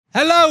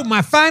Hello,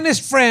 my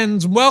finest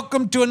friends.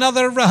 Welcome to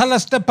another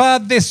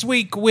RHLSTP this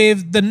week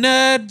with the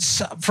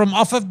nerds from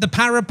off of the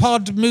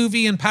Parapod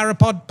movie and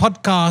Parapod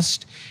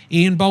podcast,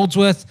 Ian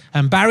Boldsworth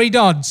and Barry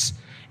Dodds.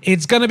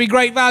 It's going to be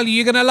great value.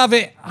 You're going to love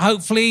it.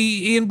 Hopefully,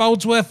 Ian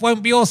Boldsworth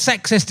won't be all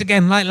sexist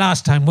again like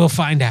last time. We'll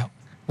find out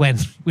when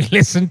we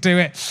listen to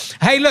it.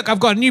 Hey, look, I've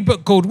got a new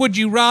book called Would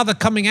You Rather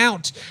coming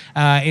out.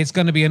 It's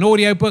going to be an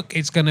audio book.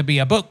 It's going to be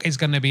a book. It's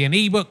going to be an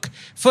ebook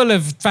full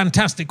of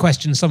fantastic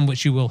questions, some of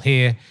which you will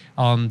hear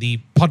on the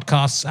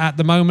podcasts at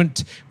the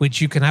moment, which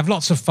you can have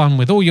lots of fun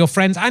with all your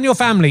friends and your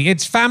family.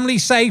 It's family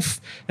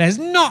safe. There's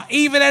not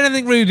even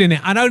anything rude in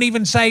it. I don't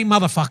even say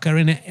motherfucker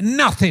in it.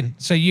 Nothing.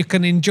 So you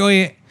can enjoy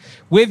it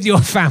with your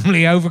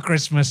family over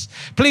Christmas.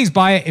 Please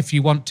buy it if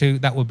you want to.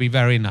 That would be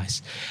very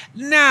nice.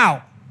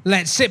 Now,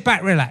 let's sit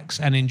back, relax,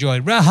 and enjoy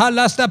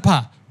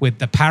RHLSTP with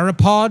the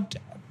Parapod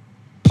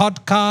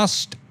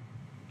podcast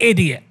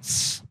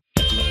idiots.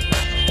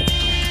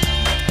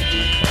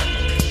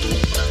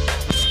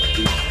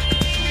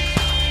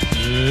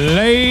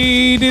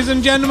 Ladies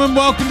and gentlemen,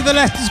 welcome to the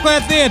Leicester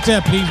Square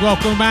Theatre. Please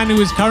welcome a man who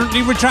is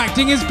currently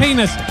retracting his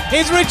penis.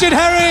 It's Richard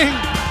Herring.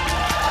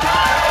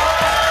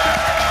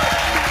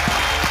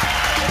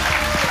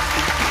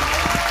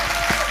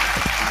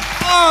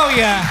 Oh,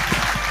 yeah.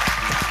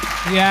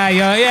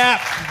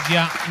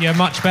 Yeah, you're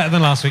much better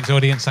than last week's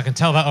audience. I can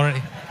tell that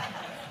already.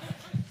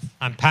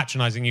 I'm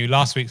patronising you.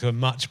 Last week's were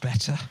much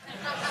better.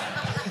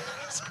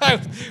 So,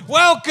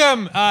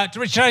 welcome to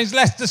Richard Herring's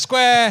Leicester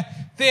Square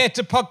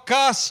Theatre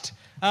podcast.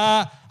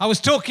 I was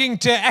talking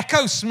to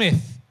Echo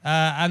Smith,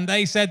 and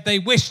they said they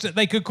wished that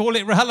they could call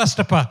it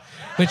RHLSTP,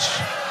 which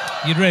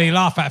you'd really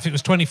laugh at if it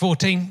was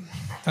 2014,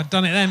 if I'd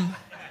done it then.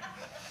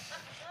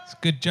 It's a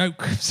good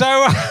joke.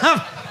 So...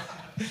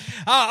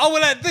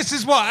 this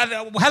is what...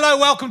 hello,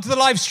 welcome to the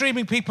live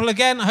streaming people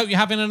again. I hope you're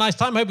having a nice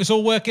time. I hope it's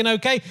all working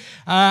okay.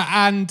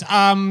 Someone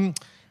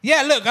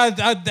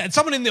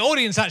in the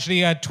audience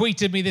actually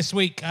tweeted me this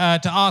week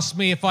to ask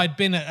me if I'd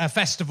been at a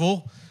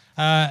festival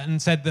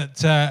and said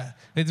that...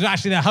 it was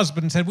actually their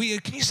husband said,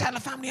 can you settle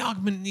a family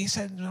argument? And he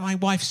said, my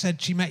wife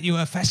said she met you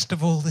at a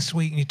festival this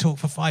week and you talked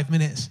for 5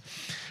 minutes.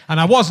 And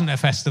I wasn't at a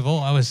festival.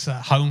 I was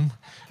home,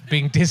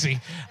 being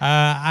dizzy,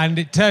 and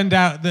it turned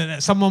out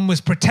that someone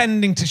was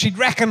pretending to... She'd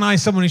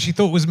recognised someone who she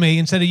thought was me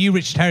and said, "Are you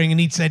Richard Herring?"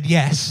 And he'd said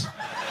yes.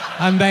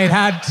 And they'd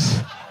had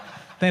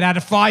a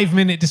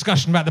 5-minute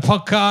discussion about the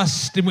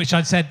podcast in which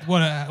I'd said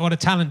what a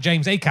talent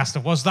James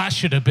Acaster was. That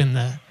should have been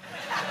there.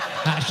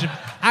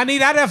 And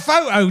he'd had a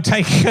photo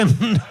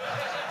taken.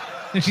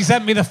 And she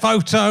sent me the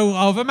photo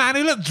of a man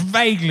who looked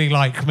vaguely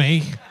like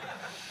me.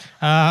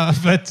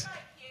 But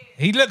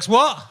he looks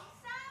what?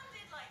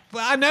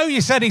 Well, I know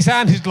you said he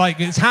sounded like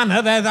it's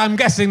Hannah. I'm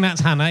guessing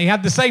that's Hannah. He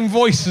had the same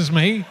voice as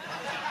me.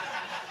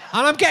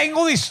 And I'm getting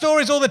all these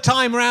stories all the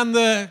time around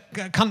the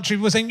country.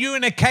 People saying, you were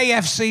in a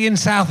KFC in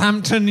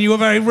Southampton, you were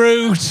very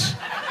rude.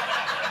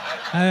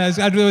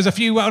 There was a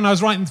few, when I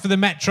was writing for the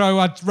Metro,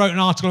 I wrote an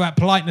article about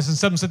politeness and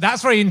someone said,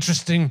 that's very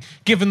interesting,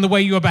 given the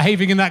way you were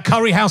behaving in that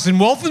curry house in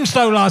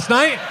Walthamstow last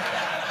night.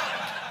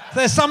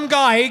 There's some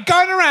guy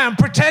going around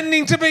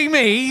pretending to be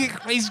me.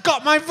 He's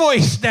got my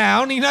voice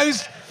down. He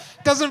knows...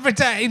 Doesn't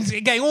pretend, he's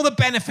getting all the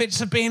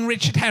benefits of being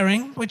Richard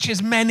Herring, which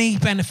is many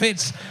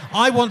benefits.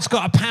 I once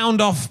got £1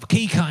 off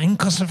key cutting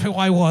because of who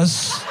I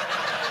was.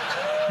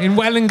 In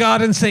Welwyn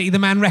Garden City, the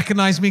man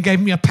recognised me and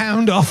gave me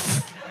 £1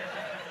 off.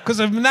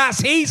 Because of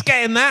he's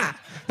getting that.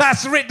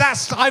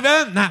 I've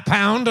earned that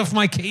 £1 off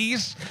my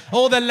keys.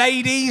 All the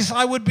ladies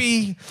I would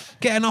be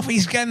getting off,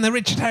 he's getting the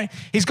Richard Herring.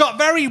 He's got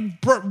very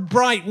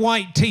bright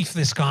white teeth,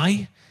 this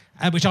guy.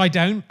 Which I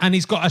don't, and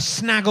he's got a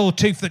snaggle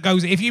tooth that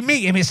goes... If you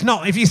meet him, it's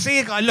not... If you see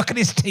a guy, look at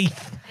his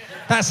teeth.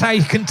 That's how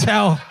you can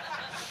tell.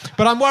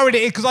 But I'm worried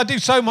it is, because I do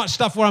so much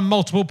stuff where I'm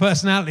multiple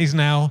personalities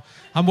now,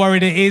 I'm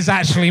worried it is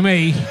actually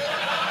me.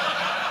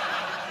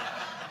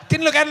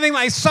 Didn't look anything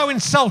like... He's so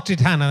insulted,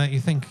 Hannah, that you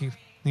think...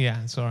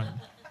 Yeah, it's all right.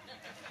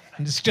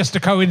 And it's just a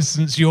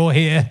coincidence you're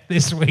here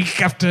this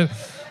week after...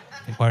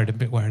 A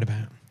bit worried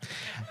about it.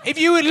 If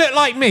you would look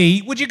like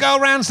me, would you go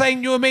around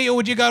saying you were me, or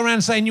would you go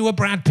around saying you were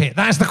Brad Pitt?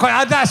 That's the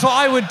question. That's what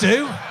I would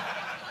do.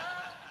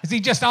 Is he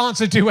just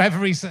answer to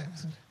whoever he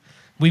says?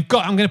 I'm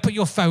going to put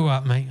your photo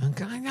up, mate.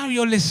 I know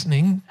you're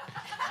listening.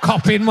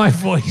 Copying my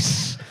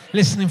voice.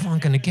 Listening for I'm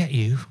going to get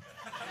you.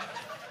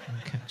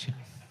 I'll catch you.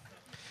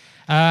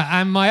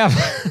 And my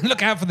other...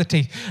 look out for the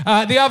teeth.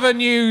 The other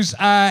news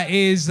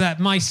is that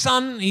my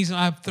son, he's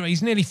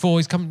nearly 4.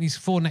 He's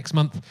 4 next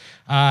month.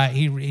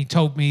 He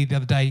told me the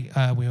other day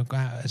we were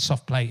going out at a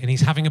soft play, and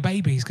he's having a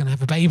baby. He's going to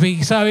have a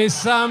baby. So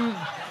it's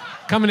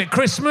coming at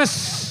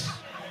Christmas.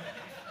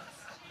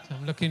 So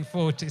I'm looking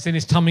forward to it. It's in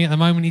his tummy at the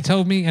moment, he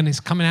told me, and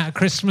it's coming out at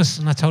Christmas.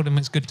 And I told him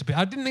it's good to be...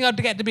 I didn't think I'd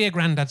get to be a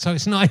granddad, so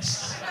it's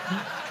nice.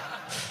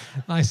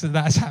 Nice that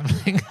that's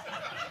happening.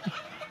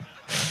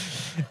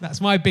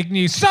 That's my big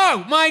news.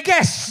 So, my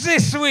guests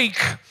this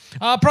week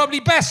are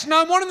probably best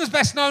known... One of them is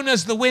best known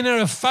as the winner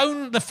of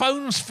the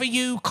Phones For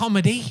You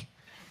comedy.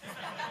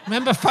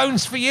 Remember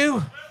Phones For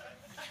You?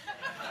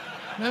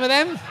 Remember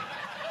them?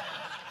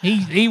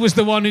 He was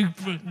the one who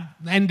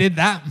ended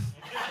that.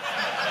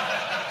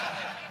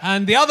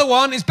 And the other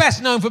one is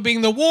best known for being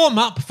the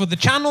warm-up for the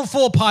Channel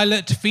 4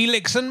 pilot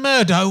Felix and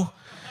Murdo.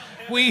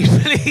 We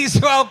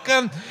please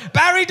welcome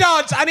Barry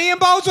Dodds and Ian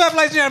Boldsworth,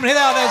 ladies and gentlemen. Here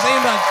they are. There's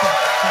Ian Dodds.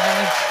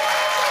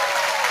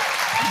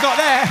 He's not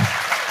there.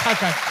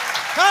 Okay.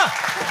 Ah!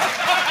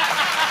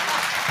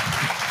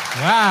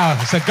 Wow,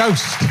 it's a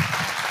ghost.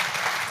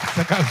 It's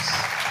a ghost.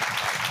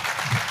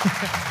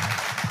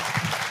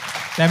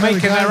 They're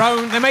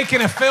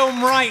making a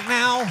film right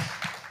now.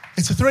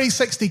 It's a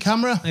 360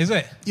 camera. Is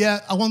it? Yeah,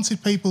 I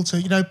wanted people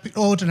to,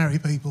 ordinary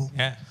people.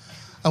 Yeah.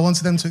 I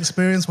wanted them to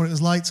experience what it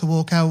was like to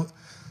walk out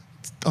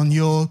on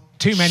your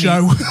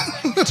show.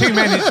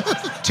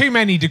 Too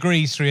many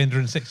degrees,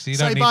 360. You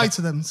Say don't bye need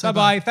to them. Say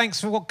bye. Thanks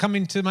for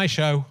coming to my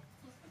show.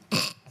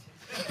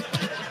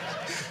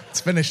 It's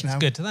finished now.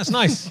 Good. That's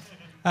nice.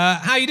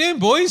 How you doing,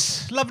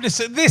 boys? Lovely to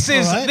see. This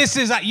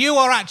is you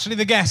are actually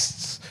the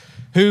guests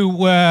who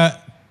were.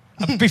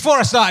 Before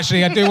I start,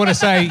 actually, I do want to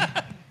say,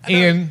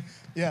 Ian.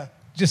 Yeah.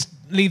 Just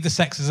leave the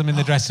sexism in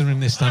the dressing room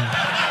this time.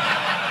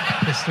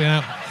 Just,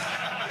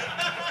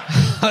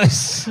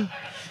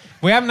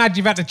 we haven't had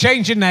you've had to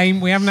change your name.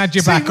 We haven't had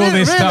you back all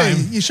this time.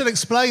 You should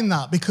explain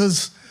that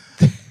because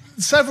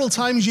several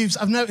times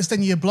I've noticed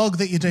in your blog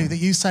that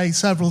you say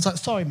several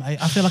times. Sorry,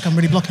 mate. I feel like I'm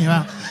really blocking you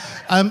out.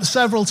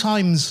 Several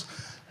times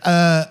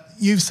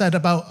you've said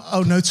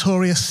about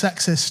notorious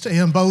sexist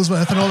Ian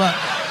Boldsworth and all that,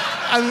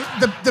 and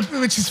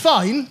which is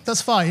fine.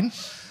 That's fine.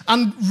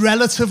 And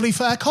relatively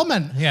fair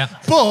comment. Yeah.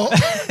 But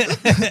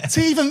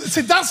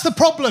that's the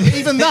problem.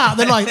 Even that,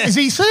 they're like, is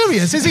he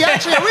serious? Is he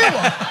actually a real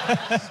one?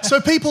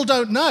 So people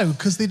don't know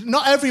because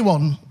not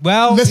everyone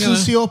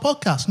listens to your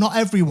podcast. Not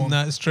everyone.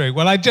 No, it's true.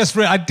 Well, I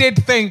did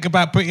think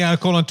about putting out a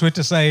call on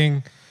Twitter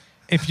saying,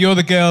 if you're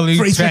the girl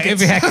who...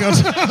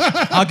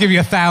 I'll give you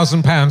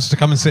 £1,000 to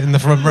come and sit in the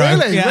front row.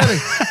 Really? Yeah. Really?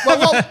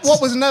 Well,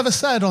 what was never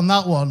said on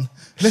that one...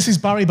 This is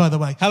Barry, by the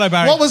way. Hello,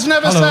 Barry. What was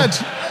never said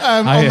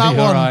on that one...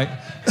 All right.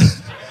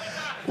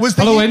 Was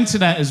Hello,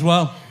 internet as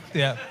well.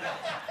 Yeah.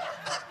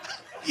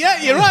 Yeah,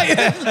 you're right.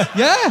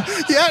 Yeah.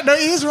 Yeah, no,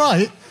 he is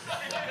right.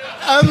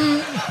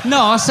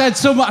 No, I said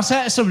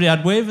to somebody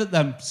I'd wave at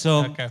them.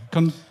 So, okay.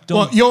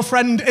 What, your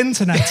friend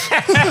internet?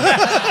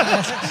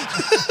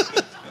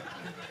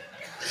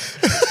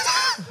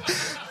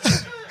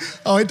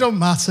 Oh, it don't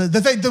matter.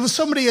 There was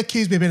somebody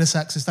accused me of being a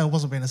sexist. I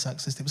wasn't being a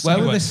sexist. It was where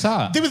were they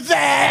sat? They were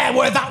there,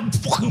 where that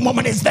fucking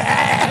woman is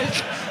there.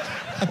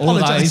 Oh,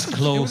 that is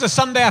close. It was a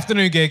Sunday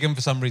afternoon gig, and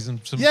for some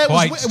reason, wasn't it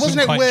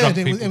weird?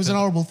 It was an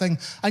horrible thing.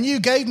 And you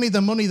gave me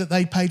the money that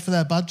they paid for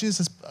their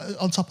badges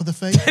on top of the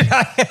fee.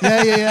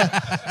 Yeah.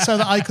 So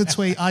that I could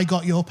tweet, "I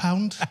got your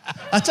pound."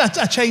 I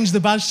changed the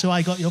badge to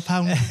 "I got your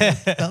pound,"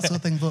 that sort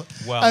of thing. But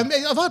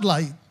I've had no,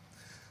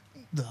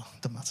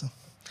 doesn't matter.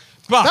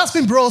 But that's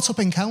been brought up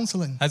in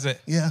counselling. Has it?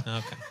 Yeah.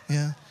 Okay.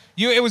 Yeah.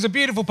 It was a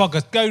beautiful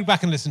podcast. Go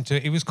back and listen to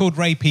it. It was called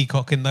Ray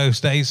Peacock in those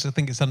days. I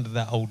think it's under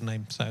that old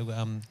name. So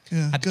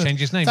had to change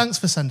his name. Thanks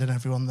for sending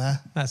everyone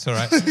there. That's all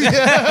right.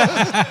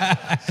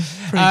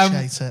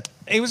 Appreciate it.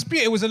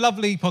 It was a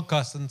lovely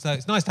podcast, and so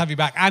it's nice to have you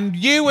back. And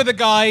you were the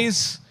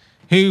guys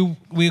who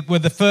were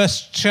the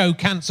first show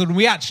cancelled. And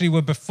we actually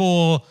were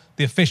before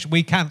the official.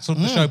 We cancelled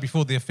the show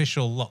before the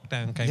official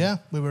lockdown came. Yeah,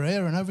 we were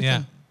here and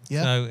everything.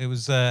 Yeah. So it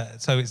was.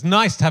 So it's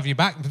nice to have you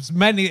back. There's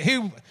many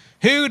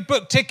who'd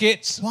booked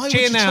tickets. Why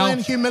cheer would you now. try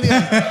and humiliate?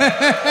 Imagine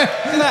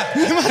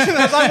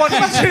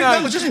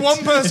that was just one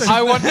person.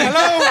 Hello.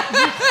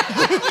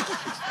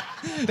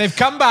 They've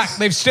come back.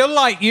 They've still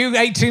liked you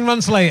 18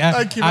 months later.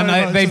 Thank you very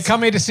much. They've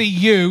come here to see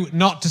you,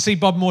 not to see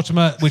Bob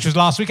Mortimer, which was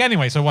last week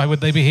anyway. So why would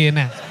they be here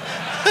now?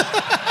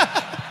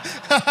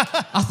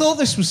 I thought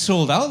this was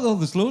sold out, though.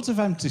 There's loads of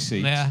empty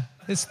seats. Yeah,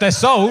 they're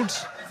sold.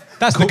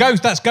 That's the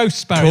ghost. That's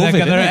ghosts, Barry.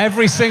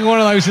 Every single one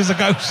of those is a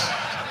ghost.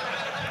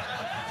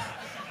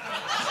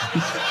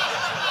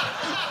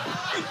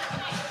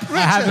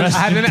 I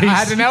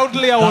had an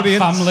elderly audience.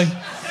 That family.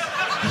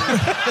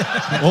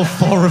 All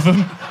four of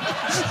them.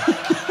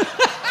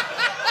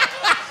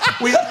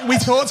 We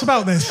talked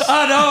about this.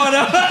 I know.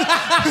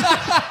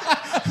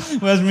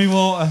 Where's me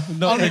water?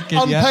 On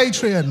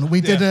Patreon,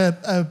 we did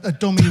a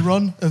dummy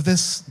run of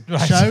this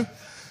show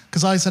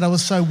because I said I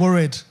was so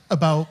worried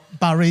about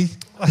Barry.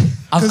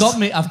 I've got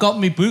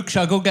me book.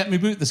 Shall I go get me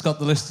book that's got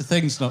the list of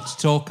things not to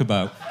talk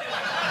about?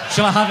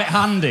 Shall I have it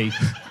handy?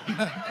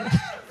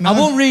 No. I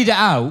won't read it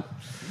out,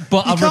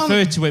 but I'll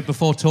refer to it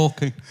before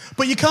talking.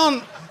 But you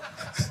can't...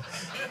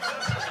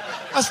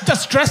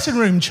 That's dressing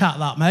room chat,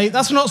 that, mate.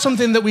 That's not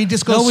something that we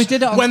discussed we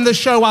did it when the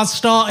show has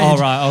started. All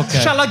right, okay.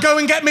 Shall I go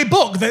and get me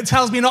book that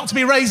tells me not to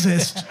be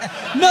racist?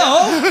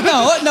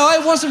 No,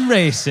 it wasn't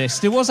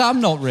racist. I'm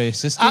not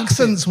racist.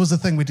 Accents was the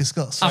thing we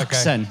discussed.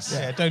 Accents.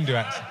 Yeah, don't do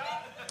accents.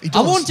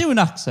 I won't do an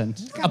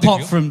accent,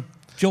 apart from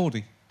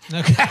Geordie.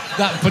 Okay.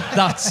 But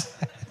that's,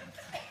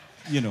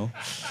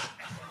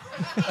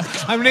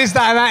 I mean, is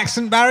that an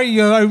accent, Barry?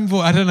 Your own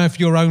voice? I don't know if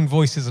your own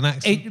voice is an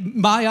accent.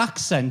 My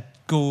accent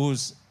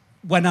goes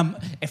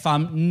if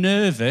I'm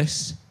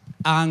nervous,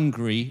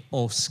 angry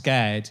or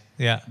scared,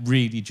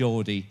 really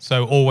Geordie.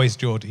 So always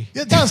Geordie.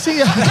 Yeah, that's it.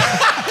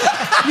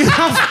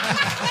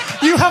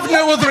 You have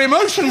no other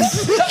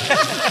emotions.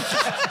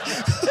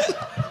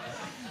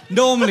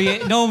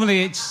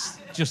 Normally it's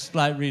just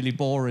like really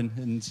boring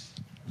and.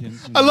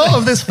 A lot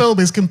of this film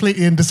is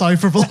completely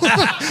indecipherable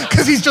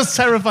because he's just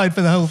terrified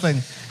for the whole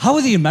thing. How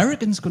are the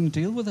Americans going to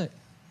deal with it?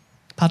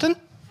 Pardon?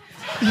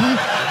 How?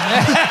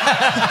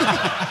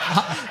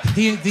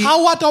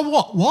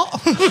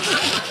 What?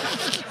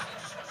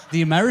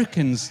 The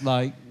Americans,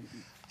 like...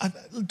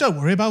 Don't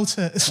worry about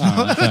it. It's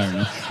not. Fair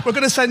enough. We're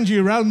going to send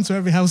you around to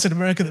every house in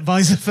America that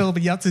buys a film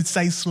and you have to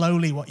say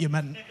slowly what you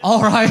meant.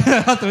 All right.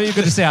 I thought you were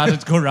going to say I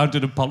had to go around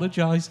and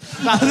apologise.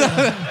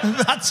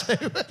 That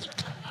too.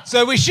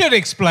 So we should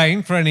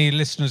explain for any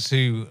listeners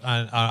who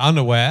are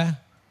unaware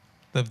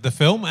of the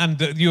film,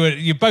 and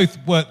you both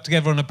worked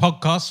together on a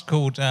podcast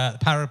called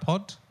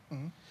Parapod,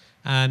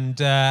 and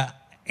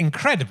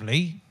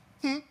incredibly,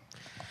 you've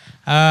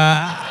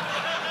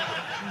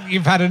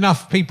had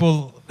enough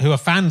people who are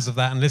fans of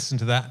that and listen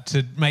to that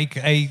to make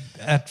a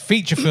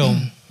feature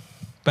film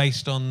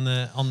based on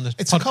the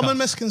It's podcast. a common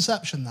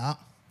misconception that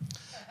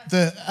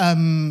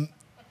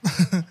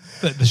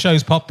That the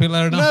show's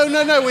popular enough?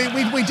 No.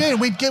 We did.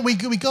 We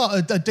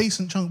got a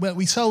decent chunk.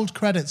 We sold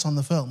credits on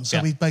the film,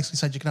 so we basically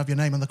said you can have your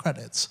name on the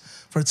credits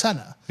for a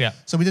tenner. Yeah.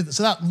 So we did.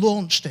 So that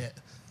launched it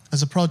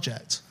as a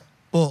project,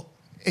 but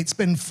it's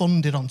been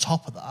funded on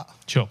top of that.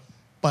 Sure.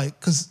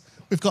 Because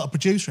we've got a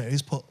producer here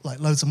who's put like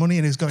loads of money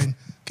in. Who's going?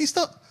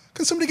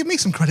 Can somebody give me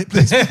some credit,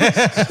 please?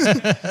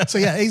 So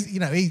yeah,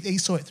 he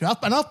saw it through,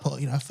 and I've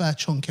put a fair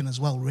chunk in as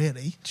well,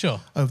 really.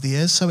 Sure. Over the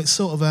years, so it's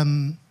sort of.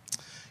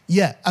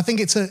 Yeah, I think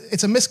it's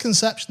a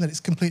misconception that it's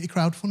completely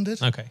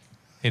crowdfunded. Okay,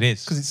 it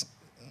is.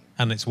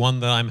 And it's one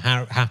that I'm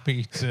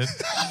happy to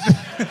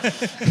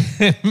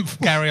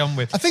carry on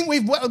with. I think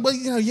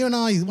you and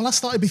I, I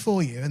started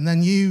before you, and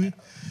then you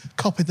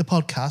copied the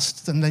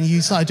podcast, and then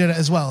you started doing it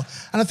as well.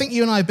 And I think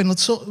you and I have been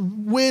sort of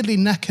weirdly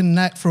neck and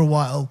neck for a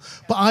while,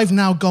 but I've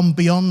now gone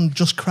beyond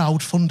just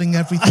crowdfunding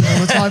everything all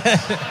the time.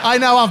 I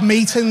now have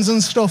meetings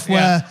and stuff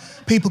where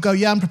people go,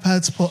 I'm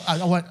prepared to put...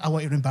 I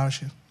want you to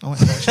embarrass you.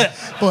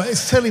 But it's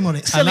silly money.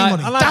 It's silly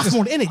money. Daft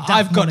money, innit?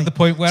 I've got to the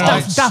point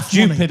where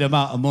stupid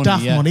amount of money.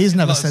 Daft money. He's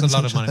never said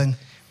such a thing.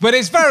 But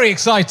it's very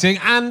exciting,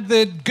 and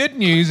the good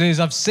news is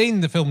I've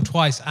seen the film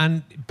twice,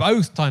 and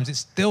both times it's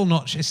still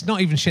not... It's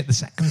not even shit the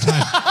second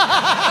time.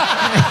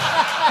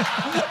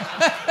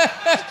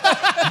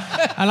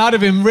 And I'd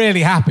have been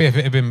really happy if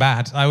it had been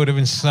bad. I would have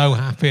been so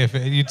happy if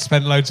you'd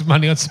spent loads of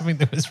money on something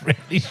that was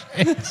really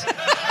shit.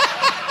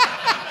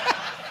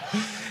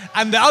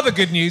 And the other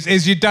good news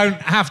is you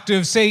don't have to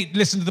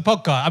listen to the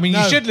podcast. I mean,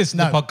 you should listen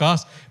to the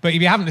podcast, but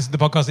if you haven't listened to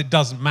the podcast, it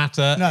doesn't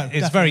matter. No,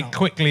 it's very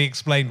quickly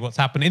explained what's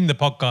happened in the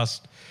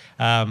podcast.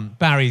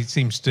 Barry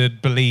seems to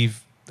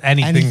believe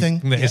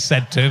anything that is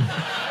said to him.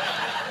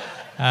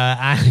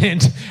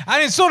 And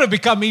it's sort of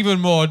become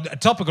even more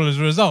topical as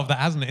a result of that,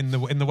 hasn't it,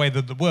 in the way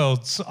that the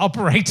world's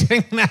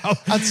operating now.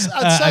 I'd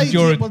say,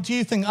 do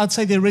you think, I'd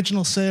say the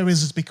original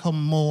series has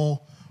become more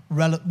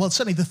relevant, well,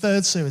 certainly the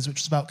third series, which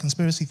is about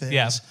conspiracy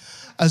theories,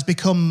 has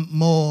become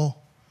more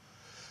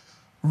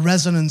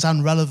resonant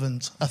and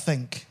relevant, I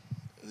think,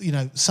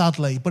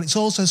 sadly. But it's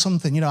also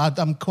something,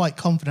 I'm quite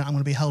confident I'm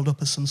going to be held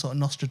up as some sort of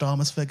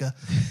Nostradamus figure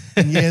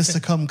in years to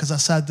come because I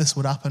said this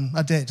would happen.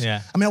 I did.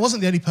 Yeah. I mean, I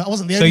wasn't the only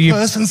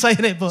person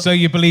saying it, but... So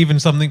you believe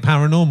in something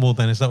paranormal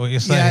then, is that what you're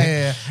saying?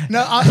 Yeah.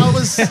 No, I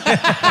was...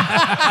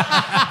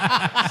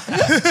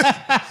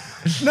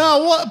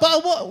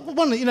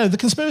 the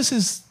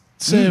conspiracies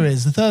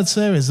series, the third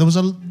series, there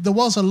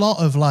was a lot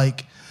of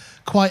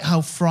quite how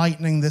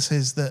frightening this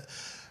is that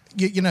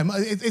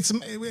it's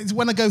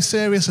when I go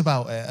serious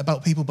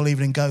about people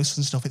believing in ghosts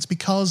and stuff, it's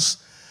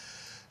because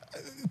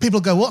people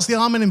go, what's the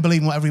harm in him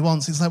believing whatever he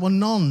wants? It's like, well,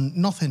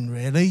 nothing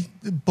really,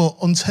 but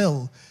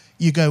until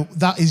you go,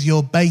 that is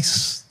your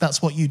base,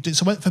 that's what you do.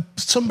 So for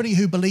somebody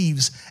who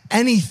believes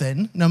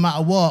anything, no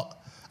matter what,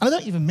 and I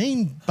don't even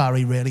mean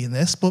Barry really in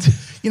this, but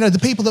the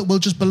people that will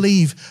just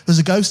believe there's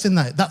a ghost in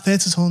there, that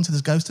theatre's haunted, there's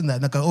a ghost in there,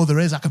 and they go, oh, there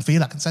is, I can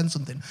feel, I can sense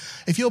something.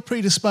 If you're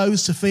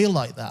predisposed to feel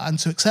like that and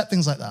to accept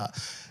things like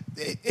that,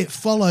 it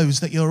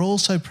follows that you're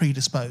also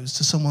predisposed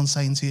to someone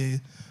saying to you,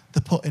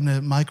 they're putting a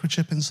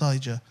microchip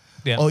inside you.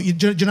 Yeah. Or do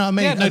you know what I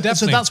mean? Yeah, no,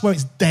 definitely. So that's where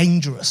it's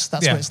dangerous.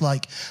 That's what it's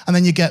like. And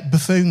then you get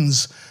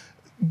buffoons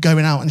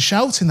going out and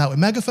shouting that with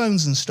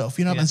megaphones and stuff,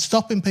 and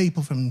stopping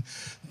people from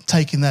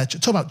taking their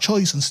talk about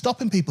choice and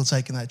stopping people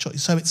taking their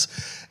choice. So it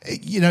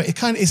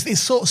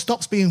sort of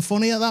stops being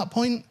funny at that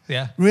point.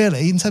 Yeah.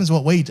 Really, in terms of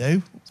what we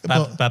do.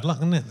 Bad luck,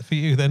 isn't it, for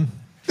you then?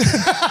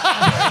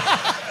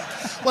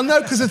 Well,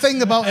 no, because the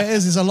thing about it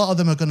is a lot of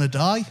them are going to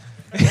die.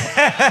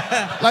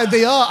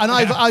 They are, and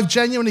I've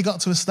genuinely got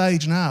to a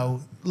stage now.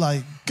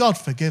 God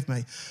forgive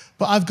me,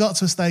 but I've got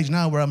to a stage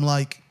now where I'm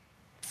like,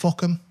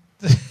 fuck them.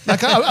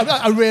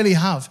 I really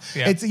have.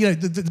 Yeah. It's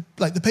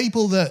the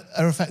people that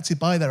are affected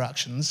by their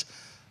actions,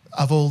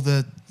 have all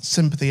the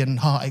sympathy and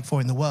heartache for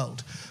in the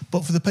world.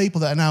 But for the people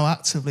that are now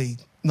actively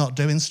not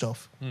doing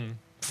stuff,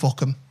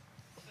 fuck them.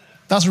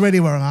 That's really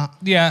where I'm at.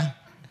 Yeah.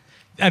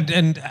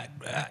 And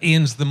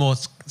Ian's the more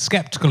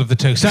sceptical of the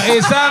two. So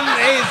it's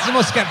the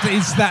more skeptical.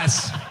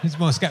 He's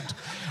more skeptical.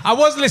 I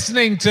was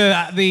listening to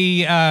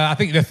I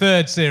think the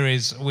third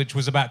series, which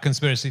was about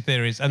conspiracy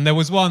theories, and there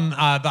was one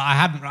that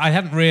I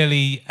hadn't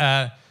really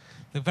the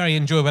very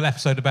enjoyable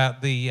episode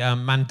about the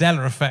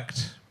Mandela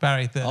effect,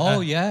 Barry.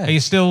 Yeah. Are you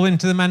still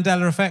into the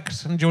Mandela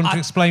effect? And do you want to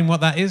explain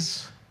what that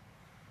is?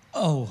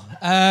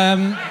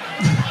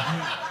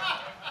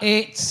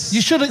 It's...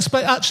 You should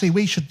explain. Actually,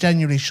 we should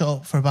genuinely shut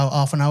up for about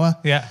half an hour.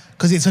 Yeah.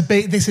 Because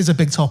this is a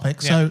big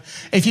topic. So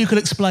if you could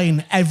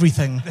explain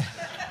everything,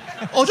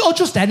 or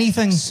just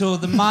anything. So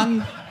the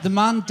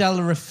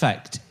Mandela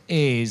effect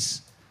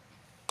is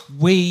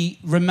we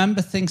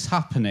remember things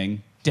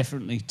happening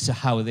differently to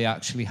how they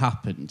actually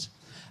happened.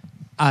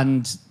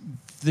 And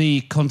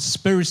the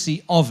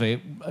conspiracy of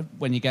it,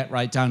 when you get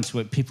right down to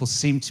it, people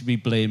seem to be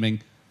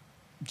blaming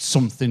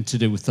something to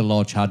do with the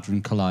Large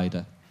Hadron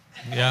Collider.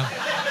 Yeah.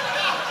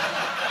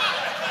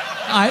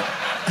 I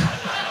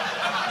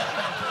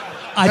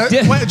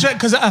did...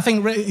 Because I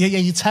think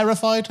you're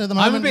terrified at the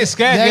moment. I'm a bit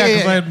scared,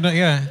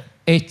 yeah.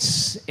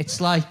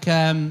 It's like...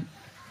 I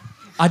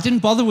didn't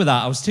bother with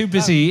that. I was too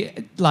busy,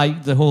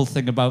 like, the whole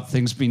thing about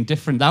things being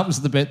different. That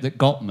was the bit that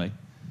got me,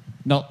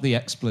 not the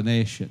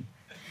explanation.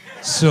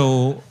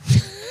 So...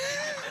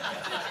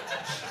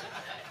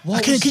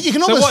 You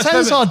can almost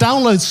sense our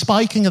downloads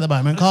spiking at the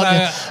moment, can't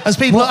you? As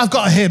people, I've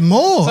got to hear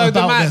more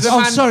about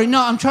this. Sorry,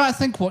 no, I'm trying to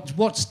think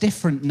what's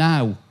different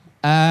now.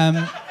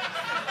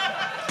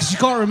 Because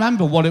you've got to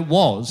remember what it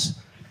was.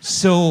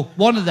 So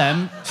one of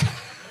them...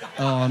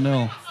 Oh,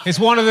 no. It's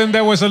one of them,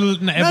 there was a...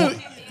 No,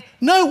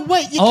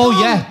 wait, you can't...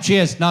 yeah,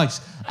 cheers,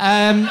 nice.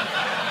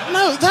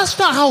 No, that's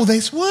not how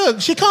this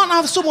works. You can't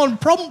have someone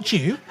prompt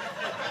you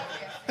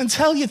and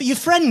tell you that your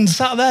friend's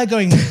sat there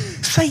going,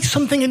 say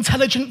something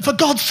intelligent, for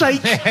God's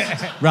sake.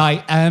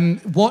 Right,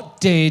 what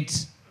did...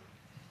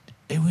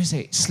 Who is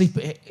it?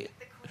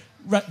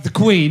 The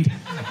Queen.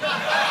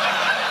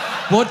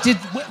 What did...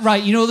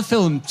 Right, you know the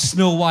film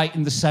Snow White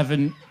and the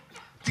Seven...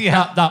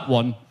 Yeah. That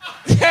one.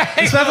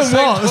 The Seven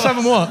what? The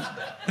Seven what?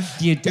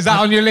 Is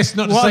that on your list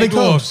not to say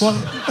dwarfs?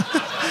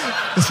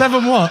 The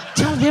Seven what?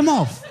 Tell him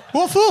off.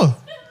 What for?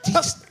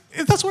 That's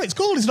what it's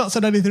called. He's not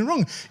said anything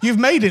wrong. You've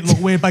made it look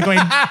weird by going...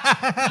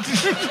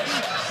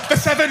 The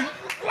Seven...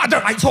 I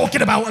don't like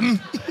talking about them.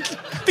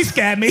 They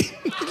scare me.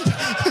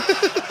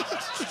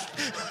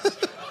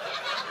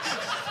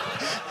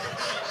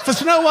 For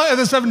Snow White and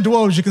the Seven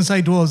Dwarves, you can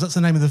say dwarves. That's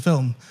the name of the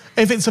film.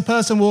 If it's a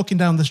person walking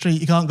down the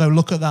street, you can't go,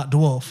 look at that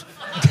dwarf.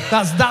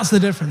 That's the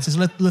difference. It's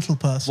a little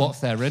person. What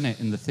if they're in it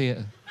in the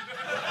theatre?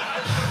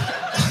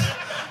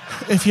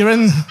 If you're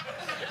in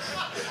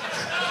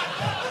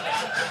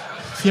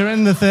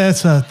the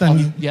theatre,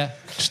 then you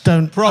just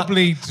don't...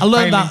 Probably... I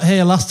learned that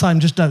here last time.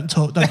 Just don't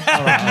talk. Don't.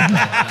 All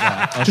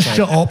right, okay. Just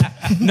shut up.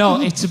 No,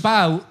 it's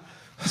about...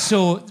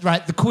 So,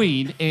 right, the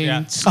Queen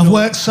in... I've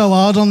worked so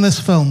hard on this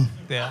film.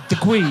 Yeah. The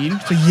Queen...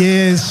 For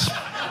years.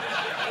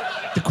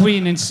 The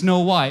Queen in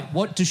Snow White,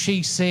 what does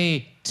she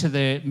say to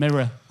the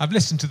mirror? I've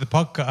listened to the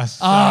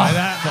podcast.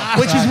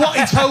 Which is what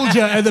he told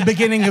you at the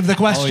beginning of the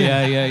question.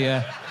 Oh,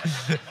 yeah.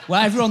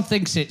 Well, everyone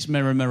thinks it's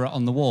mirror, mirror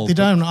on the wall. They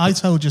don't. I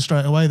told you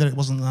straight away that it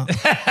wasn't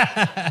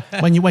that.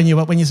 when you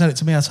said it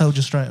to me, I told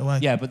you straight away.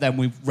 Yeah, but then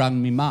we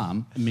rang me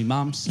mum, and me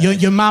mum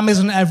said... Your mum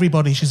isn't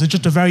everybody. She's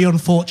just a very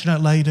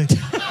unfortunate lady.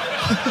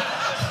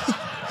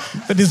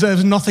 That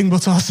deserves nothing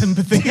but our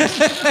sympathy.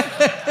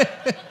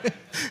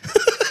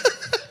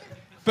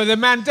 But the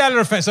Mandela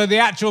effect, so the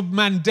actual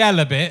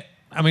Mandela bit,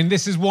 I mean,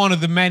 this is one of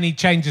the many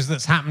changes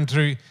that's happened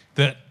through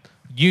that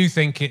you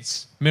think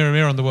it's mirror,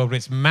 mirror on the world, but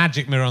it's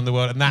magic mirror on the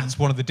world, and that's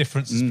one of the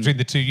differences between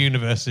the two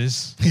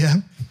universes. Yeah.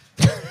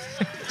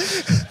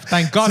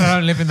 Thank God I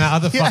don't live in that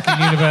other fucking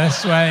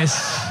universe where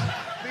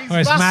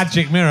it's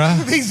magic mirror.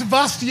 These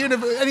vast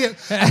universes.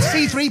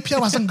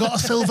 C-3PO hasn't got a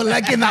silver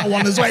leg in that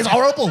one as well. It's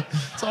horrible.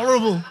 It's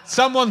horrible.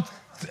 Someone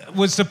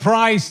was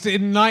surprised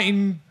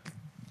in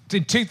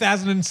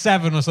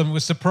 2007 or something,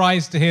 was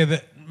surprised to hear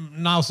that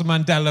Nelson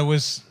Mandela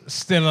was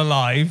still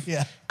alive.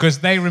 Yeah. Because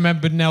they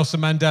remembered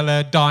Nelson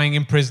Mandela dying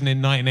in prison in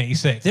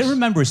 1986. They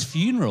remember his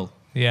funeral.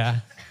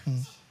 Yeah.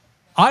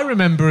 I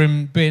remember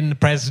him being the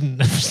president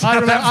of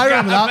South Africa. I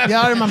remember that.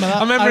 Yeah, I remember that.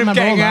 I remember him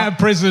getting out of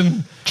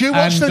prison. Do you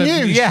watch the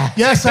news? Yeah.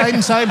 Yeah,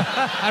 same.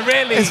 I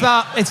really... It's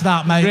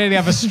that, mate. really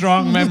have a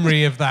strong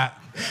memory of that.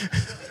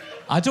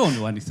 I don't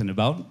know anything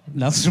about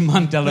Nelson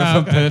Mandela, if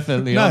I'm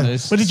perfectly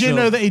honest. But did you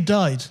know that he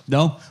died?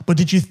 No. But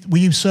were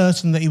you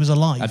certain that he was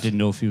alive? I didn't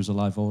know if he was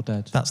alive or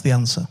dead. That's the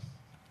answer.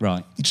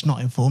 Right. You're just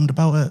not informed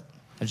about it.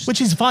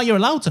 Which is fine, you're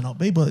allowed to not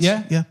be, but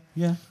yeah.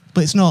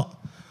 But it's not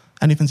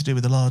anything to do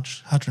with the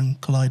Large Hadron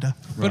Collider.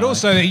 But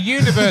also a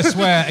universe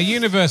where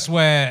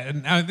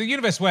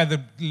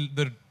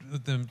the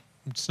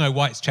Snow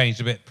White's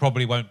changed a bit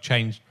probably won't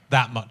change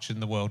that much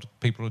in the world.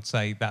 People would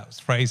say that was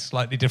phrased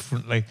slightly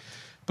differently.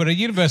 But a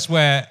universe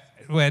where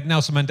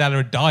Nelson Mandela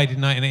had died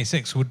in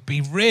 1986 would be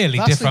really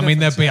different. I mean,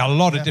 there'd be a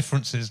lot of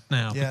differences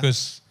now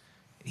because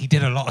he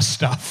did a lot of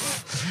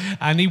stuff.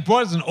 And he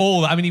wasn't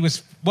all... I mean, he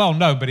was well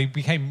known, but he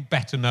became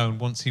better known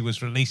once he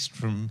was released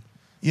from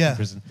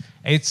prison.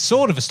 It's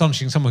sort of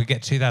astonishing someone could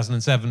get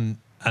 2007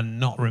 and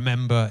not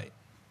remember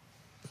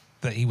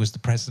that he was the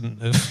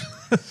president of...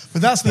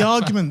 But that's the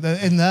argument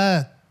that in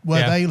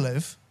where they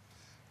live,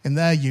 in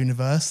their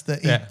universe,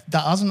 that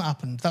that hasn't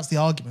happened. That's the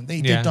argument, that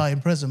he did die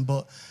in prison,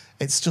 but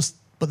it's just...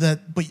 But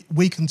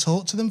we can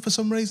talk to them for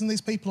some reason,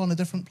 these people on a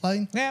different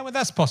plane. Yeah, well,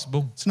 that's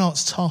possible. It's not,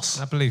 it's toss.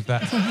 I believe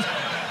that.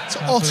 It's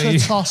utter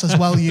toss as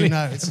well, you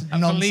know. It's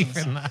nonsense. I believe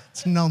in that.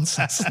 It's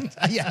nonsense.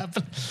 Yeah,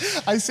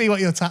 I see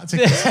what your tactic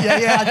is.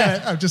 Yeah, I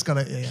get it. I've just got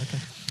it. Yeah, okay.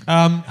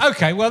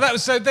 Okay, well, that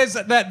was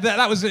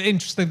that was an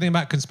interesting thing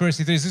about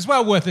conspiracy theories. It's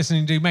well worth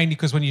listening to, mainly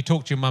because when you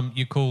talk to your mum,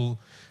 you call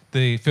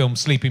the film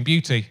Sleeping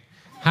Beauty.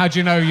 How do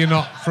you know you're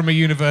not from a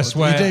universe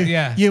where... You do.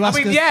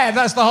 Yeah.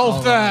 That's the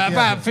whole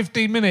about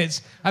 15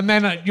 minutes. And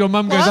then your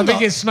mum goes, I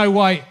think it's Snow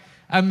White.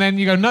 And then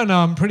you go, no,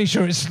 I'm pretty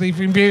sure it's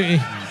Sleeping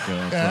Beauty.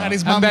 And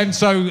his mum... And then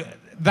so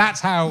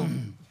that's how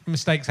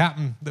mistakes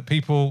happen, that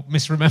people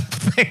misremember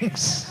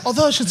things.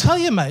 Although I should tell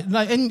you, mate,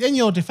 like in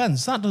your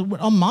defence, that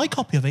on my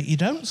copy of it, you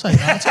don't say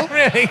that at all.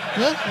 Really?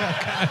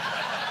 Yeah.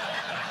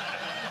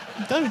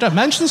 Don't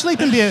mention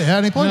Sleeping Beauty at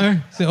any point.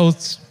 No.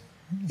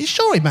 You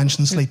sure he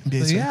mentioned Sleeping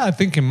Beauty? Yeah, I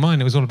think in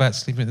mine it was all about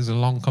sleeping. There's a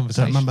long I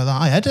conversation. don't remember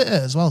that. I edit it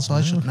as well, so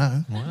I should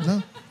know. Wow.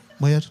 No?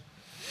 Weird.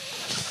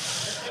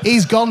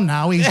 He's gone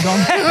now. He's gone.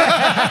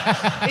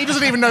 He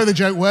doesn't even know the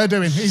joke we're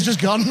doing. He's just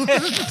gone.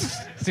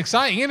 It's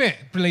exciting, isn't it?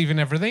 Believing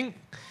everything.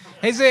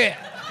 Is it?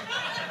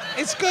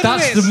 It's good.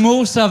 That's the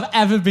most I've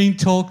ever been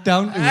talked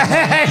down to in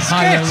my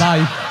entire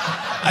life.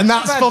 And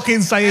that's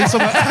fucking saying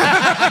something.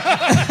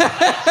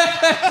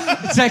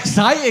 It's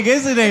exciting,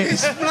 isn't it?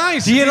 It's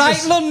nice. Do you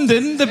like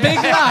London, the big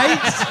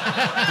lights?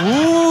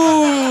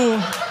 Ooh.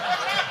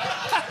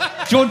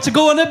 Do you want to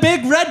go on a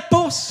big red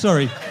bus?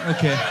 Sorry.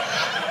 Okay.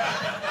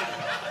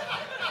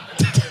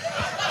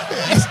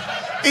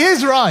 He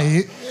is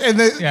right.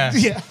 Yeah.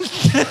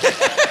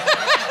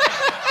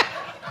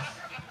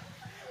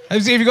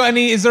 Have you got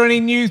any? Is there any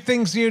new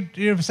things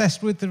you're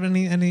obsessed with? Or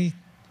any?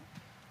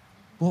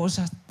 What was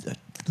I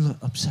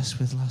obsessed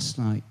with last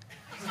night?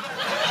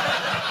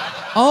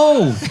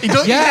 Oh, He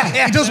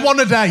does one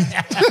a day.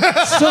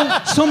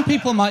 Some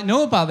people might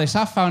know about this.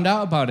 I found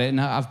out about it,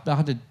 and I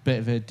had a bit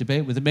of a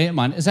debate with a mate of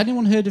mine. Has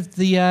anyone heard of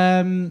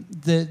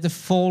the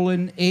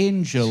fallen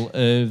angel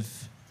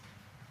of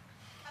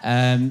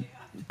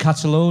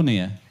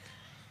Catalonia?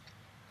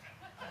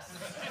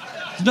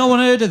 Has no one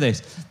heard of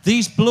this?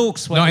 These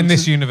blokes went Not in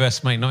this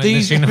universe, mate. Not in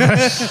this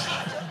universe.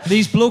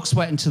 These blokes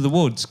went into the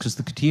woods because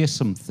they could hear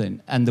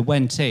something, and they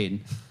went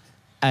in,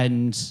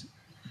 and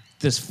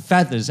there's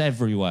feathers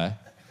everywhere.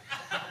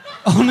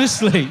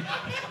 Honestly,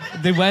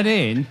 they went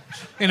in.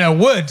 In a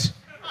wood?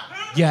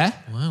 Yeah.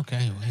 Well,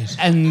 okay, weird.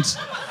 And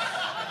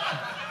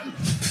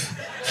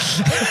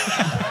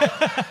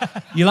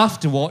you'll have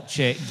to watch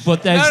it,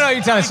 but there's... No,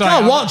 you tell us. You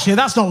can't watch it.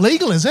 That's not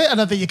legal, is it? I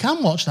don't think you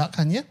can watch that,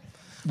 can you?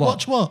 What?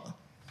 Watch what?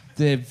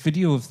 The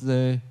video of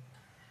the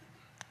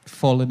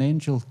fallen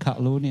angel,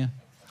 Catalonia.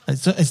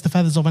 It's the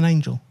feathers of an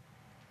angel.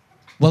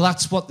 Well,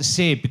 that's what they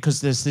say, because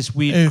there's this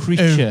weird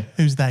creature.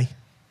 Who's they?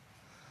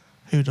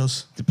 Who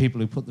does? The people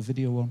who put the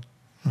video on.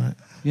 Right.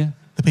 Yeah.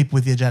 The people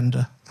with the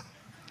agenda.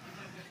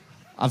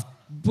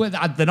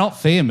 They're not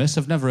famous.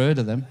 I've never heard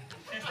of them.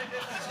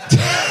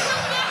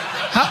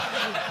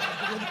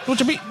 What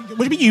do you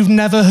mean you've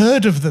never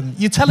heard of them?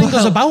 You're telling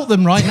us about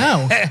them right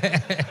now.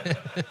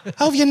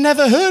 How have you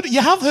never heard?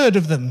 You have heard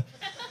of them.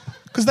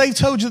 Because they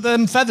told you that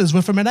them feathers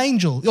were from an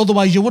angel.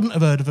 Otherwise, you wouldn't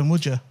have heard of them,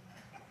 would you?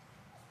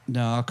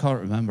 No, I can't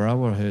remember. I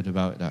would have heard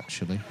about it,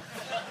 actually.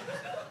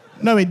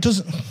 No, it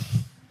doesn't.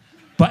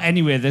 But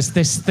anyway, there's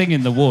this thing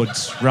in the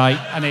woods, right?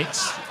 And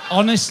it's...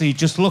 Honestly,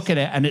 just look at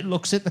it, and it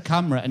looks at the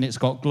camera, and it's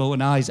got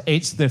glowing eyes.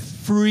 It's the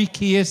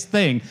freakiest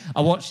thing.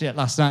 I watched it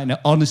last night, and it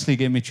honestly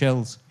gave me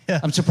chills. Yeah.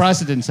 I'm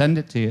surprised I didn't send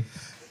it to you.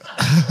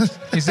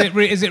 Is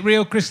it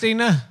real,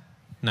 Christina?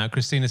 No,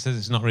 Christina says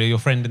it's not real. Your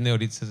friend in the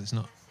audience says it's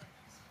not.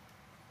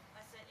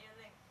 I sent you a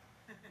link.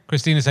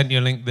 Christina sent you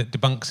a link that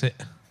debunks it.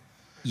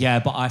 Yeah,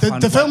 but I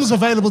found The film's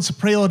available to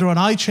pre-order on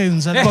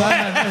iTunes. And,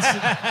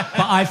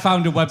 But I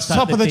found a website.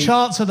 top of the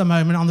charts at the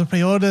moment on the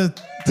pre-orders,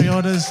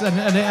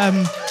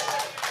 and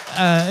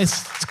it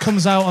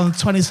comes out on the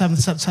 27th of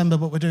September,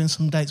 but we're doing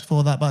some dates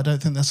before that, but I don't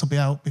think this will be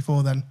out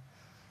before then.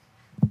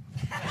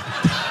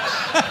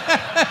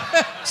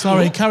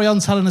 Sorry, carry on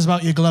telling us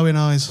about your glowing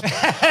eyes.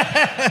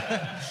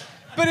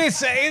 But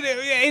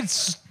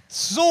it's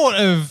sort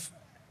of...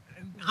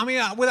 I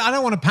mean, I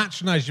don't want to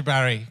patronise you,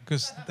 Barry,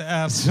 because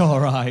It's all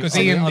right. Because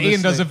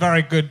Ian does a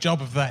very good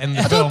job of that in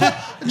the film. Do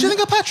you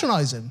think I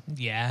patronise him?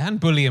 Yeah, and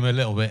bully him a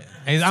little bit.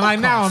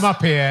 And now I'm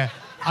up here,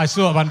 I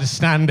sort of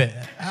understand it.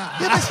 Yeah,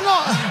 but it's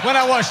not... When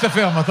I watched the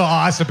film, I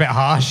thought, that's a bit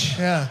harsh.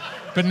 Yeah.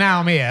 But now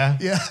I'm here.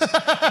 Yeah.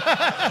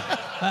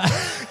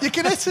 You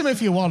can hit him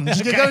if you want.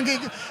 Okay.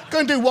 Go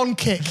and do one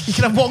kick. You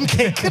can have one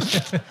kick.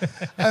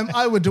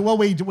 I would do... Well,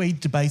 we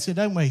debate it,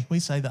 don't we? We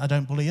say that I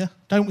don't bully you.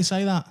 Don't we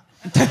say that?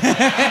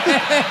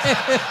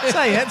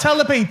 Say it. Tell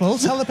the people.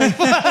 Tell the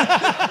people.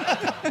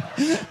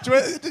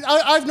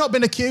 I've not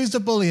been accused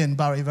of bullying,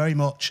 Barry, very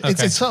much.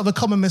 Okay. It's sort of a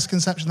common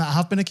misconception that I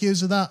have been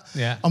accused of that.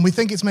 Yeah. And we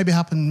think it's maybe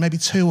happened maybe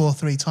 2 or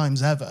 3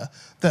 times ever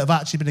that have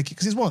actually been accused.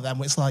 Because it's one of them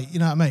where it's like, you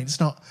know what I mean? It's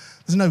not...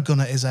 There's no gun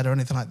at his head or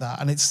anything like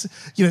that. And it's,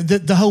 you know,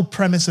 the whole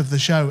premise of the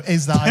show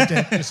is that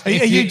idea. Are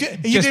you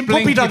doing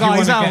puppy dog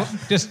eyes out?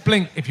 Just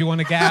blink if you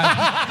want to get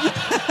out.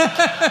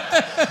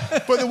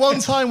 But the one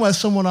time where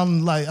someone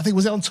on, like, I think,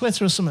 was it on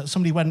Twitter or something,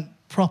 somebody went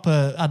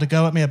proper, had a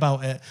go at me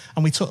about it,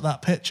 and we took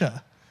that picture.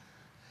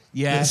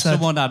 Yeah,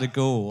 someone had a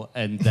go,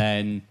 and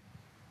then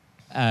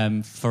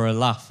for a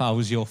laugh, I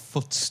was your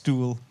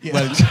footstool.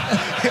 Yeah.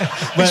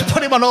 Just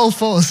put him on all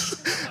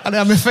fours, and I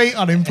had my feet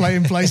on him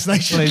playing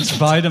PlayStation. Playing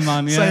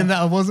Spider-Man, yeah. Saying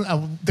that I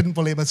didn't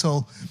bully him at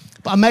all.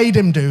 But I made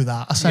him do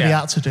that. I said he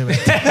had to do it.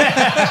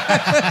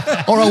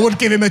 Or I would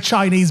give him a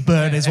Chinese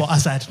burn, is what I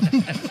said.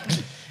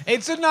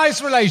 It's a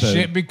nice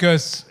relationship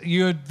because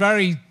you are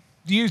very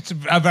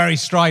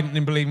strident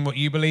in believing what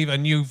you believe,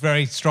 and you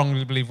very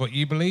strongly believe what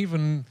you believe,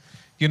 and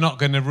you're not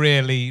going to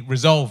really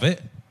resolve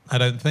it, I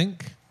don't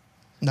think.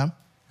 No.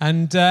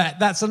 And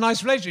that's a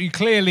nice relationship. You're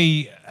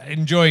clearly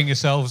enjoying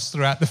yourselves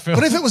throughout the film.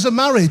 But if it was a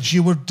marriage,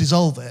 you would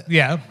dissolve it.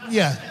 Yeah.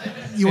 Yeah.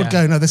 You would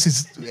go, no, this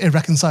is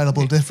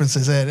irreconcilable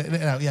differences here.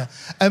 Yeah.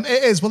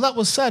 It is. Well, that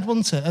was said,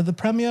 wasn't it? At the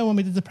premiere, when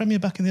we did the premiere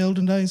back in the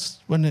olden days,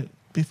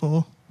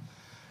 before.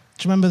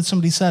 Do you remember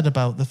somebody said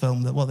about the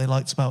film that what they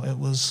liked about it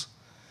was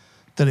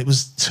that it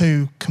was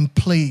 2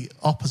 complete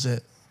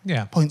opposite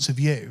points of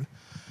view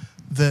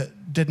that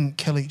didn't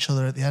kill each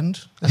other at the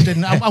end,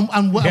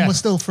 and we're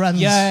still friends.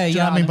 Yeah, do you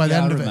know what I mean? By the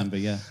end I of remember,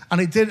 it, yeah. And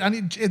it did,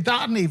 and that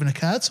hadn't even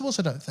occurred to us.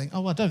 I don't think.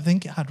 I don't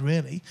think it had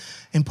really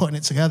in putting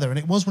it together. And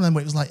it was one of them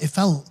where it was like it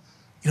felt,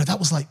 you know, that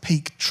was like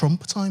peak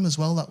Trump time as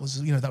well. That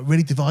was, you know, that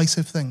really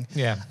divisive thing.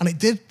 Yeah. And it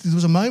did. There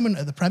was a moment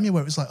at the premiere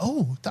where it was like,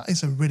 oh, that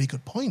is a really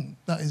good point.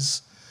 That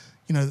is,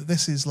 you know,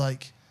 this is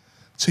like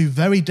 2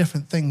 very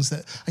different things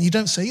that, and you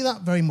don't see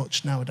that very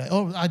much nowadays.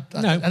 Or I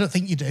don't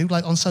think you do.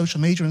 Like on social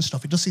media and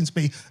stuff, it just seems to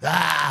be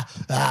and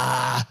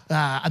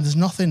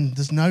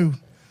there's no,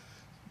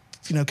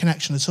 you know,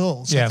 connection at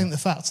all. So I think the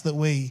fact that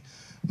we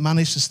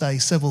managed to stay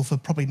civil for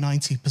probably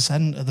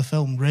 90% of the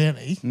film,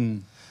 really,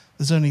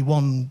 there's only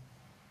one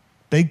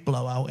big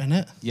blowout in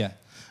it. Yeah.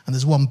 And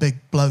there's one big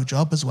blow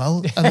job as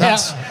well, and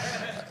that's.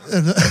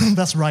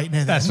 That's right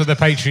near That's for the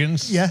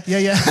Patreons. Yeah.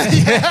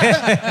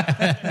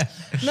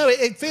 No,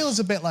 it feels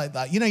a bit like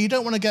that. You know, you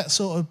don't want to get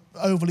sort of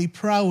overly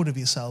proud of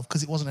yourself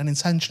because it wasn't an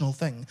intentional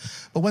thing.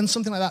 But when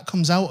something like that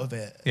comes out of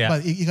it,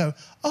 like, you go,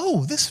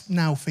 oh, this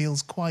now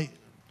feels quite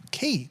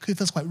key. It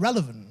feels quite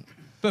relevant.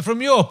 But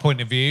from your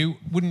point of view,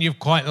 wouldn't you have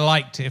quite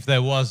liked it if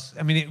there was...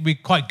 I mean, it would be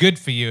quite good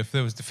for you if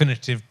there was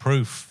definitive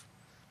proof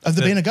of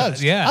there being a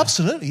ghost? Yeah.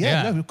 Absolutely,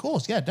 yeah. No, of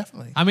course, yeah,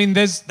 definitely. I mean,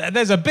 there's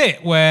a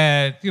bit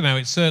where, you know,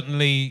 it's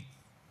certainly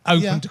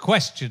open to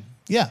question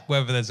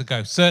whether there's a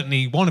ghost.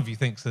 Certainly one of you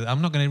thinks that.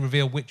 I'm not going to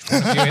reveal which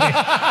one of you it is.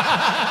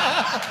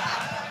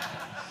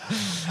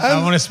 I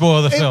don't want to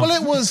spoil the film.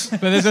 Well, it was...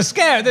 But there's a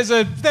scare.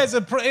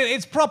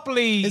 It's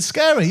properly... It's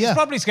scary, yeah. It's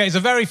probably scary. It's a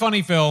very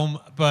funny film,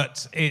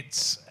 but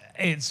it's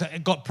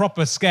got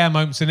proper scare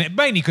moments in it,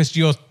 mainly because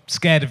you're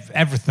scared of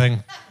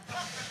everything.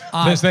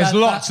 There's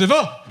lots of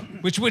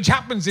which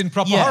happens in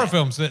proper horror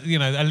films. That, you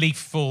know, a leaf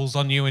falls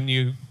on you and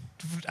you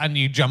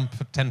jump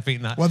 10 feet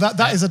in that. Well,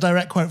 that is a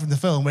direct quote from the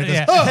film where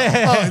it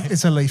goes,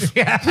 it's a leaf.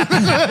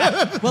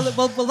 Well,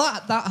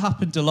 that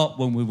happened a lot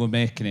when we were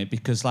making it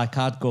because, like,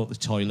 I'd go to the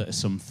toilet or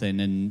something,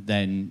 and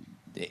then,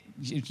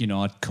 you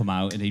know, I'd come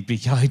out and he'd be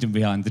hiding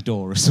behind the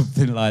door or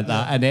something like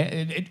that, and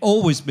it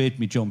always made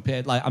me jump.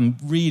 I'm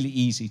really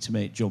easy to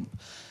make jump,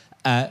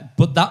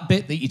 but that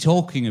bit that you're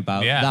talking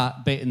about,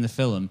 that bit in the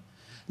film.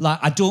 Like,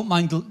 I don't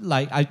mind,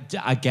 like, I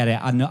get it.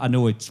 I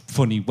know it's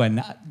funny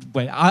when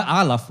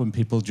I laugh when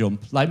people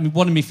jump. Like,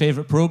 one of my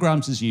favourite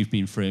programmes is You've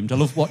Been Framed. I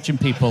love watching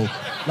people,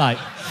 like,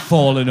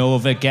 falling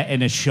over,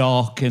 getting a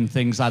shock and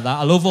things like that.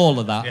 I love all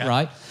of that,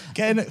 right?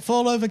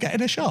 Fall over,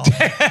 getting a shock?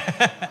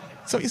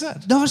 That's what you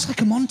said? No, it's like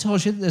a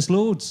montage. There's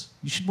loads.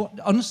 You should watch,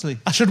 honestly.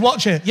 I should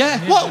watch it? Yeah.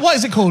 What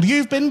is it called?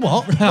 You've Been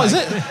what? Right. What is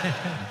it?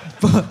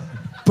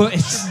 But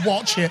it's...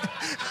 Watch it.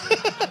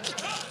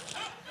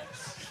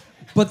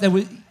 But there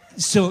was...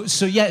 So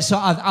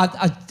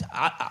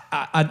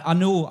I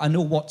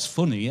know what's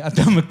funny.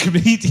 I'm a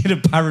comedian,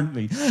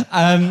 apparently.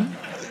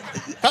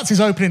 That's his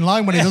opening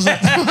line when he does it.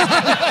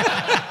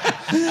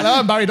 Hello,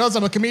 I'm Barry Dodds.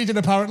 I'm a comedian,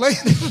 apparently.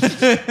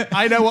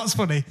 I know what's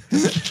funny.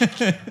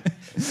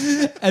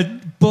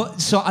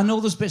 So I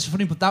know those bits are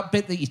funny, but that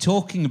bit that you're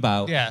talking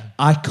about,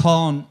 I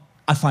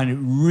find it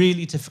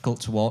really difficult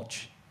to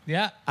watch.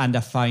 Yeah. And I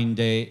find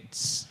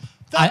it...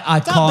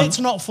 That bit's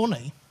not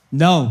funny.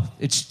 No,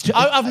 it's...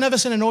 I've never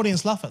seen an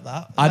audience laugh at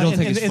that. I don't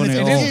think it's funny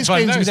at all. It's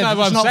not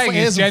what I'm saying.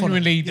 It's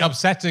genuinely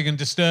upsetting and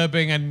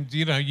disturbing, and,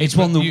 you know... It's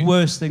one of the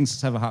worst things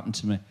that's ever happened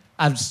to me.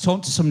 I was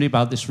talking to somebody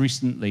about this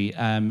recently,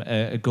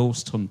 a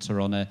ghost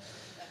hunter on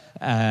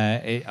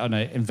an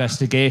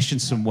investigation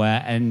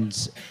somewhere, and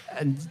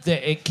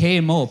it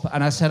came up,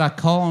 and I said, I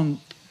can't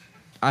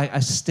I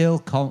still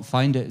can't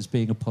find it as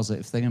being a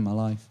positive thing in my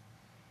life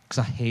because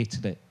I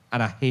hated it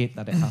and I hate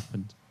that it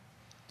happened.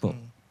 But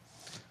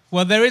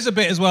Well, there is a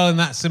bit as well in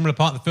that similar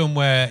part of the film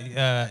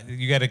where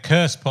you get a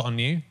curse put on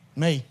you.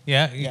 Me?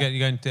 Yeah, you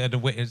go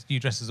into you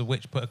dress as a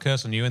witch, put a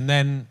curse on you, and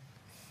then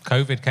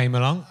COVID came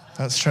along.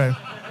 That's true.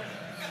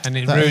 And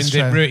it That is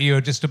ruined it. true. You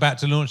were just about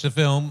to launch the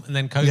film, and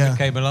then COVID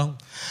came along.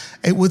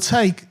 It would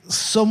take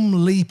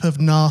some leap of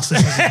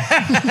narcissism.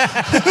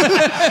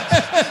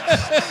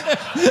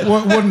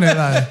 Wouldn't it,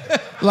 though?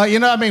 Like, you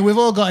know what I mean? We've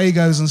all got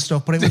egos and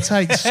stuff, but it would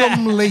take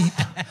some leap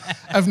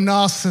of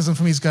narcissism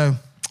for me to go,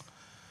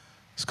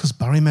 it's because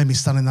Barry made me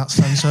stand in that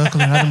stone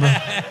circle in Edinburgh.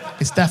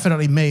 It's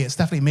definitely me. It's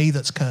definitely me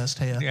that's cursed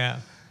here. Yeah.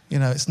 You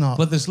know, it's not.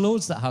 But there's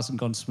loads that hasn't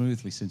gone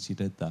smoothly since you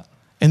did that.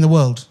 In the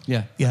world?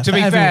 Yeah. Yeah. To for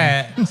be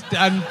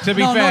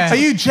everyone. fair, Are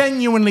you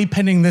genuinely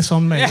pinning this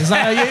on me? Is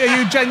that,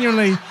 are you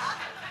genuinely...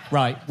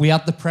 Right, we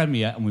had the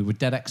premiere and we were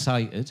dead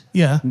excited.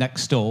 Yeah.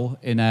 Next door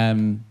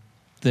in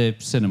the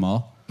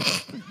cinema.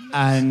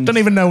 And Don't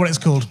even know what it's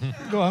called.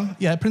 Go on.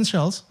 Yeah, Prince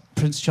Charles.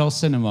 Prince Charles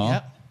Cinema.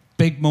 Yeah.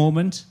 Big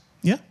moment.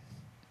 Yeah.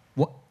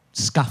 What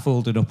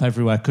scaffolding up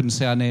everywhere. Couldn't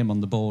say our name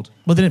on the board.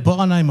 Well, they didn't put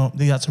our name up.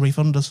 They had to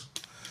refund us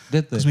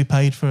Did they? because we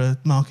paid for a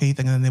marquee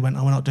thing and then they went,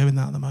 oh, we're not doing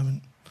that at the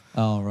moment.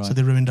 Oh, right. So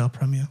they ruined our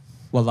premiere.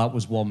 Well, that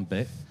was one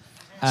bit.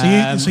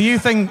 So you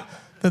think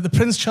that the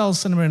Prince Charles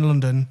Cinema in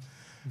London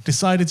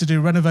decided to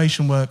do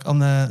renovation work on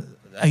their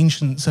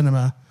ancient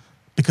cinema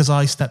because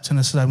I stepped in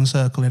a stone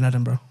circle in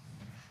Edinburgh?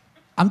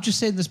 I'm just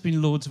saying there's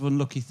been loads of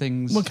unlucky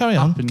things. Well, carry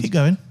on. happened. Keep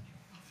going.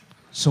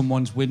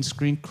 Someone's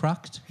windscreen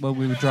cracked while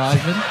we were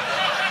driving.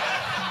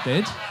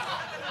 Did.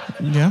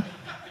 Yeah.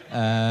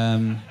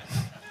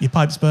 Your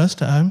pipes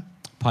burst at home,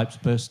 Pipes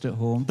burst at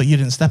home. but you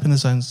didn't step in the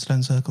stone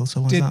circle,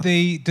 so what's that?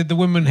 Did the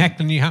woman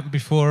heckling you happen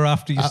before or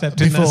after you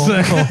stepped in that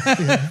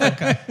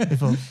circle?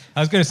 Before. I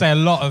was going to say a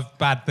lot of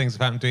bad things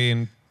have happened to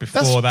Ian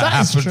before that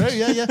happened. That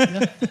is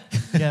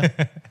true, yeah.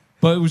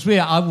 But it was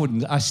weird.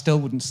 I still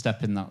wouldn't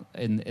step in that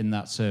in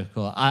that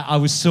circle. I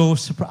was so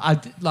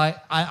surprised.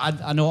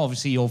 I know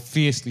obviously you're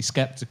fiercely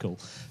skeptical,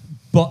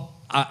 but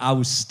I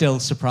was still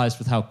surprised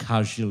with how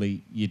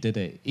casually you did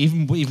it.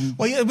 Even.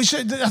 Well, yeah,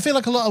 I feel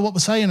like a lot of what we're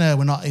saying here,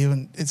 we're not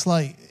even. It's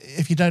like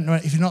if you don't know,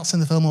 if you've not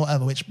seen the film or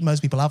whatever, which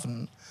most people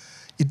haven't,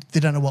 they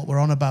don't know what we're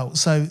on about.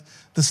 So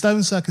the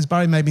stone circle,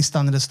 Barry made me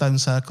stand in a stone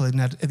circle in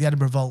the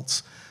Edinburgh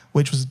Vaults,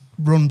 which was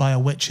run by a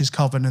witch's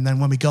coven. And then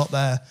when we got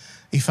there,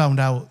 he found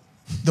out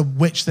the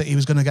witch that he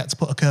was going to get to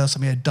put a curse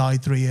on me had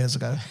died 3 years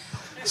ago.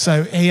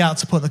 So he had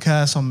to put the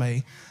curse on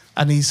me.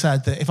 And he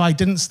said that if I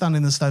didn't stand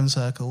in the stone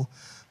circle,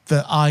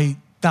 this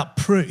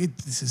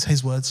is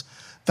his words,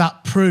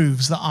 that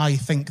proves that I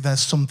think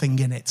there's something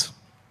in it.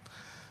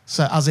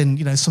 So as in,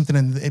 you know, something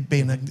in it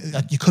being,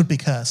 you could be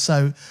cursed.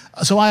 So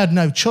I had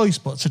no choice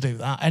but to do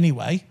that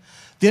anyway.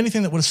 The only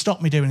thing that would have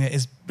stopped me doing it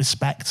is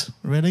respect,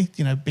 really,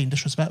 you know, being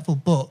disrespectful.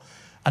 But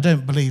I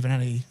don't believe in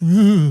any,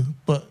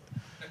 but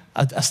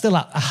I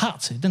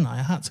had to, didn't I?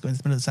 I had to go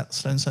into the middle of the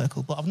stone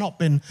circle. But I've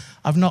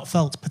not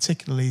felt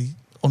particularly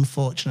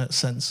unfortunate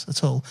since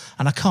at all.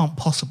 And I can't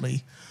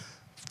possibly,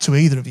 to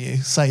either of you,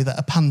 say that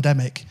a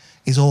pandemic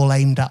is all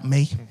aimed at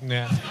me.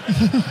 Yeah.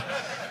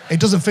 It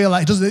doesn't feel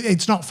like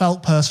it's not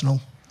felt personal.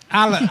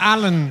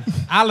 Alan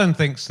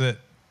thinks that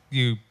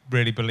you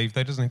really believe,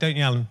 though, doesn't he? Don't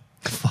you, Alan?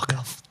 Fuck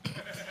off.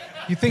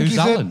 You think Who's he's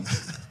Alan?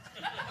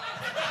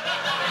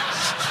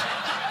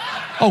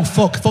 Oh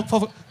fuck.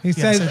 He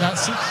says so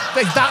that's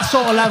that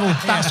sort of level.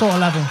 That sort of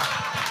level.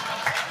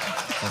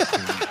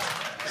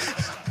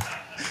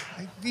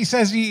 He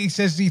says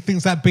he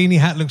thinks that beanie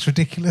hat looks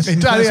ridiculous. It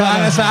does,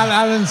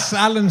 That's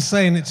Alan's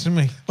saying it to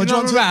me. Well, do you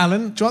remember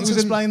Alan? Do you want to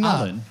explain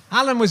that?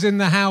 Alan was in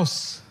the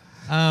house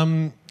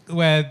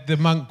where the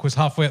monk was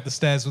halfway up the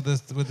stairs with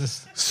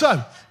us.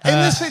 So in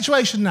this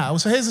situation now.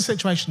 So here's the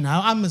situation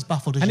now. I'm as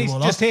baffled as And you he's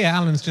all just are. here.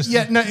 Alan's just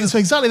Yeah, no, so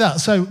exactly that.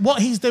 So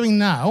what he's doing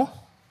now,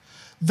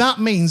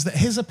 that means that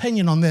his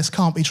opinion on this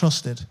can't be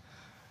trusted.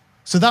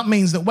 So that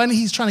means that when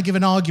he's trying to give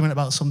an argument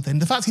about something,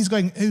 the fact he's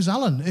going, who's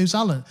Alan? Who's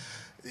Alan?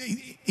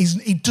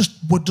 He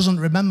just doesn't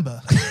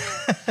remember.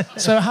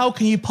 So how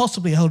can you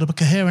possibly hold up a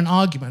coherent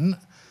argument?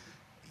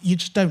 You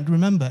just don't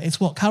remember. It's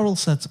what Carol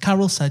said.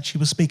 Carol said she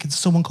was speaking to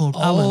someone called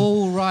Alan.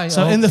 Oh, right.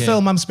 So in the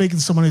film, I'm speaking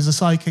to someone who's a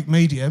psychic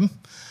medium,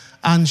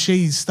 and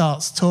she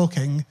starts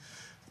talking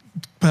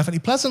perfectly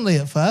pleasantly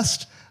at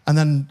first, and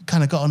then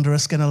kind of got under her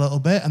skin a little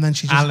bit, and then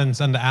she just...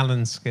 Alan's under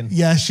Alan's skin.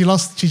 Yeah, she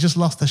just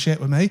lost her shit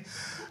with me.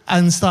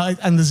 And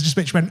there's just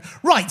a bitch went,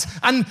 right,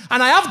 and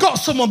I have got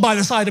someone by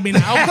the side of me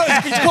now.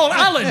 It's called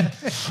Alan.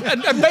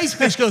 And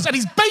basically she goes, and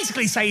he's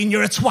basically saying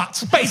you're a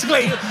twat.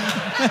 Basically,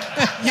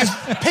 you're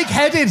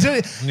pig-headed.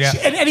 Yeah.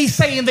 And he's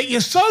saying that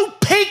you're so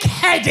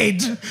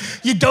pig-headed,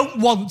 you don't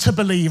want to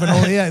believe. And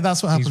all. Yeah,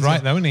 that's what happens. He's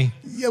right, though, isn't he?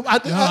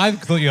 Yeah, I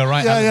thought you were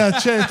right. Yeah,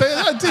 cheers.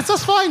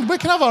 That's fine. We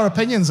can have our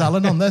opinions,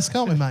 Alan, on this,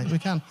 can't we, mate? We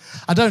can.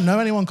 I don't know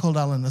anyone called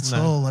Alan at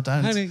all. I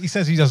don't. No, he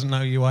says he doesn't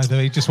know you either.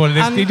 He just wanted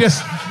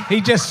to,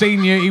 he just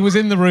seen you. He was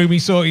in the room. He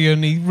saw you,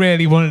 and he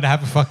really wanted to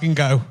have a fucking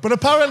go. But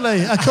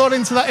apparently,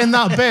 according to that, in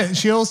that bit,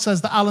 she also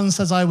says that Alan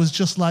says I was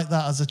just like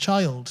that as a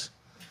child.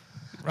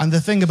 Right. And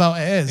the thing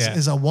about it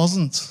is I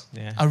wasn't.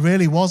 Yeah. I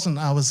really wasn't.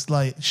 I was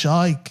like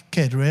shy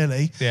kid,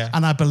 really. Yeah.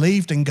 And I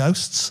believed in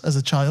ghosts as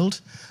a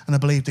child, and I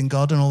believed in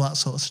God and all that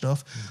sort of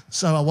stuff.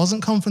 So I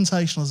wasn't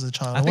confrontational as a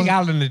child. I think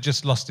Alan had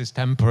just lost his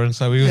temper, and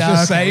so he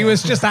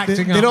was just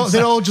acting up.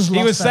 They all just lost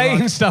he was saying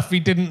right. stuff he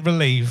didn't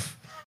believe.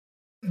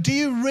 Do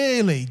you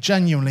really,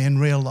 genuinely, in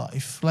real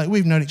life, like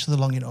we've known each other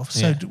long enough,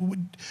 so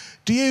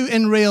do you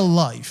in real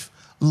life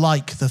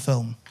like the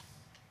film?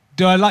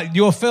 Do I like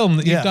your film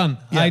that you've done?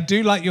 Yeah. I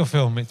do like your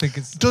film. I think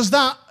it's... Does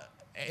that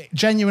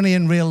genuinely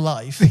in real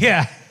life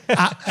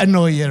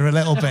annoy you a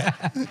little bit?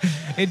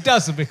 It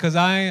doesn't, because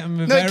I am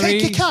a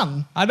it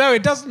can. I know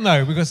it doesn't,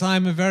 though, because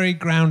I'm a very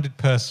grounded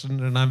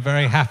person and I'm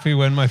very happy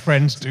when my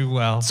friends do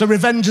well. So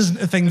revenge isn't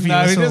a thing for you?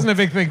 No, it isn't a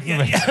big thing for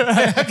me.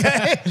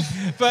 Okay.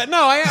 But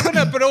no, I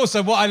am. But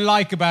also, what I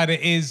like about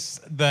it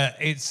is that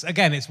it's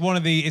one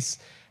of the.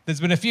 There's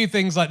been a few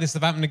things like this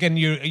that have happened. Again,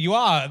 you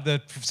are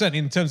certainly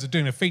in terms of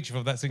doing a feature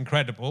film. That's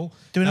incredible.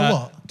 Doing a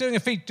what? Doing a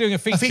feature. A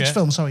feature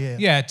film. Sorry,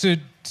 Yeah.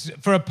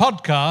 For a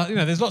podcast,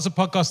 there's lots of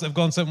podcasts that have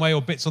gone a certain way,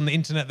 or bits on the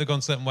internet that have gone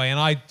a certain way. And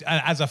I,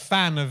 as a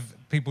fan of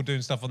people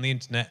doing stuff on the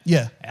internet,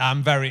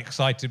 I'm very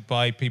excited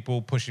by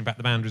people pushing back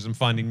the boundaries and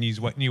finding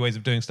new ways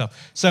of doing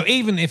stuff. So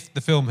even if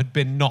the film had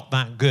been not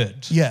that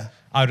good,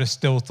 I would have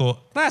still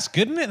thought, that's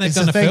good, isn't it? They've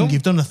done a film.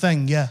 You've done a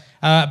thing, yeah.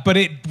 But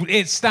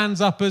it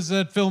stands up as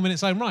a film in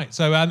its own right.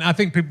 So and I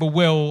think people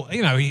will,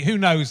 who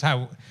knows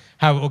how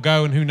it will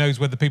go, and who knows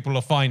whether people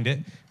will find it.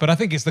 But I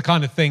think it's the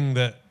kind of thing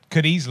that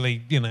could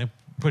easily,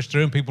 push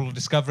through and people will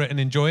discover it and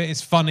enjoy it.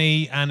 It's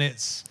funny and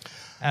it's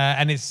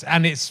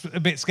a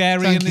bit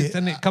scary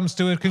and it comes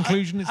to a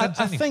conclusion.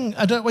 I think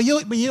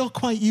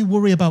you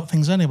worry about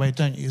things anyway,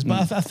 don't you?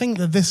 But I think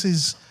that this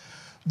is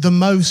the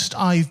most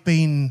I've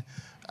been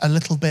a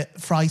little bit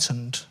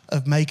frightened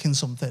of making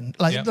something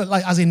like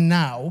as in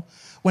now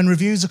when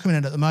reviews are coming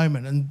in at the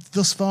moment, and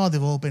thus far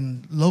they've all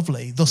been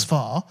lovely thus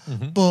far.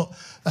 But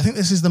I think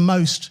this is the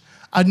most.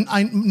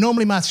 I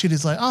normally my attitude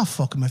is like,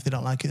 fuck them, if they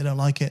don't like it, they don't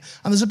like it,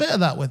 and there's a bit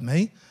of that with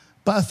me.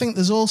 But I think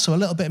there's also a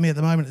little bit of me at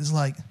the moment is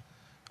like,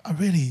 I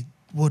really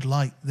would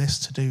like this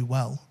to do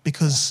well,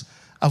 because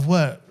I've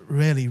worked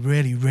really,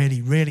 really,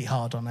 really, really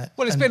hard on it.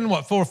 Well, it's been,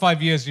 4 or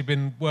 5 years you've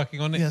been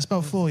working on it? Yeah, it's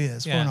about 4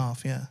 years,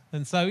 4.5,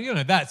 And so,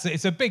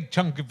 it's a big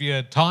chunk of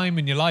your time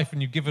in your life,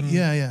 and you've given,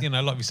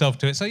 a lot of yourself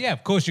to it. So,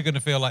 of course you're going to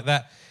feel like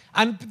that.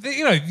 And,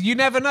 you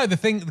never know.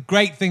 The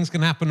great things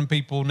can happen and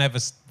people never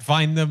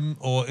find them.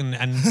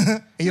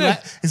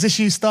 Is this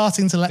you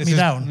starting to let me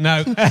down?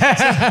 No.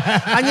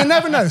 And you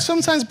never know.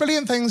 Sometimes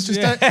brilliant things it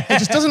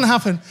just doesn't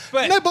happen.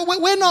 But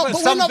we're not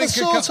the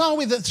sort, are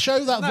we, that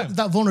show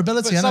that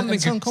vulnerability. But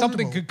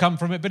something could come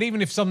from it. But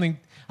even if something...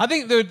 I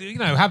think that,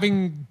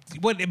 having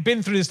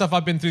been through the stuff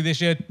I've been through this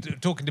year,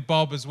 talking to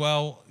Bob as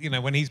well,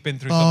 when he's been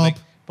through something.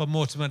 Bob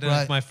Mortimer,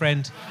 my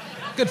friend.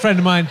 Good friend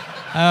of mine.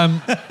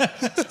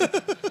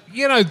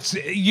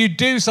 You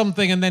do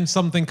something and then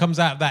something comes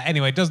out of that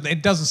anyway.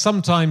 It doesn't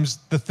sometimes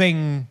the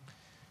thing,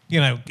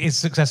 is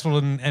successful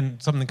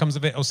and something comes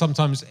of it, or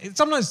sometimes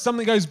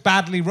something goes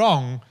badly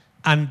wrong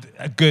and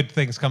good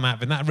things come out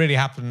of it. And that really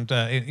happened.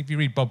 If you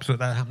read Bob's book,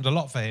 that happened a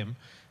lot for him,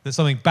 that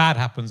something bad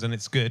happens and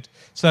it's good.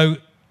 So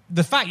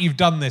the fact you've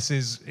done this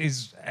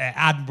is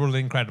admirable,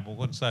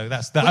 incredible, and so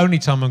that's the only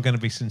time I'm going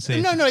to be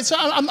sincere. No,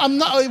 I'm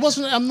not. It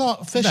wasn't. I'm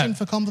not fishing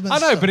for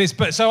compliments. I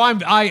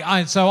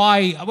know,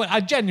 I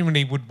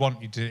genuinely would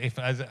want you to, if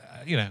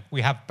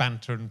we have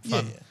banter and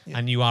fun,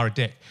 and you are a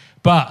dick,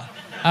 but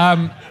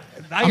I'm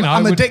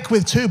a dick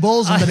with 2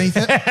 balls underneath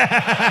it.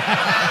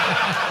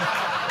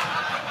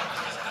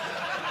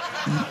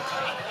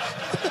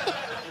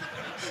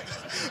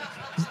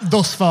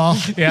 Thus far,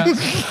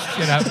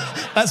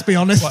 let's be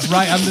honest.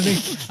 Right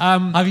underneath.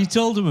 Have you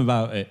told him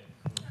about it?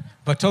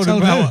 Have I told him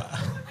about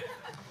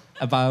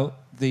about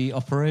the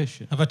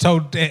operation? Have I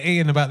told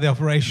Ian about the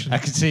operation? I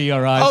can see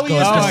your eyes. Oh,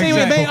 yes, see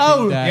with me.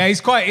 Oh, yeah, he's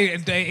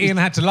quite. Ian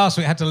last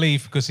week had to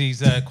leave because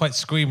he's quite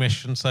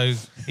squeamish, and so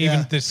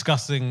even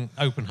discussing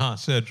open heart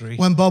surgery.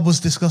 When Bob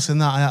was discussing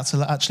that, I had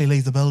to actually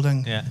leave the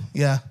building.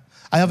 Yeah.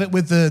 I have it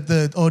with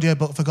the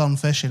audiobook for Gone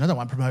Fishing. I don't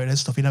want to promote his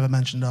stuff. He never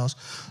mentioned ours.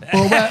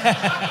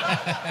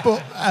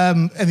 But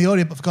in the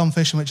audiobook for Gone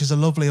Fishing, which is a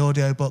lovely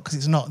audiobook,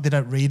 because they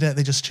don't read it,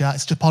 they just chat.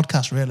 It's just a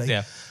podcast, really.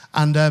 Yeah.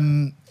 And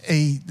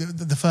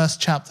the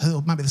first chapter,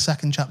 or maybe the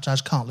second chapter, I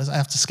just can't listen. I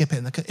have to skip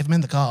it if I'm in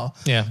the car.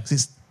 Yeah. Because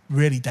it's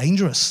really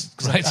dangerous.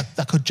 Right.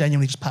 I could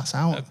genuinely just pass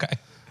out. Okay.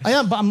 I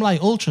am, but I'm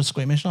like ultra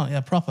squeamish, aren't you? Yeah,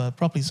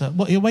 properly. So,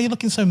 why are you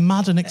looking so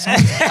mad and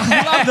excited?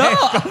 I'm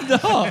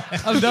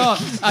not.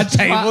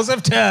 Tables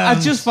have turned. I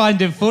just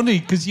find it funny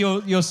because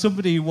you're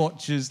somebody who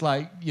watches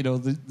the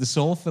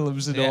Saw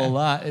films and all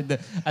that,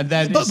 and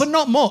then but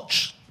not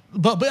much.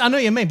 But I know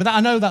what you mean. But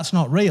I know that's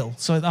not real,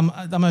 so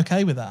I'm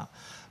okay with that.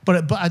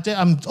 But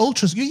I'm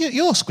ultra.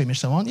 You're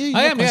squeamish, though, aren't you?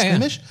 I am. Quite Yeah,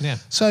 squeamish. Yeah.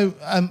 So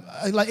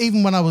like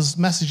even when I was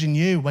messaging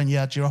you when you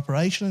had your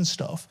operation and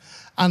stuff,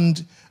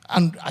 and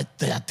I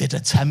did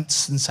attempt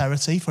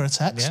sincerity for a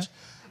text,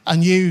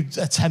 and you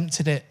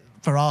attempted it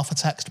for half a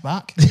text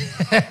back.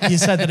 You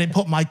said that it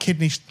put my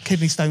kidney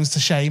stones to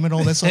shame and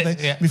all this sort of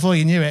thing. Before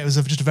you knew it, it was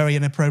just a very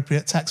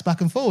inappropriate text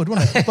back and forward,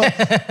 wasn't it?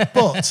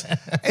 But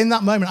in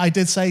that moment, I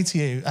did say to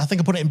you, I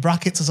think I put it in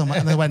brackets or something,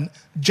 and they went,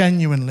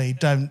 genuinely,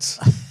 don't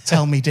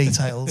tell me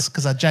details,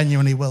 because I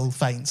genuinely will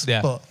faint.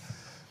 Yeah. But,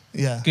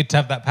 yeah. Good to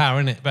have that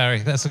power in it,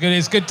 Barry.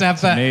 It's good to have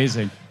that.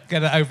 Amazing.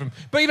 Get it over.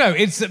 But, you know,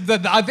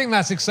 I think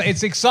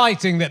it's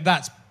exciting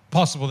that's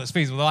possible, that's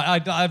feasible.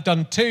 I've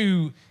done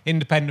 2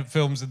 independent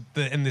films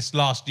in this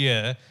last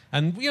year,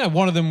 and you know,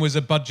 one of them was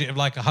a budget of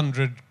like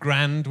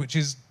 $100,000, which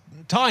is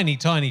tiny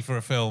for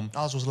a film.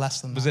 Ours was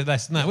less than that. Was it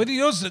less than that? Well,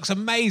 yours looks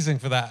amazing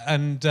for that,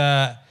 and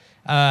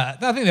I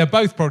think they're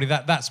both probably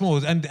that small.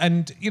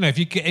 And you know, if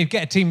you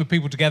get a team of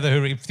people together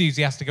who are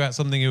enthusiastic about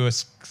something, who are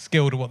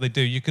skilled at what they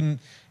do, you can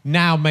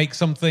now make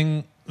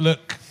something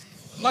look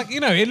like,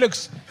 you know, it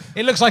looks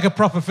like a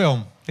proper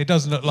film. It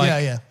doesn't look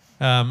like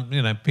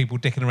you know, people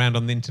dicking around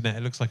on the internet.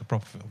 It looks like a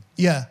proper film.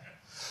 Yeah,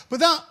 but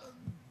that.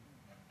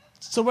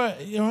 So where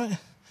you're right.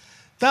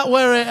 That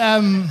where it.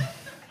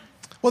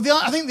 Well,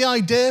 I think the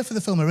idea for the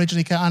film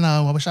originally came. I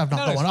know. I wish I've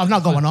not got one. I've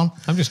not got one on.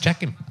 I'm just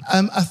checking.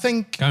 I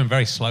think going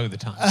very slow the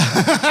time.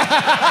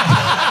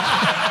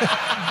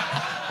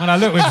 When I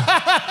look with.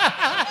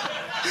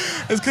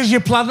 It's because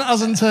your planet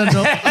hasn't turned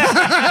up.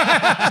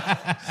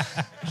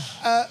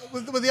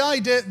 With the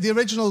idea, the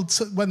original,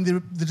 when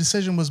the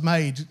decision was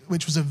made,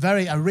 which was a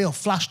real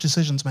flash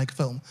decision to make a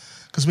film,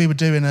 because we were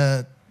doing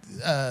a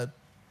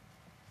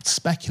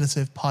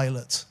speculative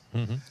pilot,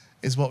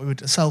 is what we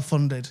would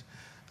self-funded,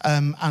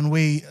 and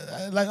we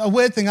like a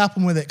weird thing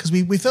happened with it, because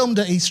we filmed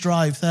at East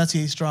Drive, 30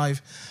 East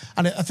Drive,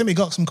 and I think we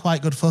got some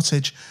quite good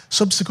footage.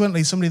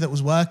 Subsequently, somebody that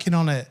was working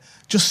on it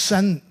just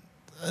sent.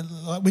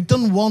 We'd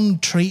done one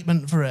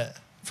treatment for it,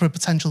 for a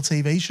potential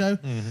TV show.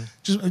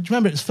 Do you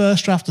remember its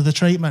first draft of the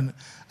treatment?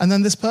 And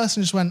then this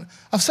person just went,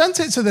 I've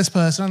sent it to this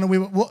person. And we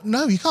went, what?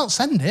 No, you can't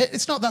send it.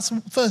 It's not, that's the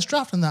first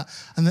draft and that.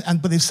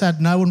 But they've said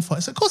no. Of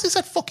course they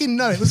said fucking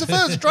no. It was the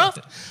first draft.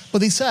 But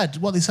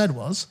what they said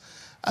was,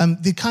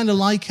 they kind of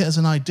like it as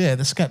an idea,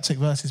 the skeptic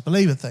versus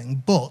believer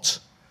thing, but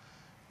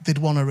they'd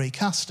want to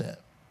recast it.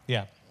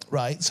 Yeah.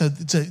 Right? So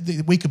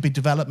we could be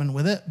development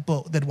with it,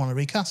 but they'd want to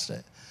recast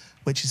it,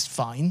 which is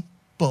fine.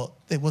 But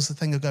it was the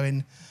thing of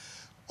going,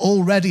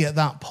 already at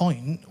that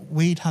point,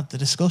 we'd had the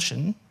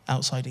discussion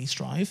outside East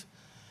Drive.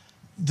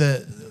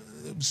 It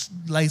was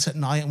late at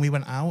night and we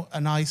went out,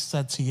 and I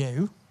said to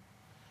you,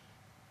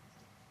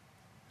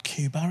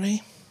 Q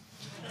Barry.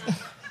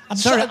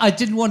 Sorry, I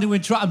didn't want to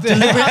interrupt.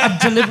 I'm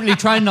deliberately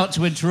trying not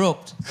to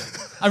interrupt.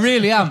 I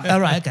really am.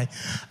 All right, okay.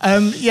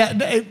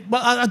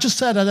 I just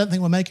said I don't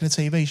think we're making a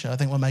TV show. I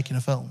think we're making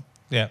a film.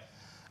 Yeah.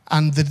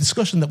 And the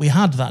discussion that we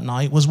had that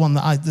night was one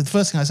that the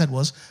first thing I said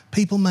was,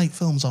 people make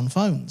films on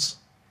phones.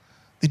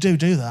 They do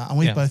that, and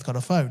we've both got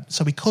a phone.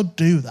 So we could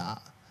do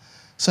that.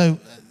 So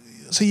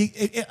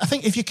I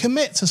think if you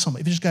commit to something,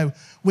 if you just go,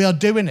 we are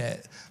doing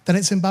it, then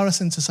it's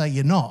embarrassing to say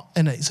you're not,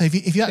 innit? So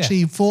if you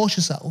actually force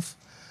yourself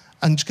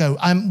and just go,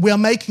 we are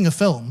making a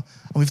film,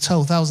 and we've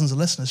told thousands of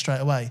listeners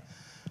straight away,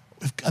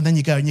 and then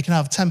you go and you can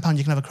have £10,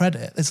 you can have a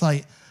credit. It's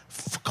like,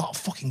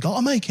 fucking got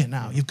to make it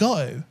now. You've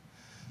got to.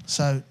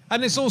 So,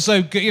 and it's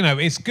also good, you know,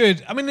 it's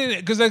good. I mean,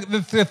 because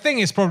the thing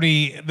is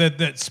probably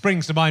that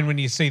springs to mind when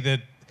you see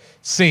it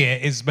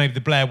is maybe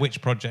the Blair Witch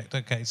Project.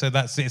 Okay, so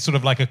it's sort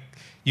of like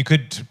you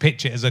could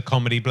pitch it as a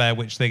comedy Blair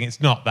Witch thing.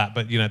 It's not that,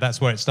 but you know,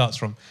 that's where it starts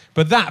from.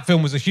 But that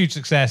film was a huge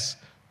success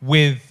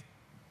with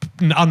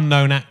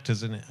unknown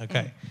actors in it.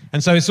 Okay,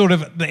 and so it's sort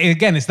of,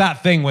 again, it's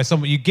that thing where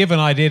you give an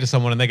idea to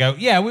someone and they go,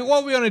 yeah,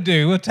 what we want to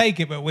do, we'll take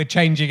it, but we're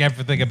changing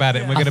everything about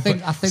it. And we're going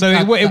to so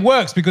it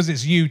works because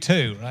it's you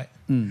too, right?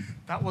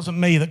 That wasn't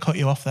me that cut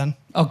you off then.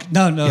 Oh,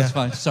 no, it's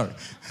fine. Sorry.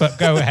 But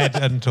go ahead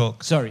and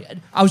talk. Sorry.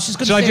 I was just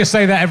going to Should I just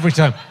say that every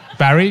time?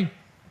 Barry,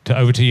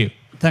 over to you.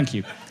 Thank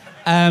you.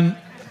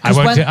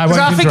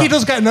 I think he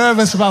does get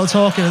nervous about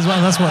talking as well.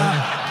 That's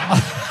why.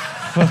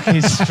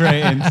 Fucking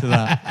straight into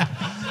that.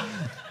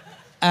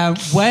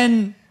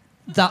 When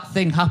that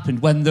thing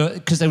happened,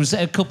 because there was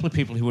a couple of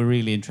people who were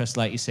really interested,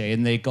 like you say,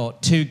 and they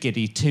got too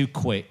giddy, too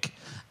quick,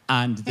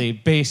 and they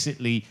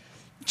basically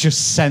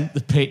just sent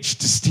the pitch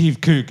to Steve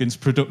Coogan's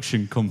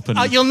production company.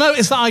 You'll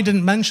notice that I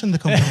didn't mention the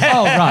company.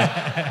 Oh,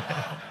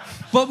 right.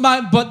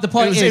 But the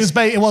point it was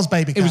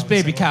Baby Cow. It was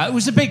Baby Cow. It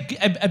was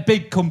a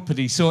big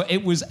company, so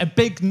it was a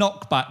big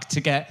knockback to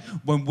get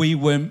when we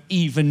weren't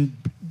even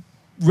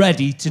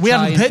ready to we try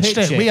hadn't and pitched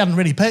pitch it. We hadn't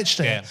really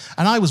pitched it. Yeah.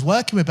 And I was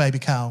working with Baby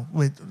Cow,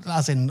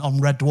 as in on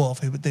Red Dwarf,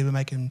 they were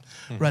making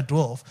Red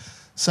Dwarf.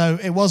 So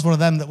it was one of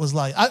them that was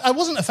like, I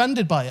wasn't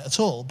offended by it at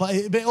all, but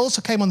it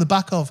also came on the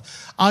back of,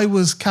 I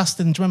was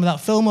casting, do you remember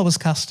that film I was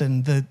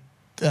casting,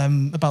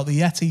 about the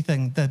Yeti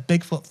thing, the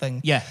Bigfoot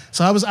thing? Yeah.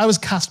 So I was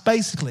cast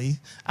basically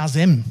as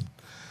him.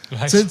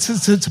 Right.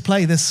 to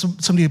play this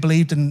somebody who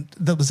believed in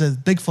that was a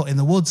Bigfoot in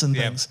the woods and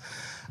things,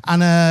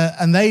 and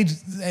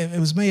it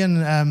was me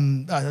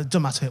and it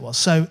doesn't matter who it was.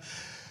 So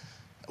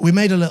we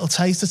made a little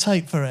taster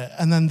tape for it,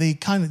 and then they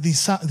kind of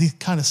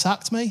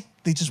sacked me.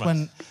 They just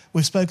went.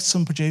 We've spoken to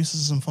some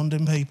producers and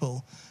funding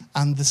people,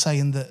 and they're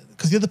saying that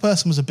because the other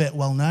person was a bit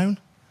well known.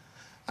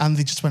 And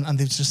they just went and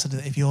they just said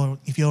that if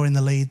you're in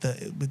the lead,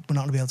 that we're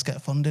not going to be able to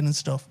get funding and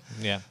stuff.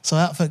 Yeah. So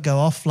that would go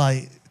off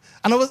like,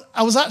 and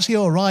I was actually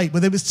all right,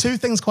 but there was two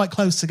things quite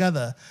close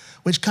together,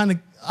 which kind of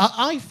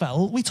I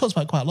felt we talked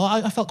about it quite a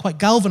lot. I felt quite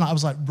galvanized. I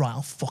was like, right,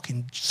 I'll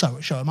fucking show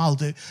him. I'll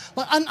do.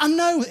 Like, I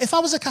know if I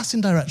was a casting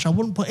director, I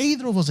wouldn't put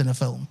either of us in a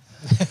film.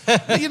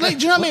 Do you know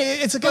what I mean?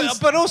 It's against.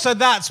 But also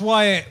that's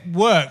why it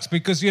works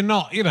because you're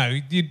not.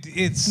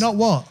 It's not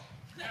what.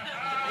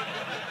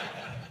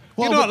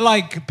 You're not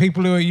like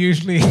people who are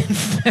usually in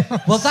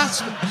films. Well,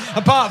 that's...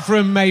 Apart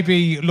from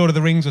maybe Lord of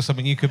the Rings or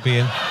something you could be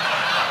in.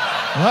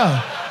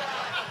 Wow.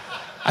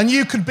 And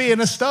you could be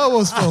in a Star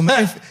Wars film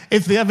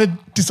if they ever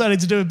decided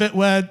to do a bit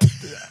where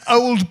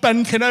old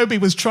Ben Kenobi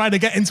was trying to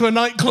get into a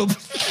nightclub.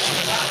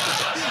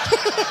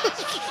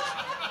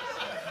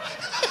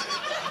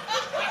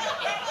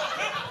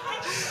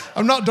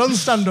 I've not done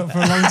stand-up for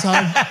a long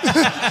time.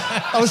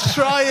 I was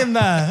trying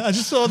there. I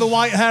just saw the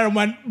white hair and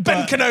went,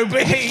 Ben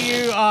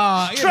Kenobi, you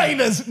are...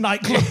 trainers,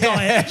 nightclub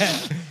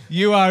diet.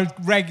 You are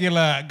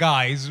regular-looking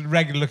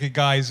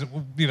guys,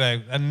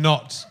 and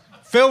not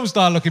film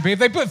star-looking people. If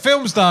they put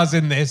film stars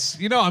in this,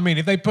 you know what I mean?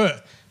 If they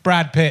put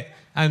Brad Pitt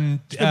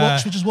and...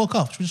 Should we just walk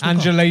off?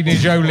 Angelina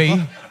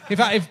Jolie.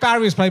 If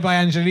Barry was played by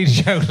Angelina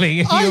Jolie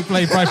and you were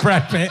played by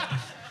Brad Pitt,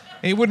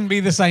 it wouldn't be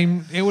the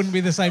same. It wouldn't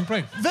be the same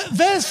proof.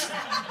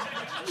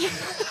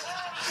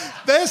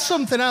 There's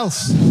something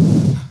else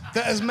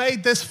that has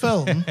made this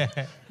film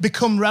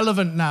become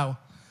relevant now.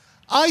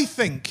 I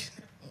think,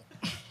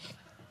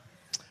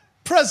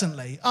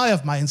 presently, I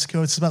have my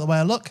insecurities about the way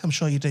I look. I'm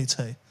sure you do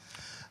too.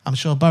 I'm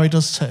sure Barry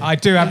does too. I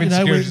do have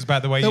insecurities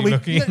about the way you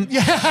look. Yeah.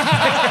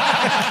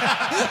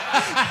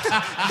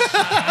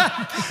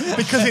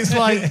 Because it's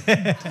like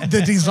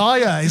the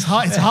desire is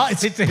hard. It's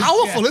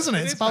powerful, isn't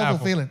it? It's a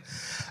powerful feeling.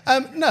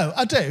 No,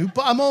 I do,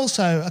 but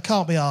I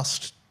can't be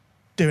asked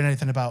doing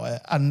anything about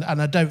it, and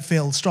I don't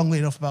feel strongly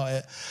enough about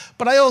it.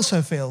 But I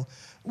also feel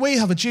we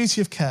have a duty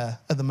of care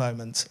at the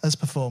moment as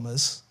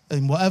performers,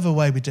 in whatever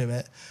way we do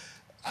it,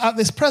 at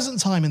this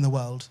present time in the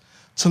world,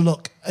 to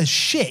look as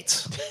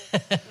shit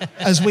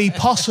as we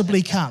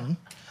possibly can,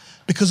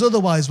 because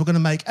otherwise we're going to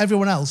make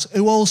everyone else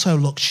who also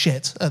looks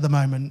shit at the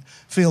moment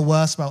feel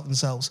worse about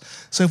themselves.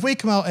 So if we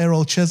come out here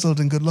all chiseled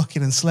and good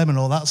looking and slim and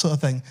all that sort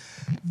of thing,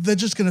 they're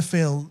just going to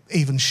feel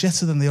even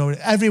shitter than they already...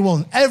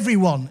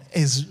 Everyone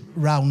is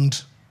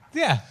round.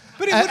 Yeah.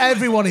 But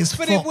everyone is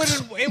fucked.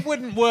 It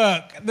wouldn't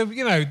work.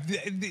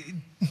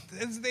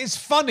 It's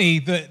funny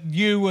that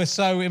you were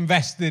so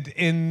invested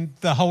in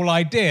the whole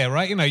idea,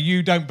 right?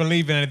 You don't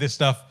believe in any of this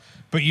stuff,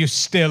 but you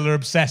still are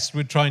obsessed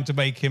with trying to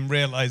make him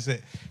realise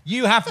it.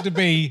 You have to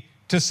be,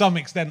 to some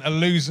extent, a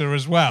loser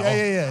as well.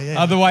 Yeah.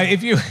 Otherwise,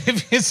 if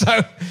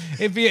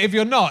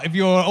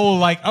you're all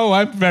like, oh,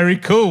 I'm very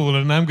cool,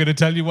 and I'm going to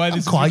tell you why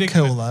this is ridiculous.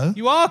 Quite cool, though.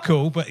 You are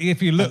cool, but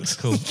if you look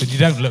cool, but you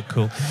don't look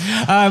cool.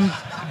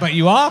 But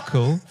you are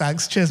cool.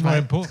 Thanks, cheers, more mate.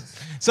 important.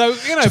 So do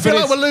you feel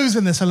like we're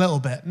losing this a little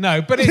bit?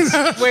 No, but it's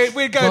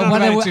we're going on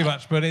about it too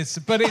much. But it's.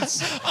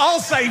 I'll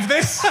save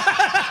this.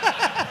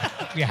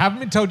 You haven't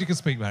been told you can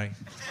speak, Barry.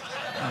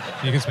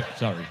 You can speak.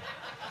 Sorry.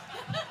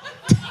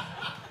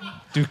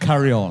 Do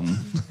carry on.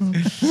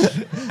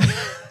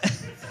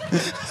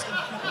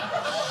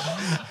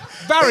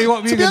 Barry,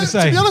 what were you going to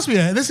say? To be honest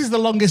with you, this is the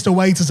longest a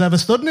waiter's ever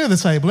stood near the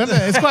table, isn't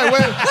it? It's quite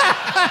weird.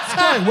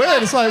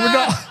 It's like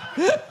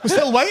we're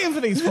still waiting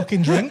for these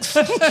fucking drinks.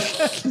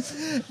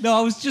 No,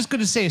 I was just going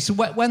to say, so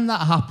when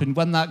that happened,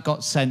 when that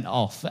got sent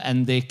off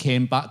and they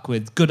came back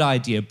with good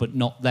idea, but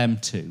not them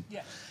two.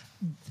 Yeah.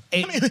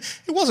 It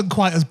wasn't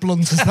quite as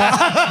blunt as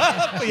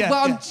that.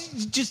 But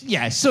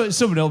so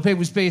summing up, it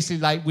was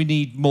basically like we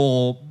need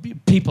more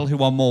people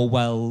who are more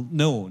well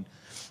known.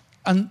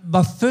 And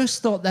my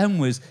first thought then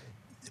was,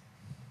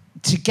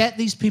 to get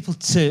these people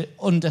to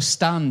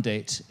understand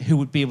it, who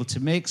would be able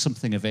to make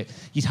something of it,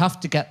 you'd have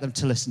to get them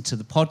to listen to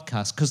the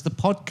podcast, because the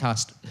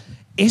podcast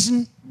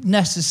isn't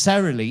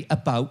necessarily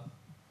about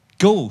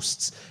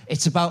ghosts.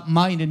 It's about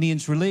mine and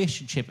Ian's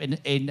relationship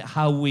in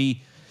how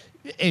we,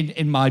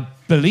 in my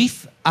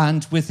belief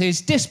and with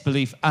his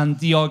disbelief and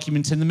the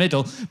argument in the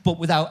middle, but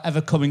without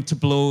ever coming to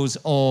blows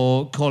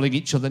or calling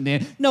each other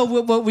names. No,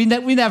 we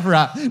never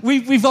have.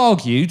 We've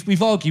argued. We've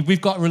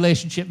got a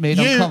relationship made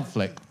on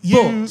conflict.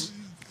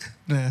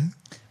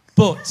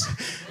 But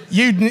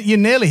you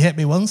nearly hit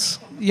me once.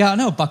 Yeah, I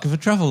know, back of a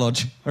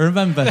Travelodge. I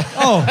remember.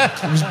 Oh,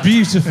 it was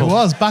beautiful. It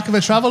was, back of a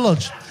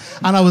Travelodge.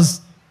 And I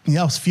was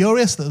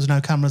furious that there was no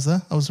cameras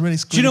there. I was really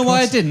squeaky. Do you know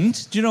why I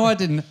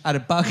didn't? I had a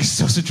bag of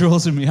sausage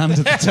rolls in my hand at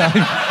the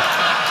time.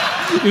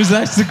 It was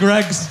next to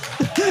Greg's.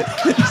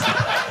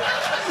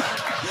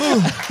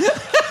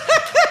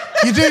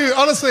 You do,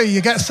 honestly,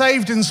 you get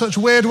saved in such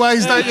weird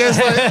ways, don't you?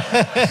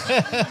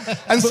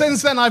 And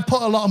since then, I've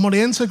put a lot of money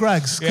into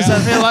Greg's, because I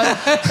feel like...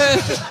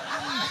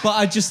 But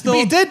I just thought... But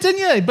you did, didn't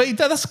you? But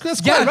that's quite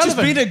relevant. I've just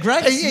been at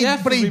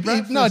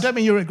Greg's, No, I don't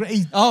mean you were at Greg's.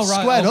 He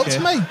squared up to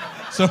me.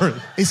 Sorry.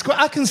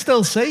 I can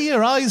still see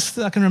your eyes.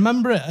 I can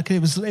remember it. Okay,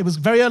 it was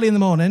very early in the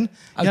morning.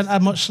 You hadn't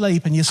had much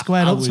sleep, and you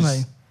squared up to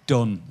me.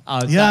 Done.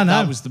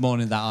 That was the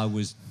morning that I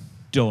was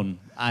done,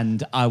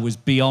 and I was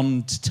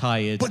beyond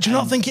tired. But do you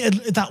not think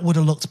that would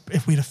have looked,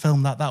 if we'd have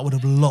filmed that would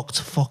have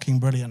looked fucking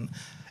brilliant?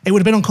 It would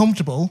have been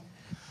uncomfortable.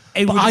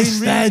 But I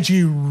stared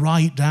you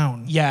right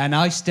down. Yeah, and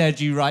I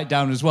stared you right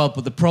down as well.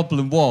 But the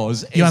problem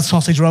was... You had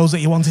sausage rolls that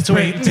you wanted to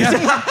eat.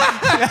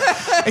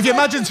 If you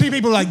imagine two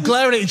people like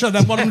glaring at each other,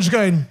 then one of them just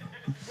going...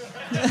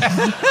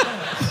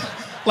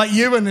 like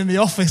Ewan in The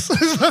Office.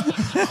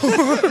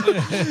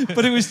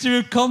 But it was through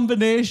a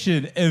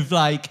combination of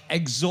like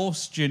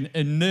exhaustion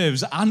and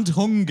nerves and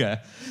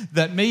hunger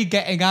that me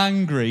getting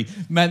angry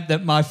meant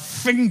that my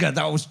finger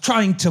that I was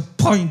trying to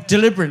point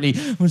deliberately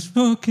was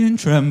fucking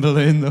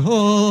trembling the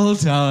whole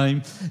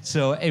time.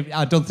 So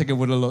I don't think it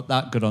would have looked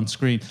that good on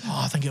screen.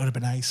 Oh, I think it would have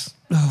been ace.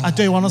 I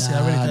do, honestly,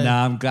 I really do.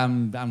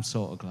 No, I'm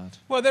sort of glad.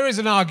 Well, there is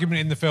an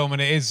argument in the film,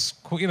 and it is,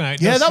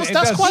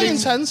 that's quite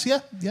intense. Yeah.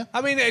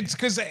 I mean, it's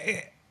because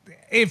it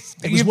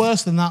was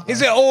worse than that. Though.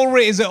 Is it all?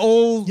 Is it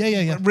all?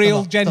 Yeah.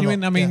 Real,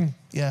 genuine. I mean,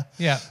 yeah.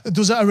 There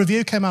was a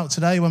review came out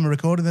today when we're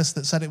recording this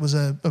that said it was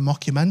a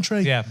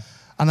mockumentary. Yeah.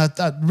 And I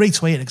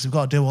retweeted it because we've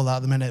got to do all that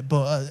at the minute.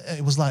 But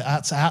it was like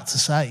I had to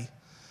say,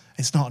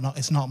 it's not a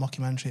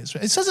mockumentary.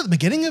 It says at the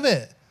beginning of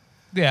it.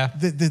 Yeah.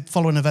 The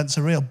following events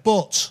are real,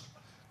 but.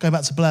 Going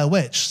back to Blair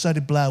Witch, so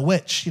did Blair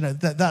Witch. You know,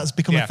 that has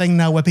become a thing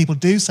now where people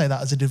do say that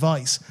as a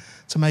device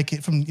to make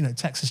it from,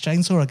 Texas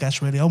Chainsaw, I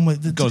guess, really on.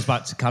 It goes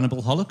back to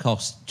Cannibal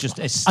Holocaust.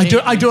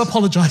 I do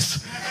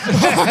apologise.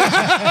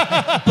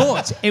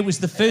 But it was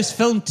the first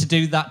film to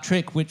do that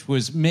trick, which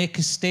was make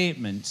a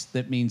statement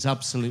that means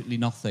absolutely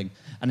nothing.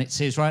 And it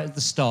says right at the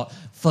start,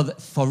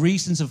 for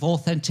reasons of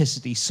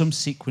authenticity, some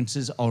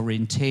sequences are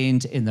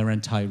retained in their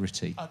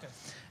entirety. Okay.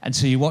 And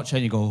so you watch it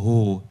and you go,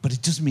 oh, but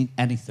it doesn't mean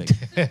anything.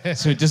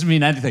 So it doesn't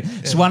mean anything.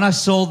 Yeah. So when I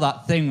saw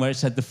that thing where it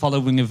said the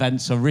following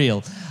events are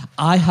real,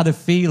 I had a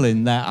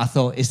feeling that I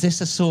thought, is this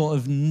a sort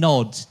of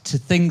nod to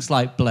things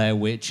like Blair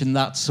Witch and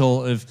that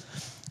sort of,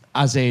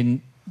 as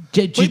in,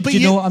 do you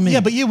know what I mean?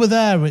 Yeah, but you were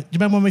there. Do you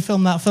remember when we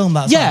filmed that film?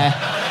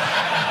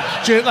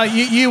 Yeah.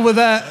 You were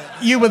there.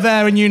 You were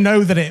there, and you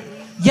know that it.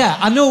 Yeah,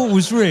 I know it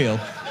was real.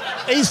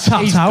 He's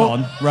tapped out.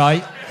 Gone,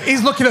 right?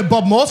 He's looking at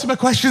Bob Mortimer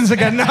questions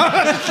again now.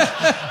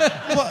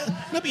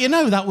 But you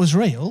know that was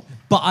real.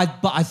 But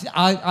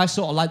I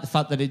sort of like the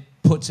fact that it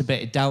puts a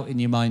bit of doubt in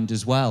your mind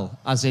as well,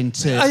 as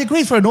into. I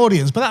agree for an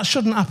audience, but that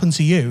shouldn't happen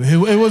to you.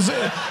 Who was?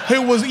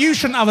 You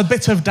shouldn't have a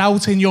bit of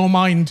doubt in your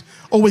mind.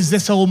 Oh, is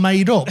this all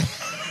made up?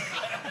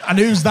 And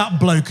who's that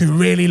bloke who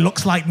really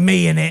looks like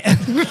me in it?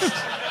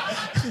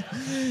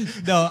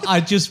 No, I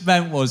just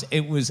meant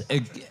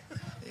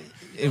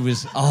it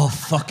was, oh,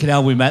 fucking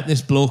hell, we met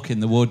this bloke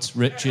in the woods,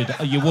 Richard.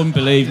 Oh, you wouldn't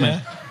believe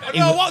me.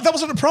 No, that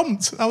wasn't a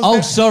prompt.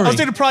 Sorry. I was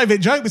doing a private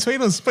joke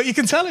between us, but you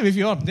can tell him if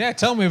you want. Yeah,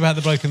 tell me about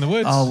the bloke in the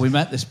woods. Oh, we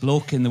met this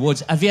bloke in the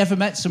woods. Have you ever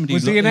met somebody...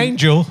 Was he an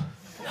angel?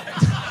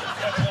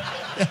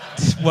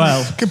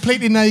 Well...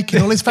 Completely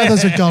naked, all his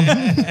feathers are gone.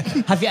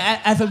 Have you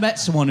ever met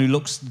someone who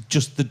looks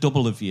just the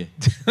double of you?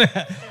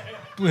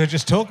 We were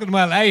just talking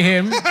about,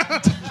 him.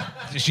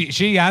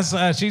 She has.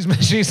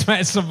 She's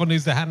met someone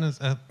who's the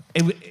Hannah's...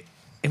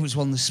 It was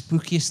one of the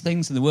spookiest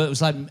things in the world. It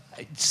was like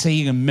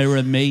seeing a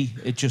mirror me.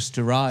 It just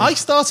arrived. I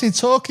started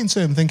talking to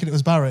him thinking it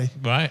was Barry.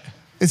 Right.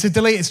 It's a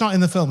delete. It's not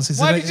in the film.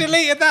 Why did you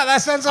delete that? That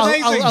sounds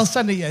amazing. I'll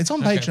send it you. It's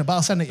on Patreon, but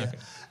I'll send it you.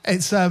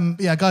 It's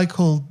a guy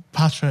called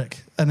Patrick,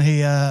 and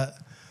he, our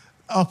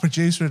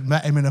producer had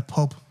met him in a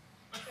pub.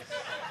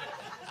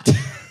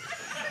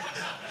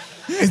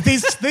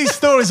 These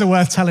stories are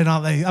worth telling,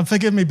 aren't they?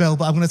 Forgive me, Bill,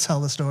 but I'm going to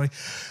tell the story.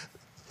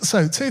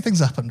 So 2 things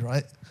happened,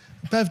 right?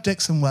 Bev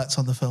Dixon worked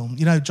on the film.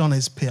 You know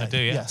Johnny's PA? I do,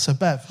 yeah. Yeah, so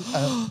Bev...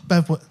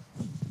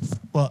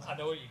 what? I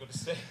know what you're going to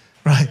say.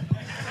 Right.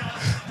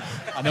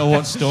 I know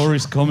what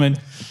story's coming.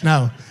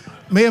 No,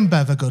 me and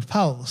Bev are good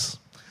pals.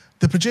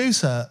 The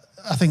producer,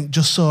 I think,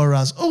 just saw her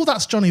as, oh,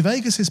 that's Johnny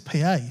Vegas's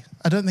PA.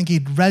 I don't think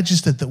he'd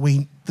registered that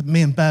me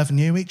and Bev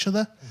knew each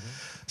other.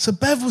 Mm-hmm. So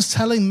Bev was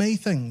telling me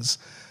things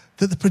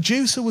that the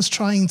producer was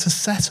trying to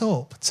set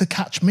up to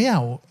catch me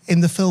out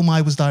in the film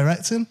I was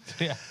directing.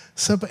 Yeah.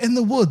 So, but in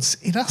the woods,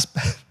 he'd asked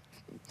Bev...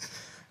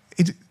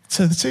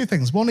 So the 2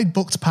 things. One, he'd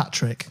booked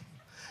Patrick.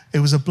 It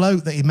was a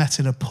bloke that he met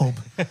in a pub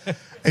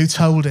who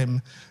told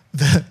him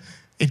that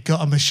he'd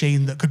got a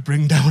machine that could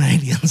bring down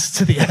aliens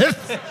to the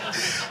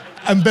Earth.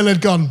 And Bill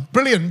had gone,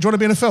 brilliant, do you want to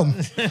be in a film?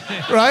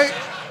 Right?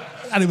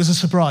 And it was a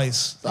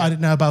surprise. I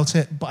didn't know about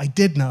it, but I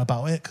did know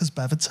about it because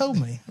Bev had told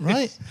me,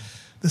 right?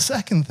 The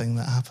second thing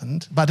that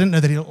happened, but I didn't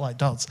know that he looked like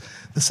Dodds.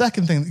 The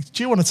second thing,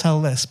 do you want to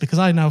tell this? Because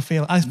I now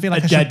feel like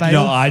I should bail.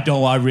 No, I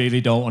don't. I really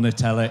don't want to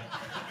tell it.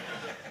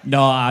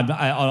 No,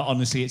 I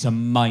honestly, it's a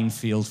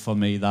minefield for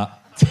me, that.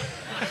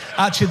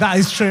 Actually, that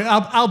is true.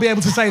 I'll be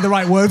able to say the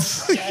right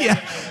words. Yeah.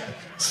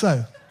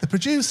 So, the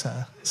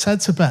producer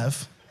said to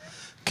Bev,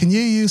 can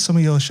you use some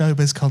of your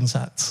showbiz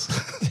contacts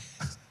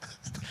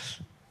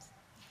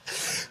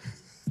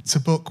to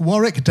book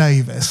Warwick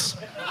Davis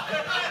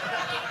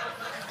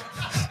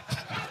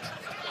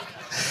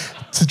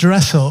to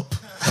dress up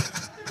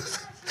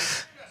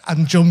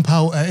and jump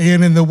out at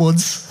Ian in the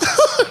woods?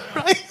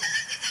 Right?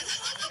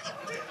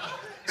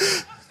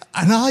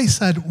 And I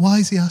said, why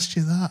has he asked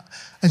you that?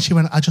 And she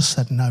went, I just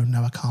said, no,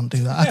 I can't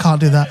do that. I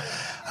can't do that.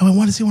 I went,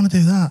 why does he want to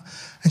do that?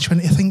 And she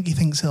went, he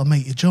thinks it'll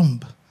make you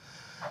jump.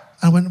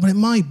 I went, well, it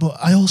might, but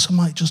I also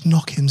might just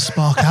knock him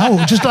spark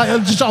out, just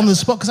on the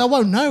spot, because I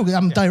won't know.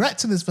 I'm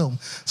directing this film,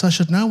 so I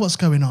should know what's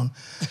going on.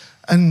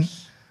 And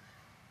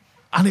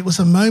it was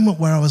a moment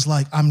where I was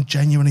like, I'm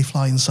genuinely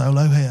flying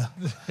solo here.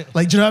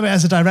 Like, do you know what I mean?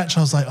 As a director,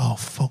 I was like, oh,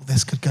 fuck,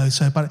 this could go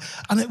so bad.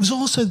 And it was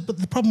also, but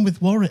the problem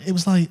with Warwick, it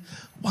was like,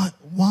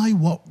 why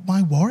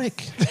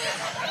Warwick?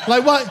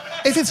 Like, why?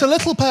 If it's a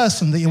little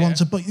person that you want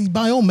to, but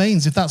by all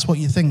means, if that's what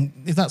you think,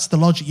 if that's the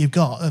logic you've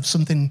got of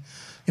something,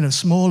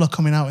 smaller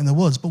coming out in the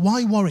woods, but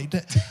why Warwick?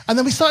 And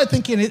then we started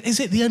thinking, is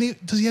it the only?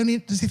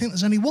 Does he think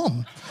there's only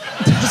one?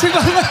 Does he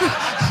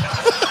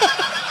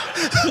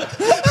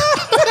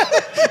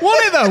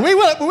Want it though?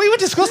 We were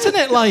discussing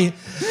it like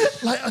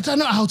I don't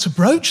know how to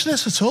broach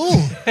this at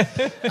all.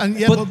 And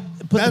yeah, but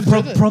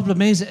the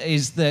problem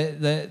is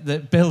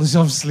that Bill is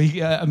obviously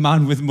a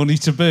man with money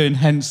to burn,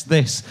 hence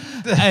this,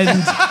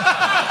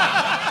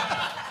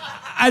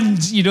 and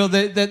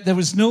there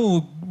was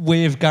no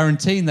way of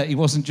guaranteeing that he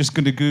wasn't just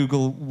going to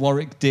Google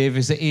Warwick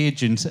Davis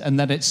agent, and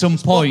then at some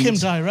point book him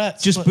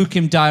direct. Book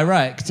him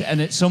direct,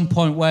 and at some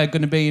point we're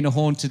going to be in a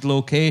haunted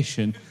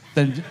location.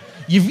 Then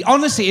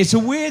honestly, it's a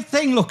weird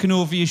thing looking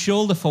over your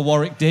shoulder for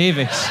Warwick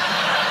Davis,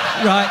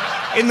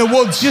 right? In the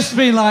woods, just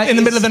being like in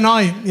the middle of the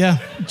night. Yeah.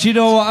 Do you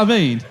know what I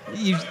mean?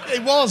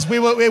 It was.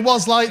 It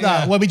was like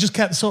that, where we just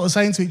kept sort of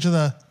saying to each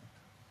other,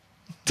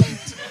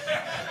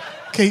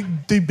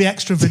 be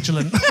extra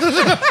vigilant. but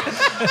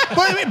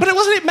it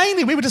wasn't it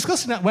mainly. We were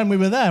discussing that when we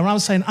were there, and I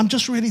was saying, I'm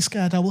just really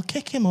scared I will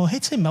kick him or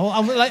hit him. I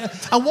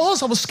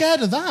was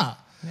scared of that.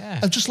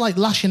 Yeah. Of just like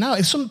lashing out.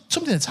 If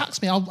something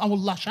attacks me, I will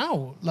lash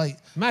out. Like,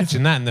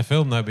 imagine that in the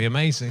film, that'd be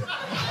amazing.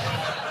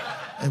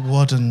 It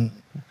wouldn't.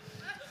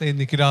 Then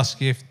they could ask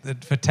you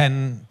for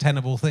 10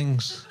 Tenable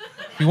things.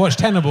 You watch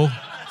Tenable?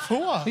 For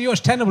what? You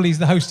watch Tenable, he's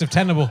the host of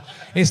Tenable.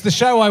 It's the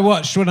show I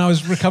watched when I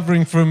was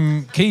recovering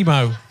from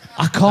chemo.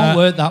 I can't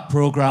work that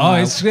programme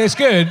out. It's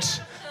good.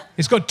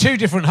 It's got 2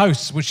 different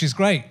hosts, which is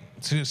great.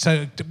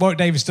 So Warwick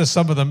Davis does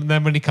some of them, and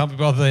then when he can't be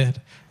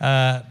bothered,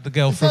 the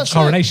girl from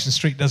Coronation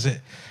Street does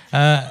it.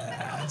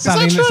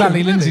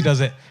 Sally Lindsay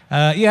does it.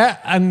 Yeah,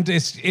 and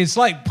it's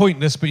like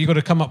pointless, but you've got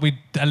to come up with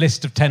a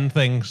list of 10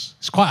 things.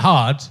 It's quite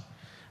hard,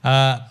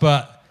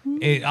 but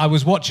I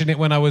was watching it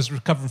when I was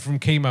recovering from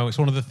chemo. It's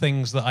one of the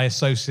things that I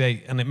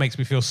associate, and it makes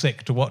me feel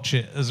sick to watch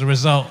it as a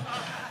result.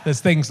 There's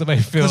things that make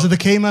me feel... Because of the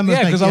chemo?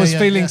 Yeah, because I was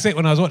feeling sick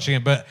when I was watching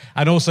it.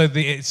 And also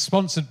it's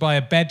sponsored by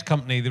a bed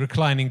company, the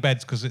reclining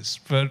beds, because it's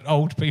for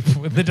old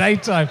people in the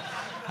daytime.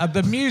 And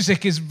the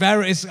music is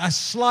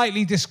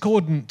slightly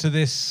discordant to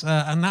this,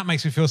 and that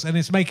makes me feel... And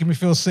it's making me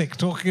feel sick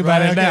talking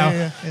about it now.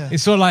 Yeah.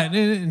 It's sort of like...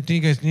 And he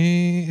goes...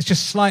 It's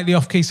just slightly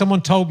off-key.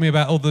 Someone told me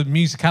about all the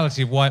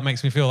musicality of why it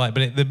makes me feel like...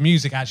 But the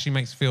music actually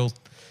makes me feel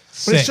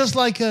sick. But it's just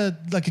like a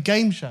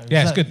game show.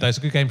 Yeah, it's good, though. It's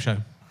a good game show.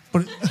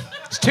 But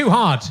it's too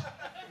hard.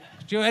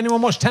 Do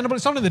anyone watch Tenable?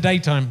 It's on in the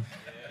daytime.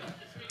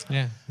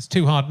 Yeah, it's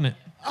too hard, isn't it?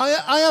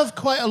 I have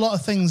quite a lot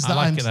of things that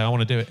I like it, though. I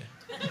want to do it.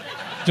 Do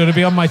you want to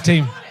be on my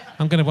team?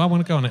 I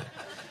want to go on it.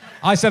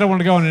 I said I want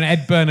to go on, and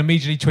Ed Byrne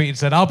immediately tweeted and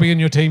said, I'll be in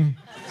your team.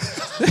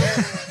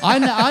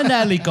 I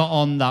nearly got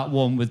on that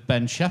one with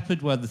Ben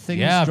Shepherd where the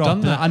thing was I've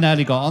done that. I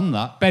nearly got on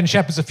that. Ben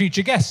Shepherd's a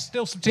future guest.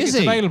 Still some tickets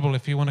available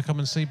if you want to come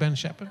and see Ben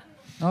Shepherd.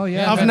 Oh,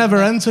 yeah. I've never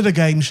entered a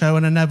game show,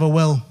 and I never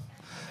will.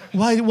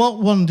 Why? What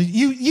one did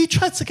you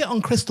tried to get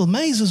on Crystal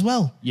Maze as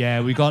well?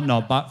 Yeah, we got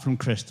knocked back from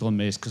Crystal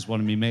Maze because one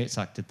of my mates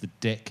acted the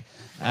dick.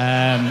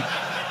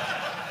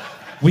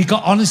 We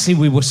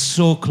were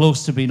so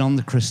close to being on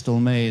the Crystal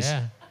Maze,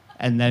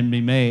 and then my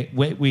mate,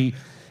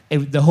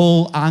 the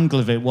whole angle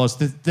of it was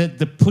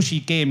the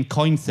pushy game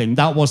coin thing.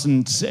 That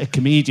wasn't a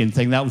comedian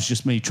thing. That was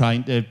just me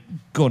trying to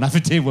go and have a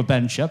deal with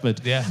Ben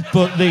Shepherd. Yeah,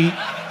 but the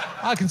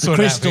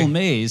Crystal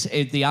Maze,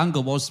 the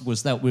angle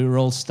was that we were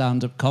all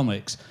stand-up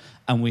comics.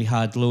 And we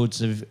had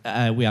loads of,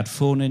 we had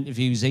phone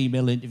interviews,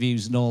 email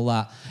interviews and all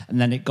that.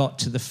 And then it got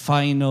to the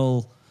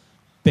final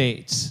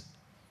bit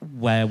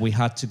where we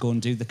had to go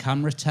and do the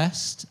camera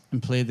test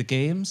and play the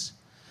games.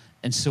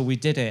 And so we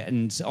did it.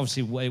 And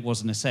obviously it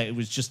wasn't a set. It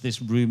was just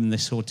this room in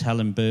this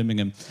hotel in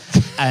Birmingham.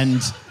 And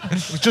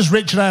it was just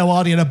Richard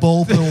Ayoade in a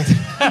ball pool.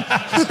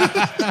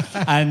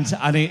 And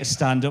I need to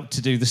stand up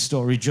to do the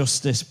story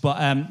justice.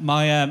 But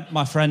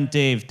my friend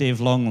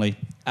Dave Longley,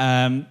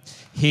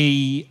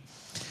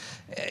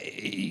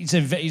 he's a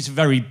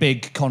very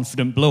big,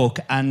 confident bloke,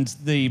 and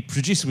the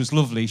producer was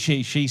lovely.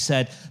 She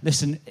said,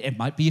 "Listen, it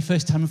might be your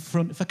first time in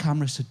front of a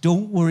camera, so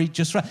don't worry.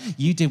 Just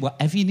you do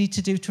whatever you need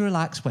to do to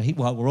relax.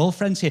 We're all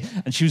friends here."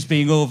 And she was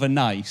being over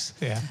nice.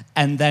 Yeah.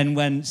 And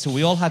then so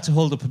we all had to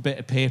hold up a bit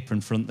of paper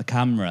in front of the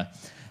camera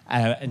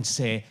and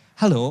say,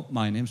 "Hello,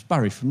 my name's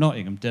Barry from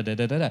Nottingham." Da da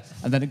da da da.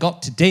 And then it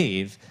got to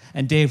Dave,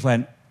 and Dave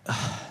went,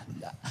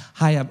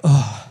 "Hi,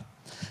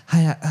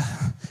 Hi,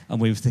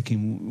 and we were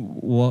thinking,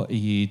 what are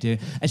you doing?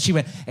 And she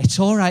went, "It's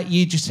all right,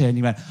 you just hear." And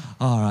he went,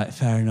 "All right,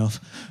 fair enough.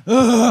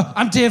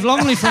 I'm Dave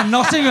Longley from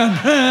Nottingham."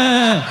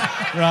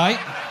 Right?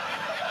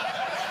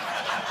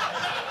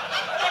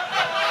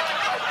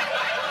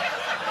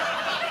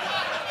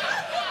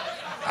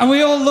 And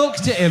we all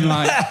looked at him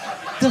like,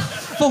 the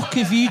fuck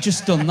have you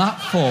just done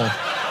that for?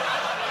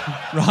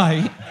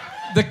 Right?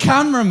 The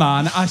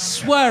cameraman, I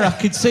swear I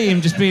could see him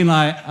just being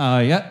like, "Oh,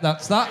 yeah,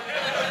 that's that.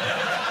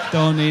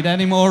 Don't need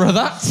any more of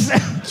that."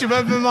 Do you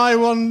remember my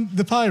one,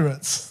 the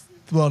Pirates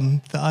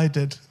one that I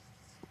did?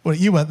 Well,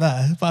 you weren't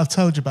there, but I've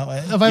told you about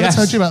it. Have I ever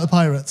told you about the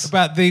Pirates?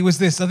 I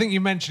think you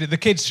mentioned it, the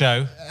kids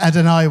show. Ed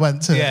and I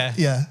went to Yeah. it.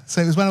 Yeah.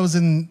 So it was when I was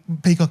in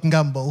Peacock and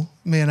Gamble,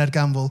 me and Ed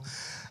Gamble,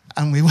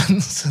 and we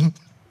went to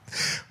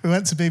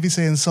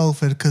BBC in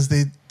Salford because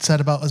they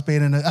said about us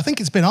being in I think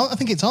it's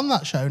on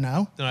that show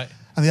now. Right.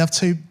 And they have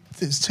two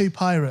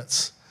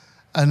pirates.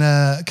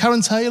 And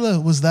Karen Taylor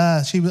was there.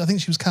 I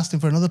think she was casting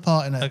for another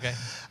part in it. Okay.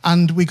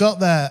 And we got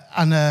there,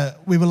 and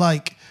we were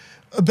like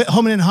a bit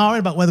humming and hawing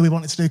about whether we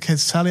wanted to do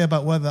kids telly,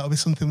 about whether that would be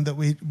something that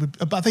we would.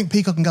 But I think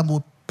Peacock and Gamble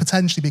would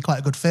potentially be quite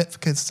a good fit for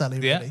kids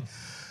telly, really. Yeah.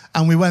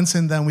 And we went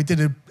in there and we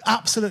did an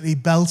absolutely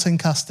belting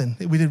casting.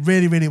 We did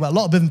really, really well.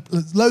 Loads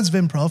of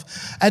improv.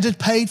 Ed had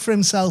paid for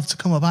himself to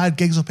come up. I had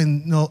gigs up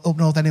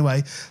north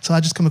anyway, so I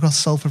just come across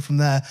Salford from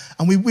there.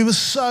 And we were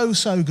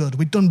so good.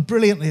 We'd done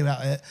brilliantly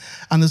about it.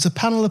 And there's a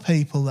panel of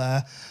people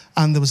there,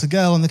 and there was a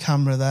girl on the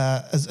camera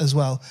there as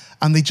well.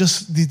 And they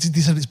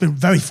said, "It's been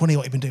very funny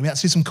what you've been doing. We had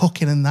to do some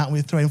cooking and that. We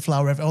were throwing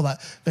flour, all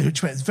that.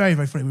 It's very,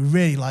 very funny. We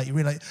really like you,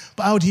 really like.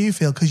 But how do you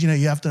feel? Because, you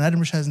have done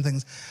Edinburgh shows and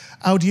things.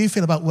 How do you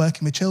feel about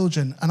working with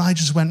children?" And I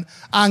just went,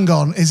 "Hang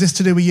on, is this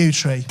to do with you,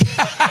 Tree?"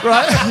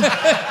 Right?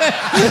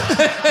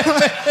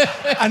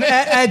 And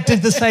Ed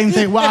did the same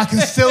thing. Well, I can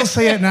still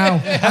see it now.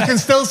 I can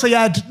still see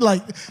Ed,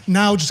 like,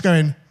 now just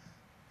going,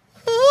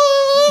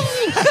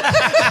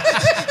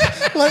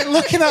 like,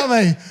 looking at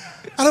me.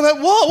 And I went,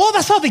 what?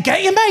 That's how they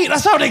get you, mate.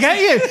 That's how they get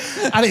you.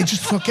 And it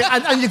just fucking...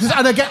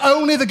 And again,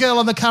 only the girl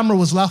on the camera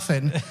was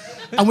laughing.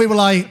 And we were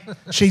like,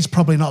 she's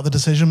probably not the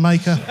decision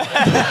maker.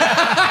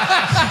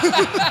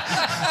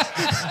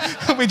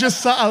 And we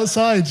just sat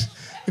outside,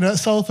 at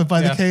Salford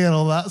by the quay and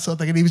all that sort of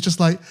thing. And he was just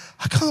like,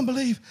 "I can't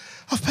believe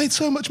I've paid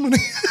so much money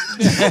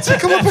to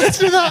come up here to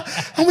do that.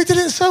 And we did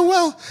it so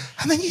well.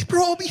 And then you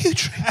brought up you,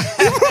 Tree.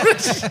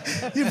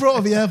 You brought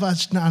up, but I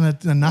just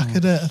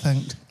knackered it, I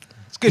think.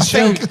 Good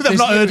show. I've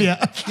not heard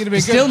yet. They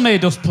still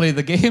made us play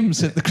the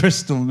games at the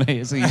Crystal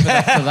Maze even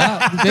after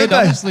that. They did,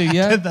 honestly,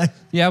 yeah. Did they?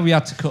 Yeah, we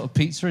had to cut a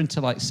pizza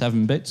into like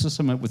 7 bits or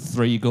something with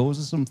 3 goes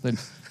or something.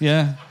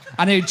 Yeah.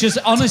 And it just,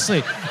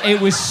 honestly, it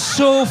was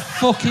so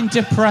fucking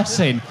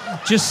depressing.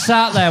 Just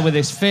sat there with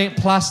this fake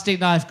plastic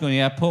knife going,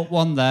 "Yeah, put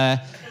one there,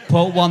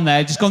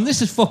 just going,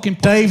 this is fucking...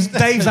 Dave's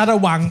had a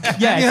wank.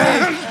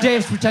 Yeah,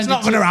 Dave's pretending... It's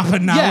not going to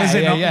happen now, is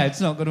it? Yeah, it's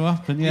not going to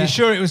happen, yeah. Are you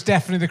sure it was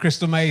definitely the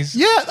Crystal Maze?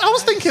 Yeah, I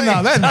was thinking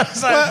that then.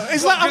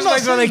 I'm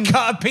not saying they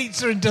cut a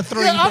pizza into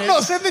 3 bits. I've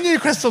not seen the new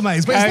Crystal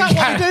Maze, but is that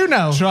what they do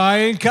now? Try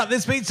and cut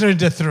this pizza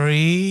into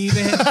 3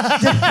 bits.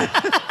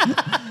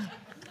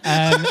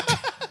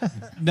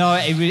 No,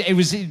 it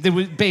was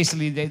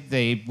basically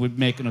they were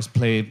making us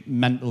play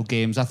mental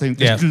games. I think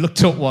they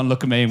took one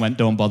look at me and went,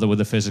 "Don't bother with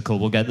the physical.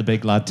 We'll get the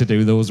big lad to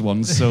do those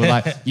ones." So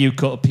like, you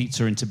cut a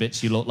pizza into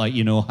bits, you look like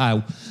you know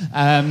how.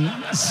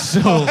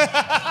 So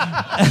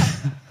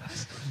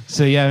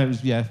yeah, it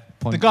was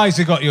The guys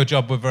who got your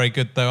job were very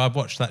good, though. I've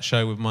watched that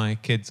show with my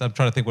kids. I'm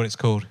trying to think what it's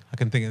called. I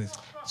can think of this.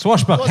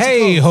 Swashbuckle.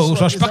 Hey ho,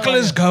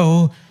 swashbucklers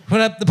go.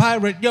 Put up the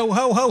pirate. Yo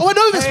ho ho. Oh, I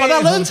know this one. I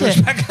learned it.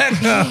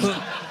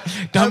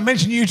 Don't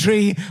mention you,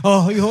 Tree.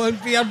 Oh, you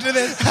won't be able to do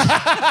this.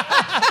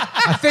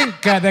 I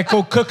think they're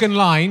called Cook and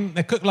Line.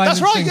 They're Cook, Line. That's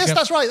and right. Sinker. Yes,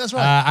 that's right. That's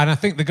right. And I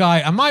think the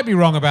guy. I might be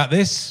wrong about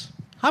this.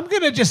 I'm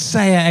going to just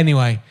say it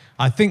anyway.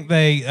 I think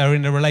they are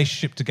in a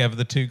relationship together,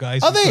 the two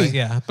guys. Are they?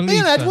 Yeah, I believe Me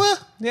and Ed so. were?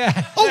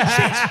 Yeah. Oh,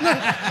 shit. No.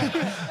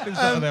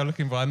 That's what they were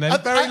looking for. And they're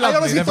very lovely. I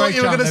honestly they're thought very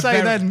you were going to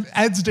say charming. then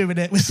Ed's doing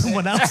it with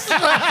someone else.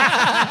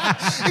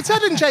 It's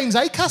Ed and James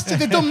Acasted.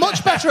 They've done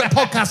much better at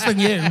podcasts than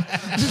you.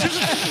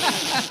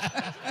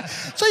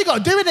 So you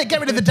got to do it. Get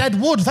rid of the dead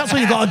wood. That's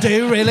what you got to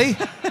do, really.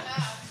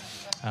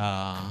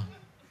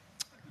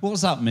 What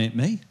does that make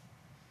me?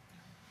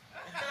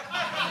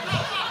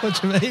 What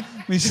do you mean?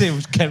 We say it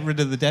was get rid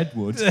of the dead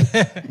wood.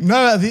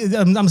 No,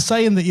 I'm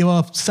saying that you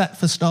are set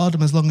for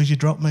stardom as long as you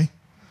drop me.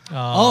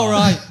 All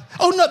right.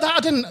 Oh no,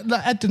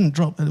 Ed didn't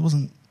drop it. It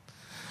wasn't.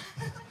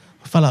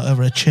 I fell out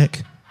over a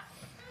chick.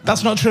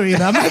 That's not true, you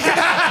know.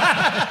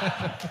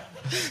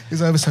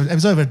 It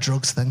was over a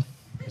drugs thing.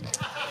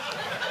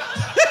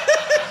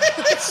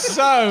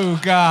 So,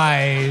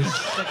 guys.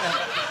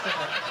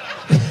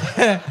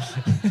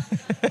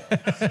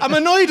 I'm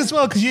annoyed as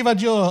well because you've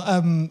had your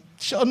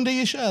under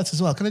your shirt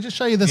as well. Can I just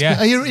show you this? Yeah.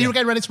 Are you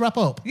getting ready to wrap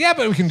up? Yeah,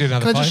 but we can do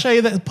another Can I just show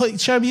you that?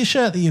 Show me your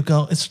shirt that you've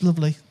got. It's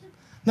lovely.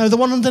 No, the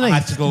one underneath. I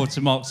had to go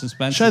to Marks and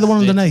Spencer. Show the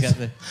one underneath.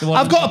 The one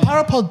I've got a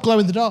Parapod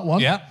glow-in-the-dark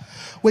one. Yeah.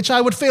 Which I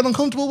would feel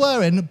uncomfortable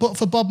wearing, but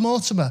for Bob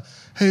Mortimer,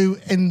 who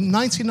in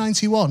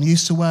 1991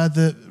 used to wear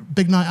the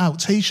Big Night Out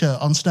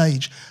T-shirt on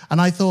stage, and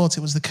I thought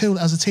it was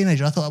as a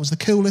teenager, I thought that was the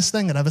coolest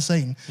thing I'd ever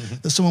seen,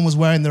 that someone was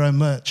wearing their own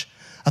merch.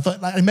 I thought,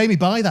 it made me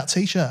buy that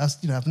T-shirt.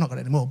 I've not got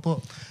it anymore, but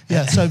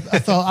yeah. So I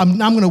thought, I'm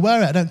going to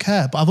wear it. I don't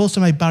care. But I've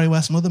also made Barry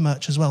wear some other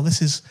merch as well.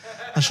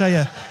 I'll show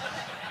you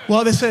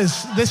what this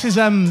is. This is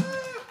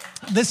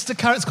the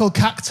character called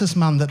Cactus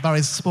Man that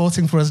Barry's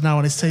sporting for us now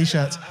on his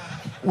T-shirt,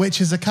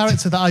 which is a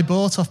character that I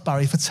bought off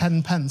Barry for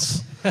 10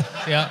 pence.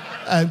 Yeah.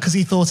 Because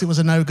he thought it was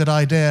a no good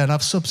idea, and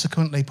I've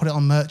subsequently put it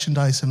on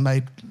merchandise and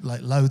made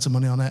loads of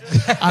money on it.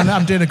 And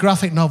I'm doing a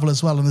graphic novel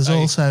as well, and there's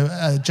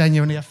also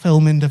genuinely a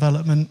film in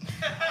development.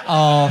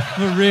 Oh,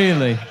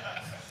 really?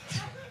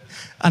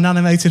 An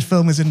animated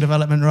film is in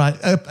development, right?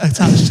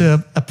 Attached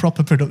to a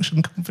proper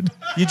production company.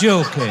 You're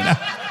joking?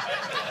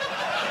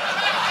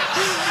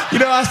 You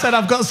know, I said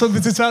I've got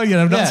something to tell you,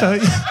 and I'm not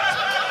telling you.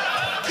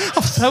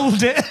 I've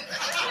sold it.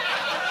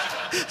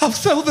 I've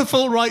sold the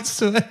full rights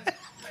to it.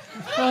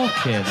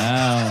 Fucking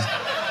hell.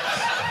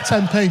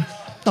 10p.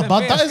 Not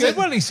bad, that is good. it?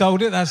 Well, he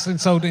sold it. That's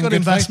sold it in Good good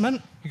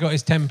investment. faith. You got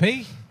his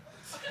 10p.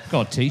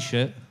 Got a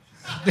T-shirt.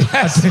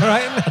 That's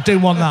right. I do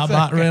want that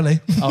back, really.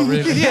 Oh,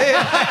 really?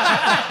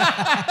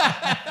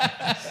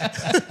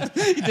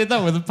 You did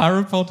that with the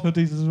Parapod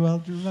hoodies as well,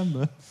 do you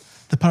remember?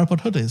 The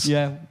Parapod hoodies?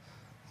 Yeah.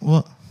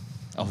 What?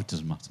 Oh, it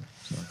doesn't matter.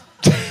 Sorry.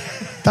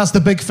 That's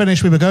the big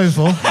finish we were going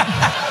for.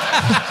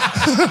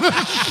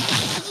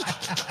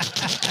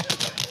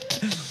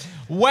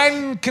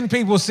 When can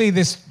people see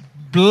this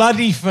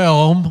bloody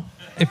film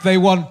if they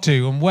want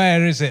to? And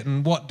where is it?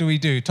 And what do we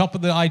do? Top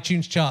of the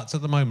iTunes charts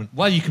at the moment.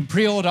 Well, you can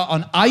pre-order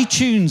on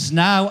iTunes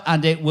now,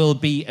 and it will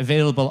be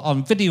available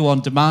on video on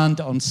demand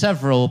on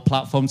several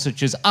platforms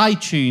such as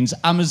iTunes,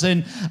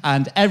 Amazon,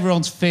 and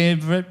everyone's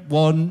favourite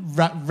one,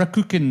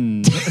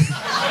 Rakuten.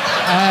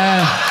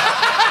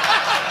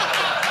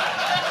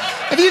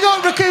 Have you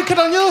got Rakuten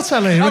on your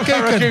telly? I've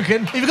got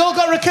Rakuten. Have you got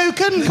Rakuten?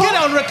 Get it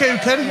on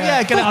Rakuten.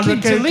 Yeah, get it on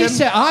Fucking Rakuten.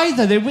 delete it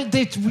either. You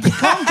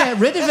can't get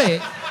rid of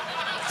it.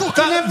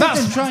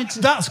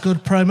 That's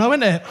good promo,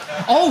 isn't it?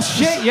 Oh,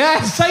 shit,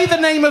 yeah. Say the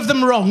name of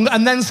them wrong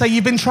and then say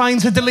you've been trying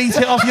to delete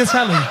it off your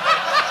telly.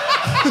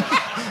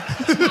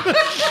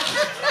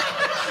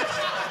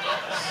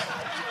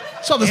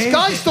 So the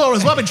Sky Store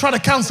as well, been trying to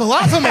cancel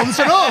that for months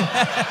and all.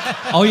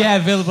 Oh, yeah,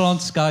 available on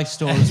Sky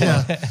Store as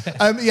well.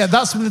 Yeah,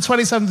 that's from the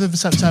 27th of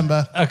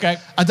September. Okay.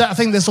 I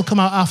think this will come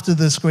out after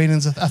the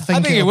screenings. I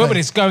think it will, but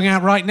it's going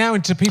out right now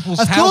into people's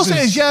houses. Of course it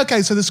is, yeah,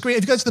 okay. So the screen,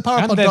 if you go to the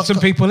Parapod.com... And there's some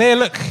people here,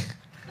 look.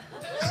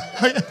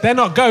 They're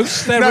not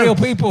ghosts, they're real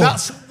people.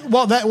 That's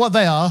what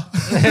they are.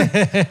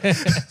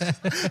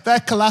 They're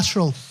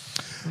collateral.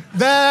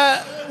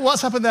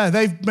 What's happened there?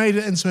 They've made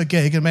it into a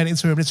gig and made it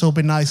into it's all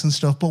been nice and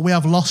stuff, but we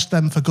have lost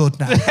them for good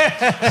now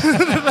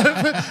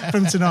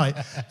from tonight.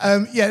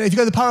 If you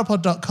go to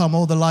Parapod.com,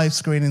 all the live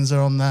screenings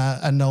are on there,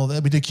 and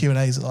we do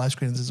Q&As at the live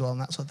screenings as well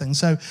and that sort of thing.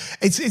 So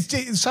it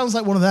sounds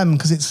like one of them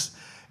because it's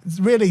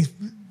really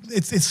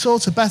it's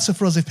sort of better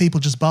for us if people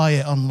just buy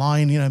it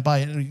online, buy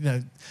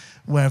it,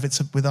 wherever it's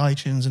with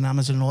iTunes and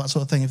Amazon and all that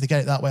sort of thing, if they get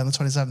it that way on the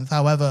 27th.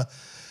 However,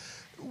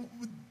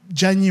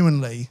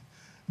 genuinely,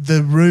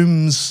 the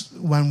rooms,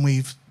 when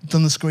we've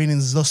done the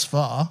screenings thus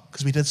far,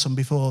 because we did some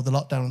before the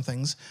lockdown and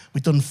things,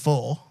 we've done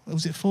 4.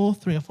 Was it 4?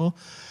 3 or 4?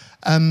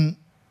 Well,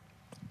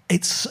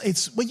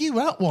 you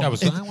were at one. I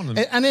was at one.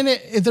 And in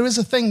it, there is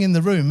a thing in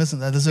the room, isn't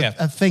there? There's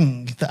a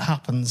thing that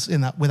happens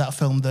with that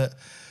film that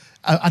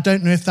I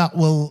don't know if that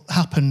will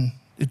happen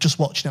just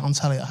watching it on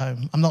telly at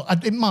home.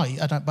 It might.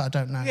 But I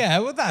don't know. Yeah,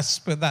 well, that's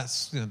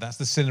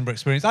the cinema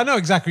experience. I know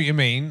exactly what you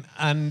mean,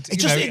 and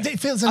it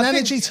feels an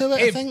energy to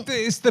it. I think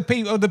it's the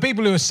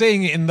people who are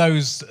seeing it in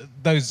those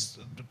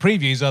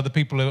previews are the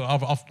people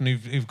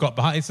who've got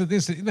behind.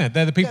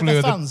 They're the people who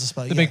are fans,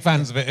 the big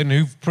fans of it and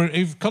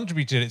who've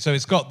contributed it. So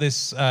it's got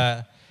this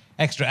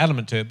extra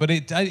element to it. But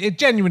it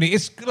genuinely,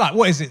 it's like,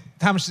 what is it?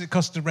 How much does it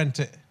cost to rent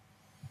it?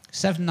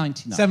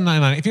 $7.99.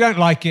 $7.99. If you don't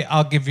like it,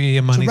 I'll give you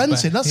your money. To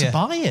rent it, that's to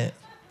buy it.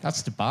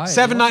 That's to buy it.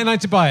 $7.99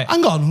 to buy it.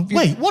 Hang on,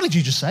 wait. What did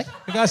you just say?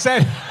 The guy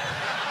said.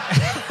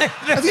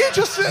 Have you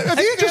just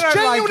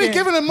genuinely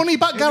given a money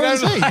back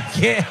guarantee? Like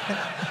it.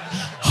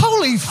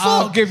 Holy fuck!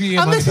 I'll give you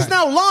your money this is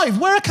back. now live.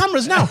 Where are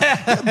cameras now?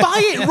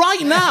 Buy it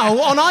right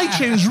now on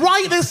iTunes,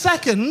 right this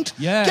second.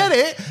 Yeah. Get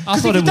it?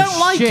 Because if you don't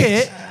like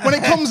it when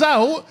it comes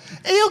out,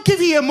 he'll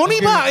give you your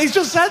money back. He's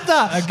just said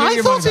that.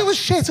 I thought it was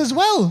shit as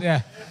well.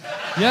 Yeah.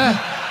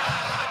 Yeah.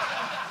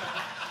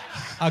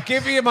 I'll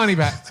give you your money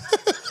back.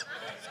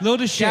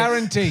 Load of shit.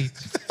 Guaranteed.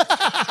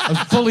 I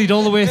was bullied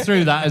all the way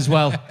through that as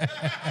well.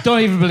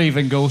 Don't even believe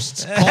in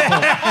ghosts. It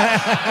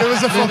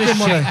was a fucking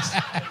money.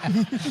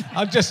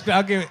 I'll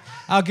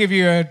I'll give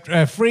you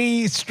a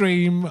free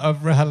stream of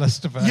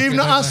RHLSTP. You've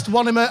not asked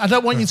one. I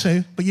don't want you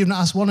to, but you've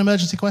not asked one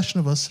emergency question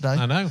of us today.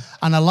 I know,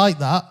 and I like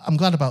that. I'm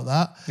glad about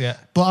that. Yeah.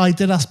 But I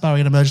did ask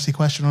Barry an emergency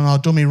question on our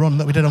dummy run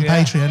that we did on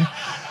Patreon,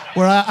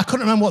 where I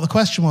couldn't remember what the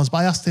question was, but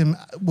I asked him,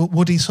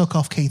 would he suck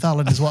off Keith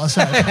Allen? Is what I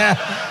said.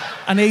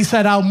 And he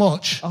said, how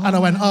much? And I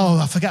went,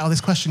 I forget how this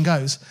question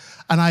goes.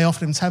 And I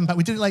offered him £10.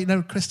 We did it like,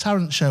 Chris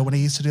Tarrant's show when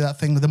he used to do that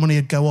thing where the money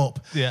would go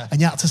up. Yeah.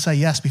 And you had to say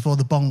yes before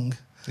the bong.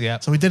 Yeah.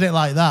 So we did it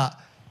like that.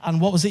 And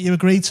what was it you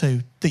agreed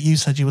to that you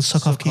said you would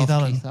suck off Keith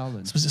Allen?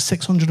 So was it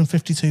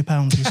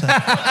 £652 you said?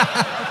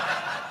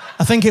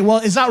 I think it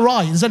was. Is that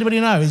right? Does anybody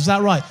know? Is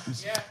that right?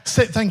 Yeah.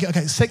 Thank you.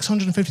 Okay,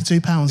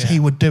 £652 he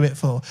would do it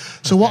for.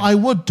 So what I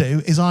would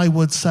do is I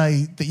would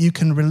say that you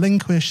can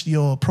relinquish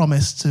your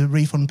promise to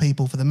refund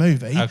people for the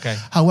movie. Okay.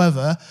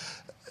 However,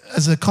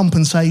 as a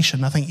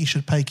compensation, I think you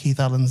should pay Keith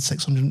Allen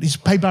You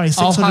should pay Barry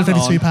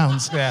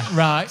 £652. Yeah.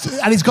 Right.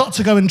 And he's got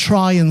to go and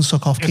try and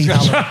suck off Keith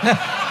Allen.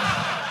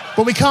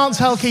 But we can't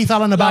tell Keith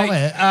Allen about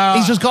it.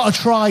 He's just got to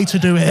try to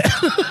do it.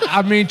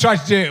 I mean, try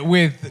to do it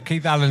with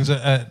Keith Allen's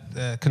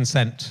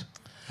consent.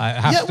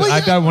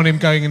 I don't want him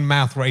going and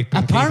mouth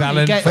raping Keith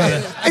Allen.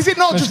 Is it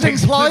not just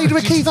implied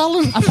with Keith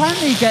Allen?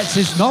 Apparently he gets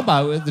his knob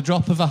out at the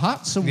drop of a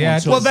hat.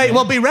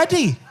 Well, be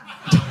ready.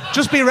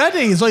 Just be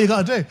ready is all you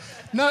got to do.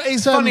 No,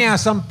 it's funny how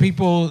some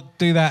people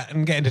do that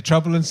and get into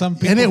trouble, and some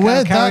people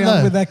carry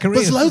on with their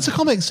careers. There's loads of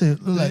comics who,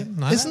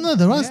 isn't there?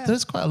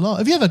 There's quite a lot.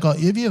 Have you ever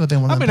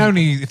been one of them?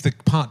 Only if the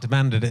part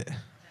demanded it.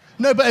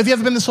 No, but have you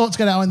ever been the sort to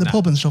get out in the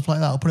pub and stuff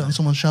like that, or put it on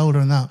someone's shoulder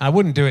and that? I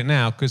wouldn't do it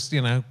now because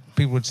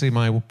people would see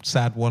my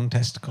sad one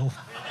testicle.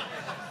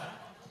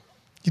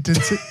 You did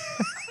see.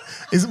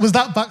 Was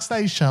that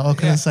backstage shout, or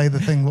can I say the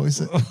thing? What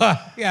was it?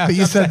 Yeah. But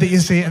you said that you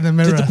see it in the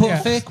mirror. Did they put a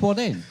fake one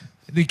in?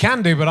 You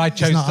can do, but I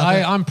chose.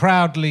 I'm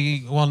proudly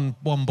one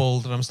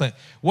bald, and I'm saying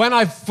when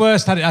I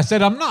first had it, I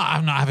said I'm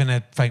not having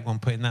a fake one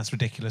put in. That's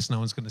ridiculous. No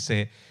one's going to see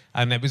it.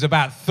 And it was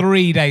about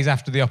 3 days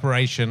after the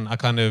operation.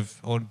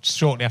 or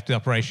shortly after the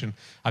operation,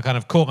 I kind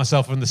of caught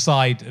myself in the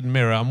side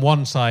mirror. On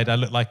one side, I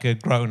looked like a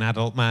grown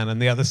adult man,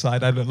 and the other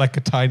side, I looked like a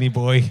tiny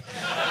boy.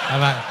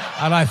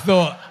 and I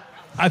thought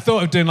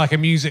of doing like a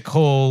music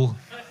hall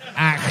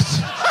act.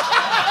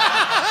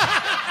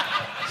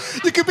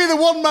 You could be the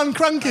one-man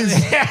Crankies.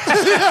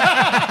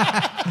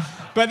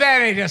 But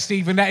then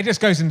it just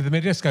goes into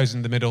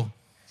the middle.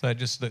 So it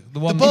just the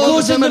one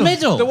goes in the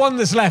middle. The one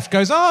that's left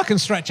goes, I can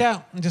stretch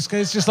out, and just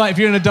goes. Just like if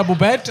you're in a double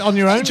bed on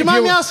your own. Do you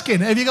mind me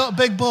asking? Have you got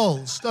big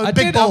balls? I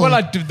did. Well,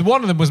 I did.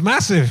 One of them was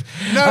massive.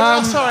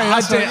 No, sorry.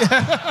 I did.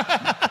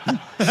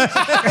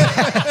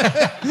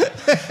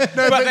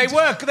 No,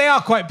 but they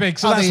are quite big.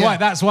 So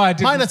that's why I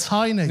did. Mine are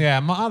tiny.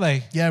 Yeah, are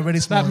they? Yeah, really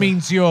small. That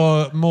means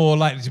you're more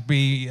likely to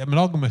be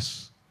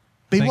monogamous.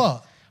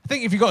 What? I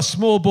think if you've got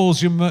small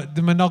balls, you're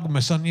the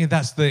monogamous, aren't you?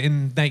 That's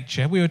in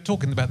nature. We were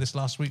talking about this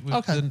last week with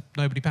the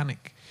Nobody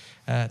Panic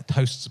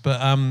hosts.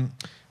 But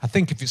I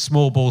think if it's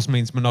small balls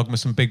means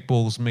monogamous and big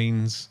balls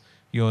means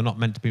you're not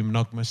meant to be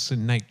monogamous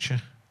in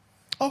nature.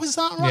 Oh, is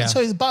that right? Yeah.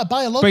 So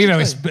biologically? But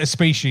it's a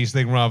species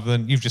thing rather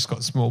than you've just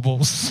got small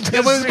balls.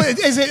 Yeah,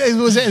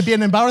 was it be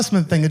an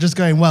embarrassment thing of just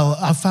going, well,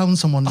 I've found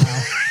someone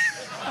now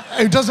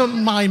who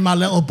doesn't mind my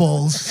little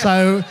balls,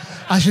 so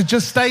I should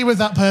just stay with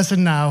that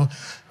person now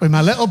with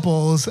my little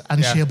balls,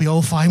 and she'll be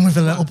all fine with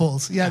the little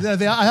balls. Yeah,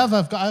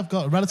 I've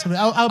got relatively.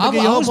 How big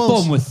are your balls? I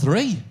was born with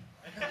 3.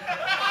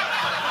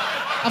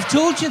 I've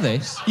told you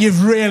this.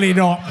 You've really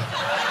not.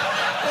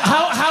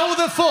 How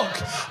the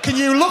fuck can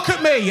you look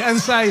at me and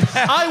say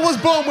I was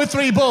born with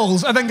 3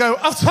 balls, and then go,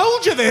 I've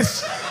told you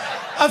this?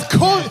 Of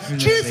course.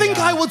 Do you think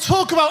I would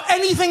talk about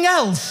anything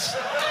else?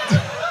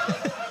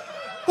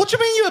 What do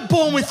you mean you were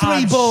born with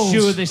 3 balls?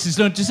 Sure, this is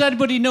not. Does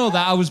anybody know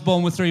that I was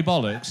born with 3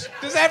 bollocks?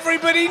 Does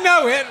everybody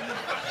know it?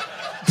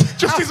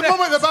 Just his mum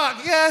at the back,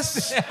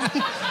 yes.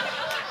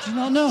 Do you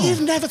not know?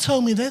 You've never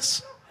told me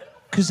this.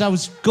 Because I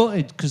was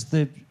gutted because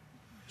they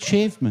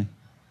shaved me.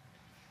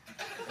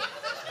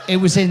 It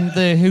was in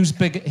the Who's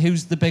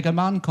the Bigger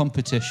Man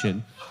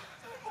competition.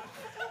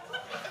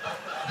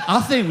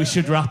 I think we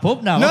should wrap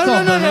up now. No.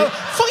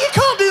 Fuck, you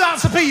can't do that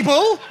to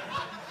people.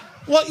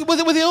 What,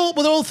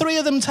 were all 3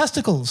 of them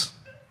testicles?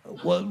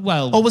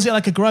 Well... Or was it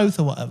like a growth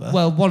or whatever?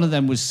 Well, one of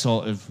them was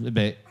sort of a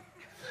bit...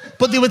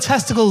 But they were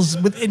testicles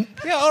within.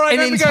 Yeah, all right.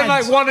 Don't be going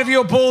like one of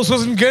your balls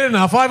wasn't good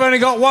enough. I've only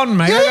got one,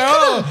 mate.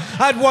 Yeah,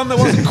 I had one that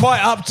wasn't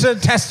quite up to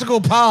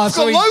testicle par. I've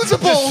got loads of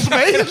balls,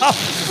 mate.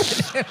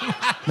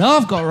 No,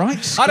 I've got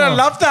right. I don't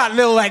love that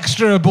little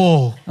extra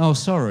ball. Oh,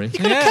 sorry. You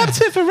could have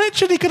kept it for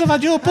Richard. He could have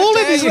had your ball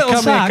in his little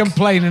sack. Here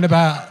complaining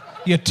about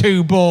your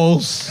 2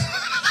 balls.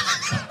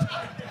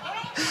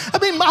 I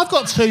mean, I've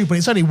got 2, but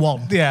it's only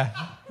 1. Yeah.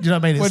 Do you know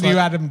what I mean? When you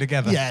add them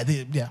together. Yeah,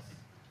 yeah.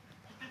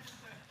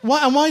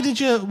 Why did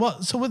you...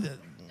 What? So with...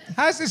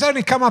 How's this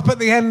only come up at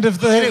the end of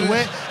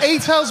the... He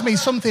tells me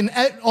something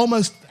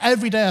almost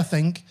every day, I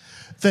think,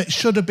 that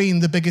should have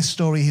been the biggest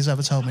story he's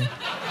ever told me.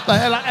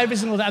 like every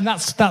single day, and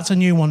that's a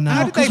new one now.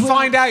 How did they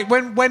find out?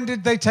 When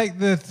did they take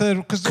the third...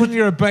 Because when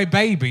you're a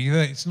baby,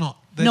 it's not...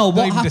 No, not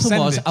what even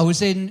happened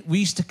descended. we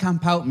used to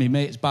camp out in my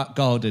mate's back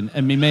garden,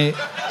 and my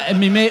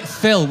mate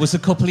Phil was a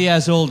couple of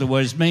years older,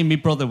 whereas me and my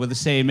brother were the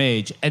same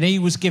age, and he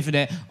was giving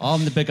it, oh,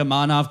 I'm the bigger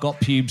man, I've got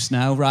pubes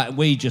now, right? And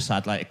we just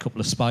had like a couple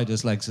of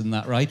spider's legs and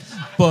that, right?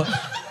 But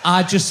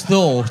I just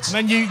thought...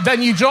 Then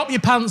you drop your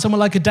pants and were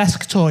like a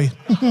desk toy.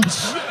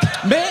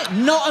 Mate,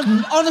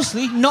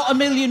 honestly, not a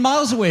million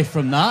miles away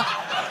from that.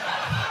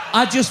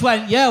 I just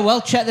went, yeah,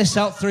 well, check this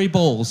out, 3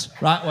 balls.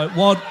 Right, went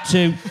 1,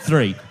 2,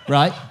 3,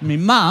 right? My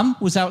mum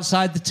was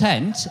outside the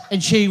tent,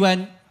 and she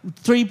went,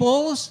 3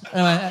 balls?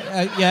 And I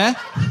went, yeah.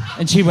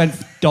 And she went,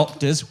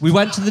 doctors. We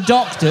went to the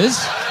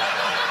doctors,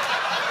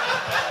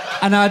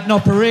 and I had an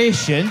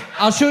operation.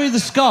 I'll show you the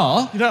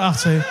scar. You don't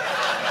have to.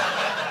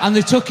 And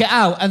they took it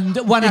out, and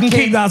when You can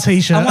keep that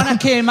T-shirt. And when I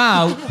came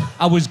out,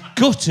 I was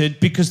gutted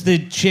because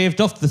they'd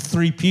shaved off the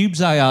 3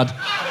 pubes I had.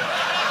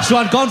 So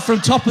I'd gone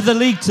from top of the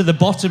league to the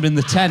bottom in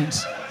the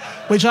tent.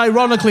 Which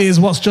ironically is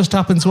what's just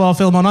happened to our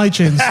film on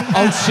iTunes.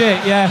 Oh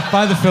shit, yeah,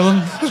 buy the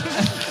film.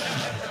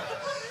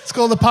 It's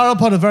called The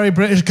Parapod, a very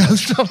British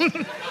ghost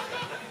film.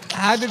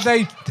 How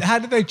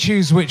did they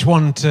choose which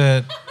one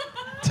to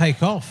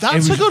take off?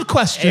 That's a good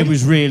question. It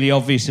was really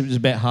obvious it was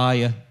a bit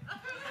higher.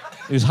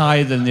 It was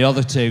higher than the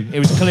other 2. It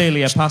was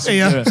clearly a passenger.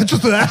 Yeah,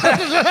 just there.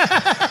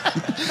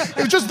 It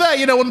was just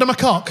there, under my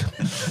cock.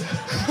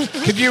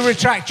 Could you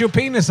retract your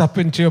penis up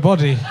into your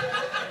body?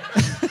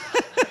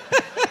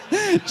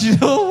 Do you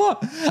know what?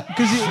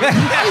 Because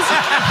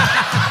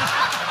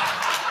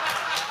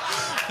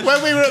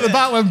when we were at the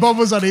back, when Bob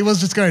was on, he was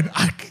just going,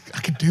 I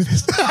could do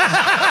this.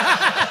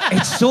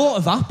 it sort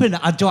of happened.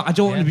 I don't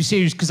want to be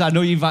serious because I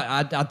know you've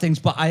had things,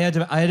 but I had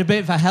a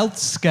bit of a health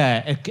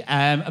scare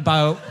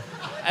about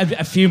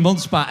a few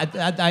months back.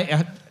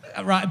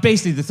 Right,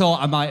 basically, they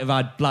thought I might have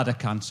had bladder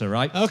cancer,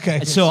 right?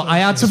 Okay. So I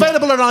had. It's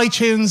available on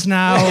iTunes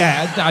now.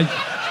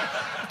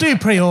 Yeah, Do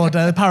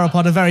pre-order The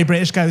Parapod, a very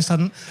British ghost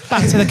hunt.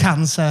 Back to the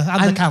cancer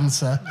and the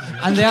cancer.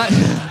 And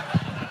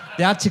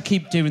they had to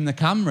keep doing the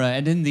camera,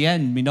 and in the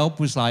end, my knob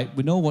was like,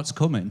 we know what's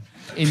coming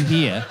in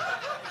here.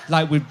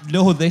 Like, we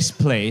know this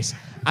place,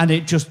 and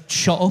it just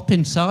shot up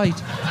inside.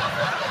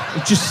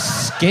 It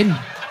just skin.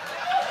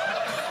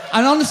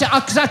 And honestly,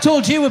 because I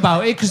told you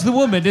about it, because the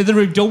woman in the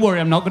room, don't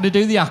worry, I'm not going to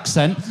do the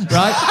accent,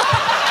 right?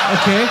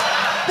 Okay?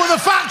 Well, the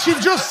fact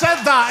you've just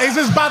said that is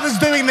as bad as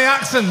doing the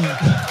accent.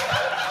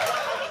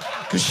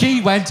 Because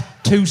she went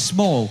too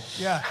small.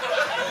 Yeah.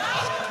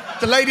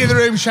 The lady in the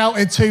room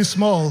shouted too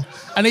small,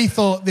 and he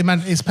thought they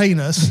meant his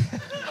penis.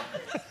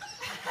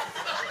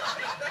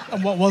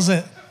 And what was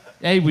it?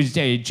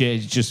 It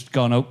just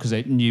gone up because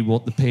it knew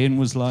what the pain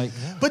was like.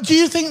 But do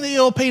you think that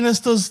your penis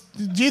does...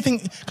 Do you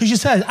think... Because you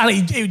said, and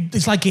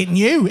it's like it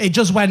knew. It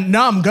just went,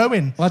 no, I'm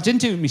going. Well, I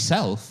didn't do it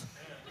myself.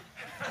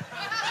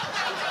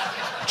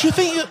 Do you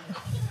think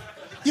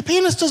your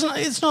penis doesn't...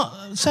 It's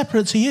not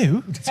separate to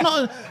you. It's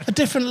not a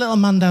different little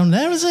man down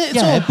there, is it?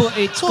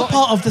 It's all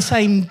part of the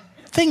same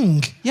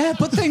thing. Yeah,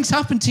 but things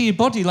happen to your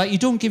body. Like, you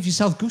don't give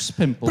yourself goose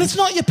pimples. But it's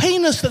not your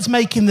penis that's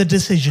making the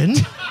decision.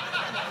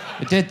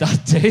 It did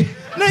that day.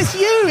 No, it's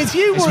you. It's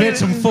you. It's made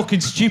some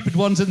fucking stupid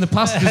ones in the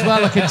past as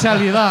well, I can tell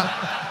you that.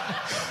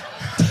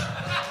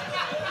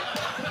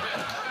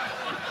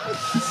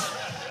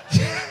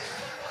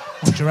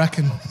 What do you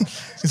reckon?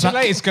 Is that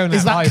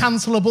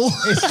cancelable?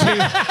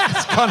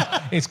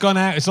 It's gone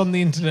out. It's on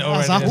the internet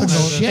already.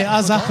 It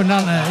has happened,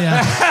 hasn't it?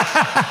 Yeah.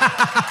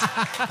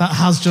 That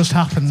has just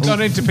happened. It's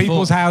gone into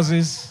people's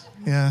houses.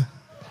 Yeah.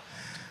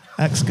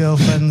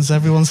 Ex-girlfriends,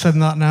 everyone's saying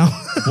that now.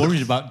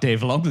 Worried about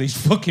Dave Longley. He's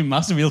fucking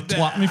massive. He'll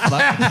twat me for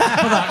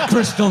that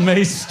Crystal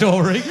Maze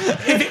story.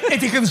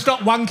 If you can stop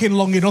wanking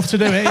long enough to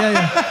do it,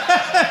 yeah.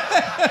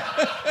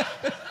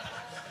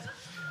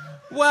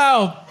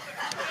 Well,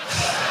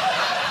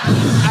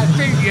 I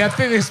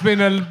think it's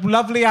been a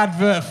lovely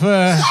advert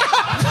for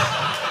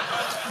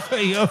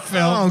your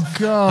film. Oh,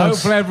 God.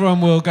 Hopefully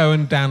everyone will go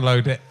and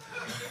download it.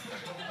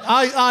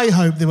 I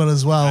hope they will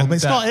as well, And,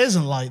 but it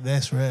isn't like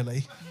this,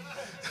 really.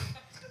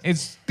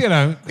 It's,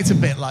 It's a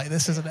bit like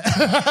this, isn't it?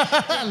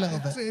 A little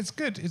bit. It's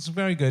good. It's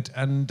very good.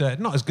 And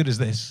not as good as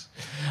this,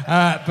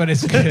 but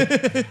it's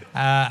good.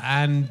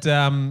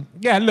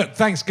 Look,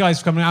 thanks, guys,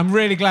 for coming. I'm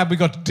really glad we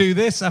got to do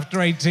this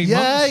after 18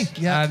 months.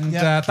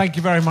 Yeah. Thank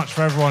you very much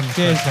for everyone.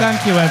 Cheers.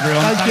 Thank you,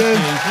 everyone. Thank you.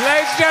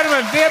 Ladies and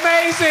gentlemen, the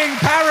amazing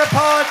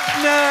Parapod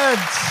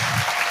nerds.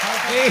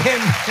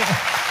 Ian.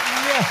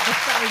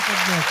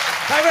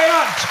 Thank you very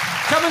much.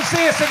 Come and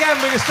see us again.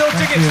 We can still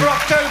tickets for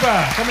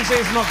October. Come and see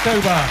us in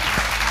October.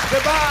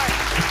 Goodbye.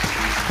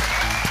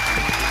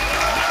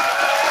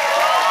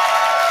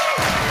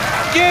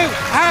 You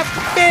have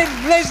been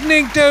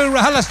listening to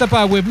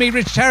RHLSTP with me,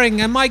 Rich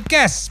Herring, and my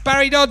guests,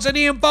 Barry Dodds and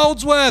Ian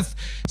Boldsworth.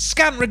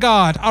 Scant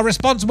Regard are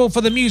responsible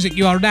for the music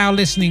you are now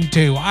listening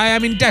to. I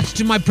am indebted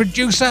to my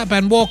producer,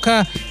 Ben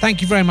Walker.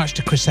 Thank you very much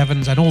to Chris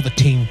Evans and all the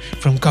team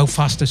from Go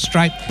Faster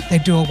Stripe. They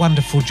do a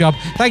wonderful job.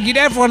 Thank you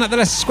to everyone at the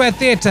Leicester Square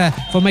Theatre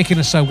for making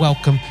us so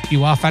welcome.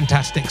 You are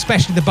fantastic,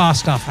 especially the bar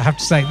staff, I have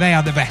to say. They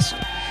are the best.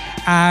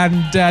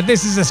 And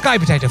this is a Sky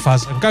Potato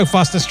Fuzz and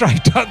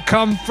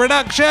GoFasterStrike.com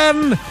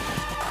production.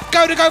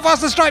 Go to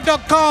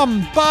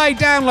gofasterstripe.com, buy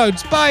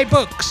downloads, buy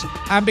books,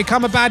 and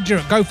become a badger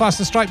at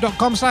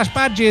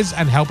gofasterstripe.com/badges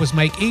and help us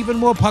make even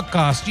more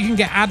podcasts. You can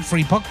get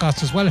ad-free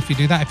podcasts as well if you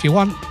do that if you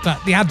want,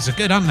 but the ads are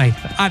good, aren't they?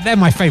 They're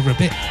my favourite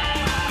bit.